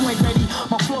pain. You ain't ready,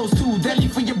 my flow's too deadly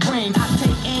for your brain. I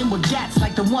take aim with gats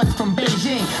like the ones from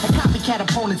Beijing. And copycat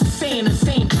opponents saying the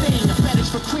same thing. A fetish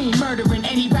for cream, murdering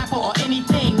any rapper or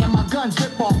anything. And my guns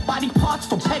rip off body parts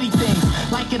for petty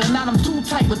things. Like it or not, I'm too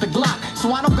tight with the Glock,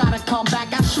 so I don't gotta come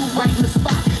back, I shoot right in the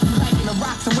spot. The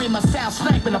rocks and weigh my sound,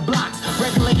 sniping the blocks.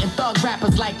 Regulating thug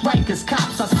rappers like Rikers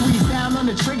cops. I squeeze down on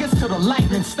the triggers till the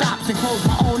lightning stops. And close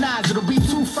my own eyes, it'll be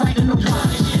too frightening to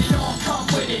watch.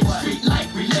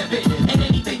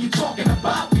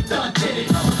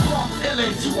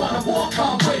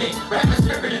 with it. Rapping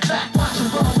spirit, in fact, watch them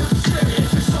roll with the spirit.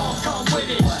 The song come with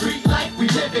it. Street life, we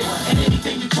live it. And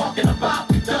anything you're talking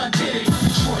about, we done did it.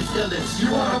 Detroit's illest.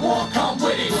 You wanna war, come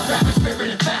with it. Rapping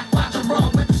spirit, in fact, watch them roll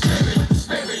with the spirit. The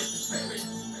spirit.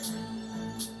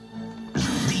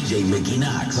 DJ Mickey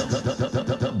Knox. The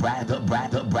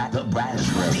brass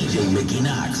DJ Mickey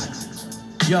Knox.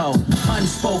 Yo,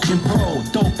 unspoken pro,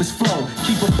 dopest flow.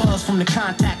 Keep a buzz from the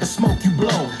contact of smoke you blow.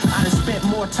 I done spent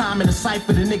more time in the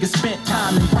cypher than niggas spent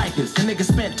time in Rikers. The niggas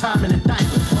spent time in the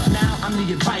diaper. Now I'm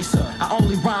the advisor. I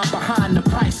only rhyme behind the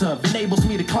price of. Enables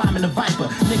me to climb in the Viper.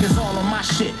 Niggas all on my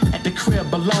shit. At the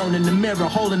crib alone in the mirror,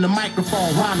 holding the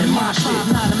microphone, rhyming my shit.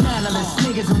 Not a mannerless.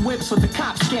 Niggas and whips with the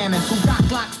cop scanners. Who got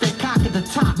glocks that cock at the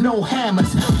top, no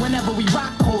hammers. Whenever we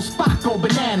rock, the whole spot go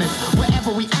bananas.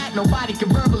 Wherever we at, nobody can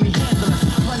verbally handle us.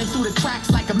 Running through the tracks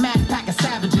like a mad pack of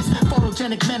savages.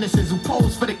 Photogenic menaces who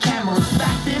pose for the cameras.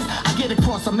 Fact is, I get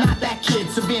across, I'm not that kid.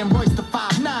 Severe Royce to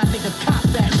 5'9", nigga, cop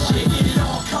that shit. Get it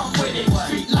on, come with it.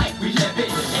 Street life, we live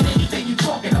it. And anything you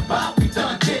talking about, we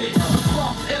done did it. The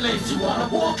Bronx illest, you wanna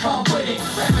war, come with it.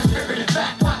 Rapping spirit, in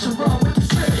fact, watch them roll with the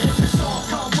spirit. The song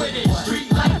come with it.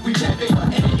 Street life, we live it.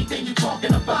 And anything you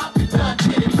talking about, we done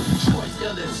did it. Detroit's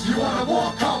illest, you wanna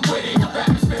war, come with it.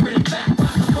 Rapping spirit, in fact,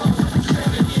 watch them roll with the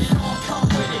spirit. Get it on, come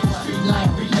with it. Street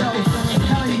life, we live it. And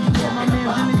anything you talking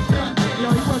about, we done did it. Yo,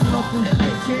 he working on some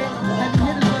shit, kid. Heavy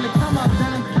hitters when they come up,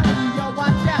 son. I'm telling you, yo,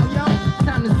 watch out, yo.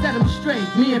 Time to set them straight.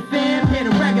 Me and fam here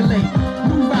to regulate.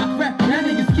 New rock reppin', that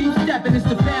niggas keep steppin'. It's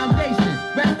the foundation.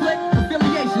 Rest click,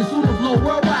 affiliation, super blow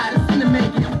worldwide. It's in the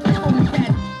making. Only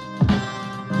cat.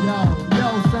 Yo,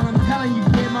 son, I'm telling you,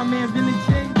 kid. My man Vintage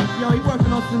J. Yo, he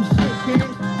working on some shit, kid.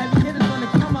 Heavy hitters when they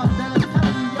come up, son. I'm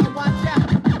telling you, yo, watch out.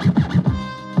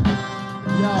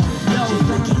 Yo,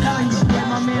 son, I'm telling you, kid.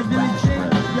 My man Vintage J.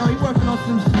 Yo, he working on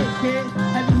some shit, kid.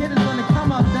 Heavy hitters when they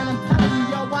come up, then I'm telling you,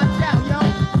 yo, watch out, yo.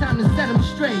 Time to set them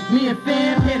straight. Me and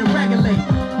fam here to regulate.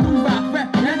 New rock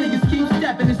reppin', that niggas keep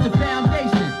steppin'. It's the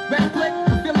foundation. Rest click,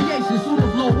 affiliation, super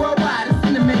blow worldwide. It's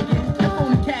in the making. The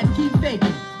phony cats keep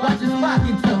faking. Watch us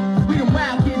rockin' till we them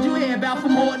wild kids you hear about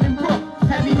from Morton and Brook.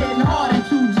 Heavy hitting hard in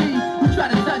 2G. You try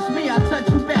to touch me, I'll touch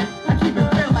you back. I keep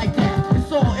it real like that.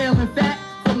 It's all ill and fat.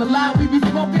 From the lie we be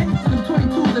smoking to them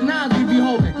 22s and 9s we be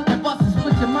holding. That bust and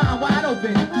split your mind wide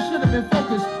open. You should have been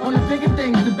focused on the bigger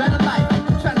things, the better life.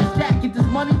 Try to stack, get this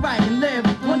money right and live.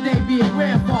 One day be a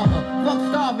grandfather. Fuck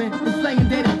starving, and slaying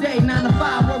day to day. 9 to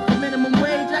 5, work for minimum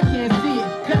wage. I can't see it.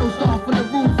 Ghetto star from the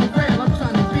roof for real. I'm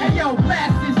trying to be. Hey yo,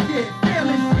 blast this shit, feel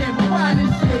this shit, rewind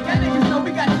this shit. Y'all niggas know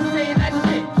we got you saying that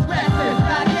shit. Blast this,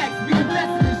 IDX, be the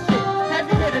best in this shit.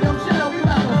 Heavy hitter, don't you know we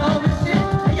about to blow this shit?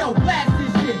 Hey yo, blast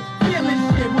this shit, feel this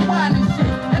shit, rewind this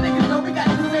shit. Y'all niggas know we got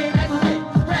you saying that shit.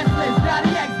 Blast this,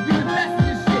 IDX, be the best in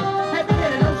this shit. Heavy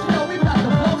hitter, don't you know we about to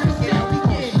blow this shit? We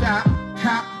gon' shop,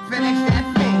 cop, FedEx that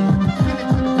thing. Send it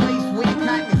to the place where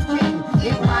cotton is king.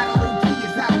 It wide OT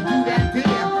is how we do that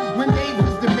damn. When they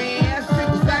was the man, shit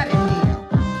was out of here.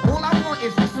 All I want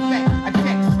is respect. I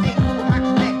text state for my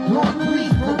connect. Lord,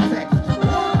 please protect.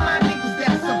 All of my niggas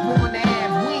that's up on the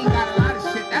ass. We ain't got a lot of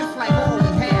shit, that's like all we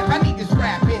have. I need this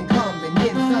rap income and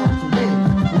then some to live.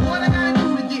 What I gotta do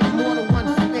to get more than one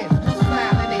spin?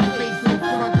 Smile in their face in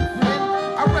front of friend.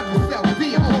 I represent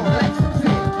beer all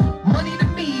Lexington. Money to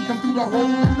me come through the hole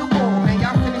in the wall. Man,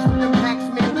 y'all finished with them packs,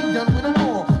 man, we done with them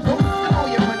all. Don't spend all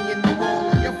your money in the mall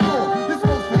on your floor. This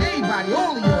goes for everybody,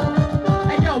 all of y'all.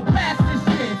 Hey yo, blast this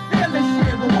shit, feel this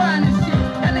shit, rewind this shit.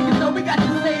 Y'all niggas know we got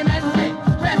you saying that shit.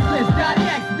 Restless,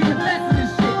 IDX, be the best in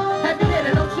this shit. Heavy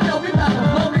hitter, don't you know we about to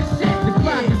blow this shit? The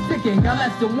clock is ticking, got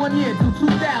less than 1 year till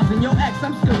 2000. Yo ex,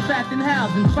 I'm still trapped in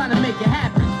housing, trying to make it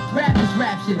happen. Rap this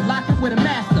rap shit, lock it with a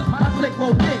master. My click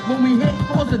roll thick, when we hit,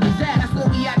 cause a disaster. That's where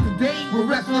we at today. We're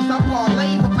restless, I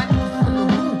parlay with my niggas from the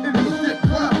roof in the strip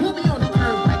club. We'll be on the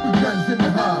curb like we guns in the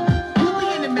hub. We'll be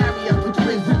in the Marriott with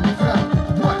twins in the club.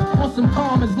 What? On some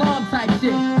calm Islam type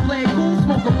shit. Play it cool,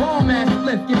 smoke a bomb ass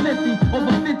flip, get lifty,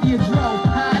 over 50 a dro.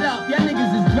 Hide up, y'all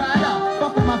niggas is dried up.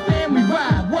 Fuck with my family,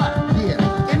 ride, what?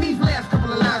 Yeah, in these last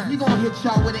couple of lines, we gon' hit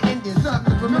y'all with an ending.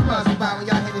 Something to remember us about when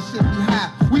y'all hear this shit be high.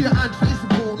 We are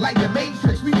untraceable like the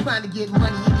Matrix. We trying to get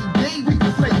money any day, we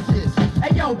can say this.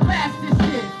 Hey yo, blast this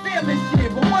shit, feel this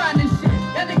shit, rewind this shit.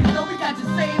 Y'all niggas know we got you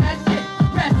saying that shit.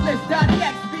 Restless,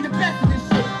 IDX, be the best in this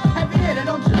shit. Heavy hitter,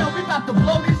 don't you know we about to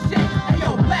blow this shit? Hey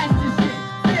yo, blast this shit,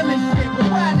 feel this shit,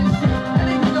 rewind this shit. Y'all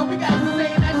niggas know we got you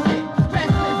saying that shit.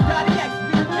 Restless, IDX,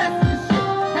 be the best in this shit.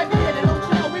 Heavy hitter, don't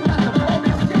you know we about to blow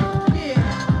this shit? Yeah,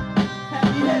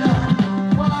 heavy hitter,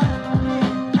 what?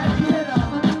 Yeah, heavy hitter,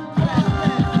 restless,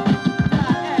 IDX,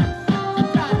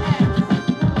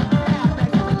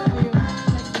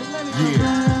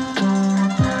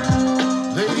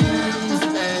 Yeah. Ladies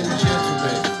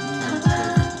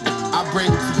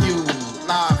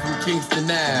Kingston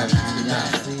Ave.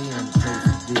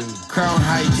 Crown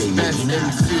Heights, Best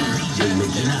MC.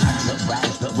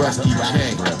 Rusty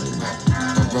J.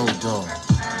 Road Dog.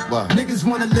 What? Niggas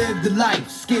wanna live the life,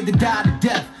 scared to die to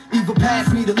death. Either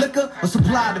pass me the liquor or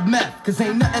supply the meth. Cause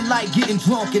ain't nothing like getting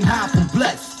drunk and high from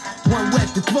bless. One wet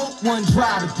the throat, one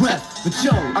dry the breath. But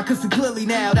yo, I can see clearly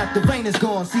now that the rain is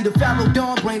gone. See the fallow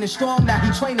dawn, brain is strong, now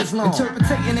he train is long.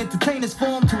 Interpreting entertainer's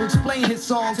form to explain his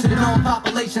song to the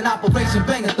non-population, Operation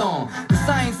Bangathon. The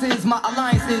science is, my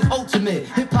alliance is ultimate.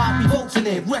 Hip-hop revolting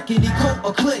it, record, he coat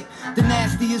or click. The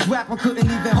nastiest rapper couldn't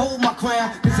even hold my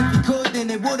crown. Cause if he could, then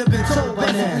it would've been told by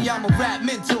now. Basically, I'm a rap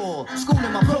mentor,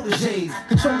 schooling my proteges.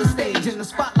 Control the stage in the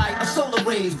spotlight, a solar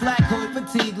rays. Black hood,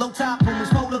 fatigue, low top, pumas,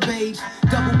 polar beige.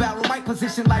 Double barrel, right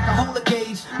position like a holder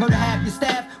gauge. Murder half your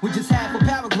staff with just half a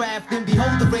paragraph. Then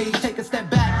behold the rage, take a step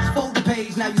back, fold the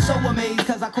page. Now you so amazed,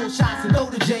 cause I call shots and throw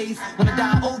the J's. When I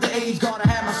die older age, gotta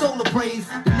have my soul appraised.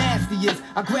 The nastiest,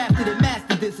 I grafted and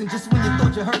mastered this. And just when you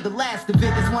thought you heard the last of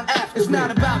it, it's one after. It's not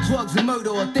about drugs and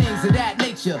murder or things of that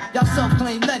nature. Y'all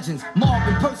self-claimed legends, mob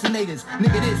impersonators.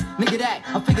 Nigga this, nigga that,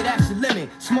 I figure that's your limit.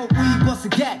 Smoke weed, bust a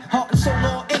gat, heart and soul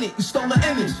all in it. You stole an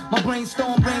image, my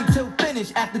brainstorm brain till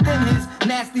finish. After then his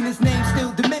nastiness name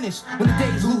still diminished. When the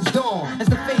days lose dawn, as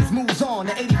the phase moves on.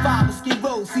 The 85 of Skid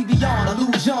Row, see beyond,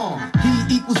 illusion.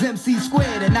 He equals MC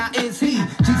squared and I is he.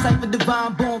 G-Cypher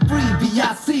divine, born free,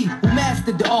 B.I.C. who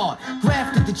mastered the art,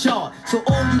 crafted the chart. So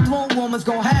all you throne warmers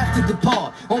gon' have to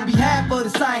depart. On behalf of the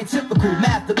scientifical,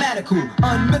 mathematical,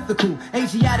 unmythical,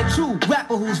 Asiatic true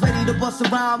rapper who's ready to bust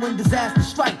around when disaster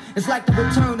strike. It's like the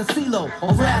return of CeeLo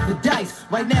or Wrath of Dice.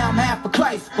 Right now I'm half a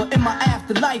Christ, but in my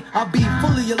afterlife I'll be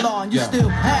fully alarmed. You still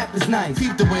half as nice.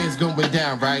 Peep the way it's going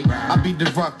down, right? I beat the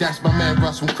ruck, that's my man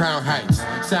Russ from Crown Heights.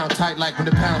 Sound tight like when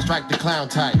the pound strike the clown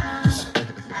tight.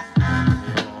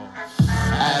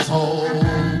 Assholes.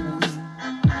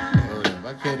 Hold up,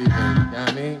 I can't even, you know what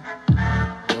I mean?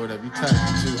 Hold up, you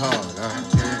touching too hard, huh? I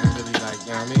can't even really like,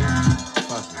 you know what I mean?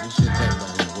 Fuck it, this shit take on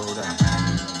here, roll up.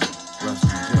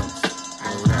 Rusty jokes,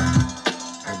 roll up.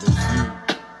 And bitch you,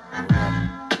 roll up.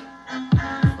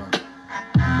 Fuck.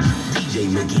 DJ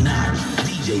Mickey Knox,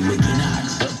 DJ Mickey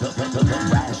Knox, the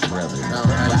Rash Brothers, the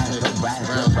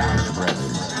Rash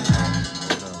Brothers.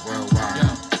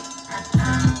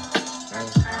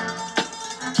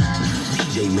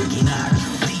 DJ Mickey Knox,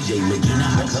 DJ Mickey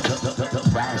Knox, the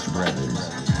Rash Brothers,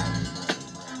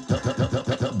 the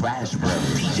Rash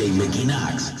Brothers, DJ Mickey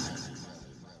Knox.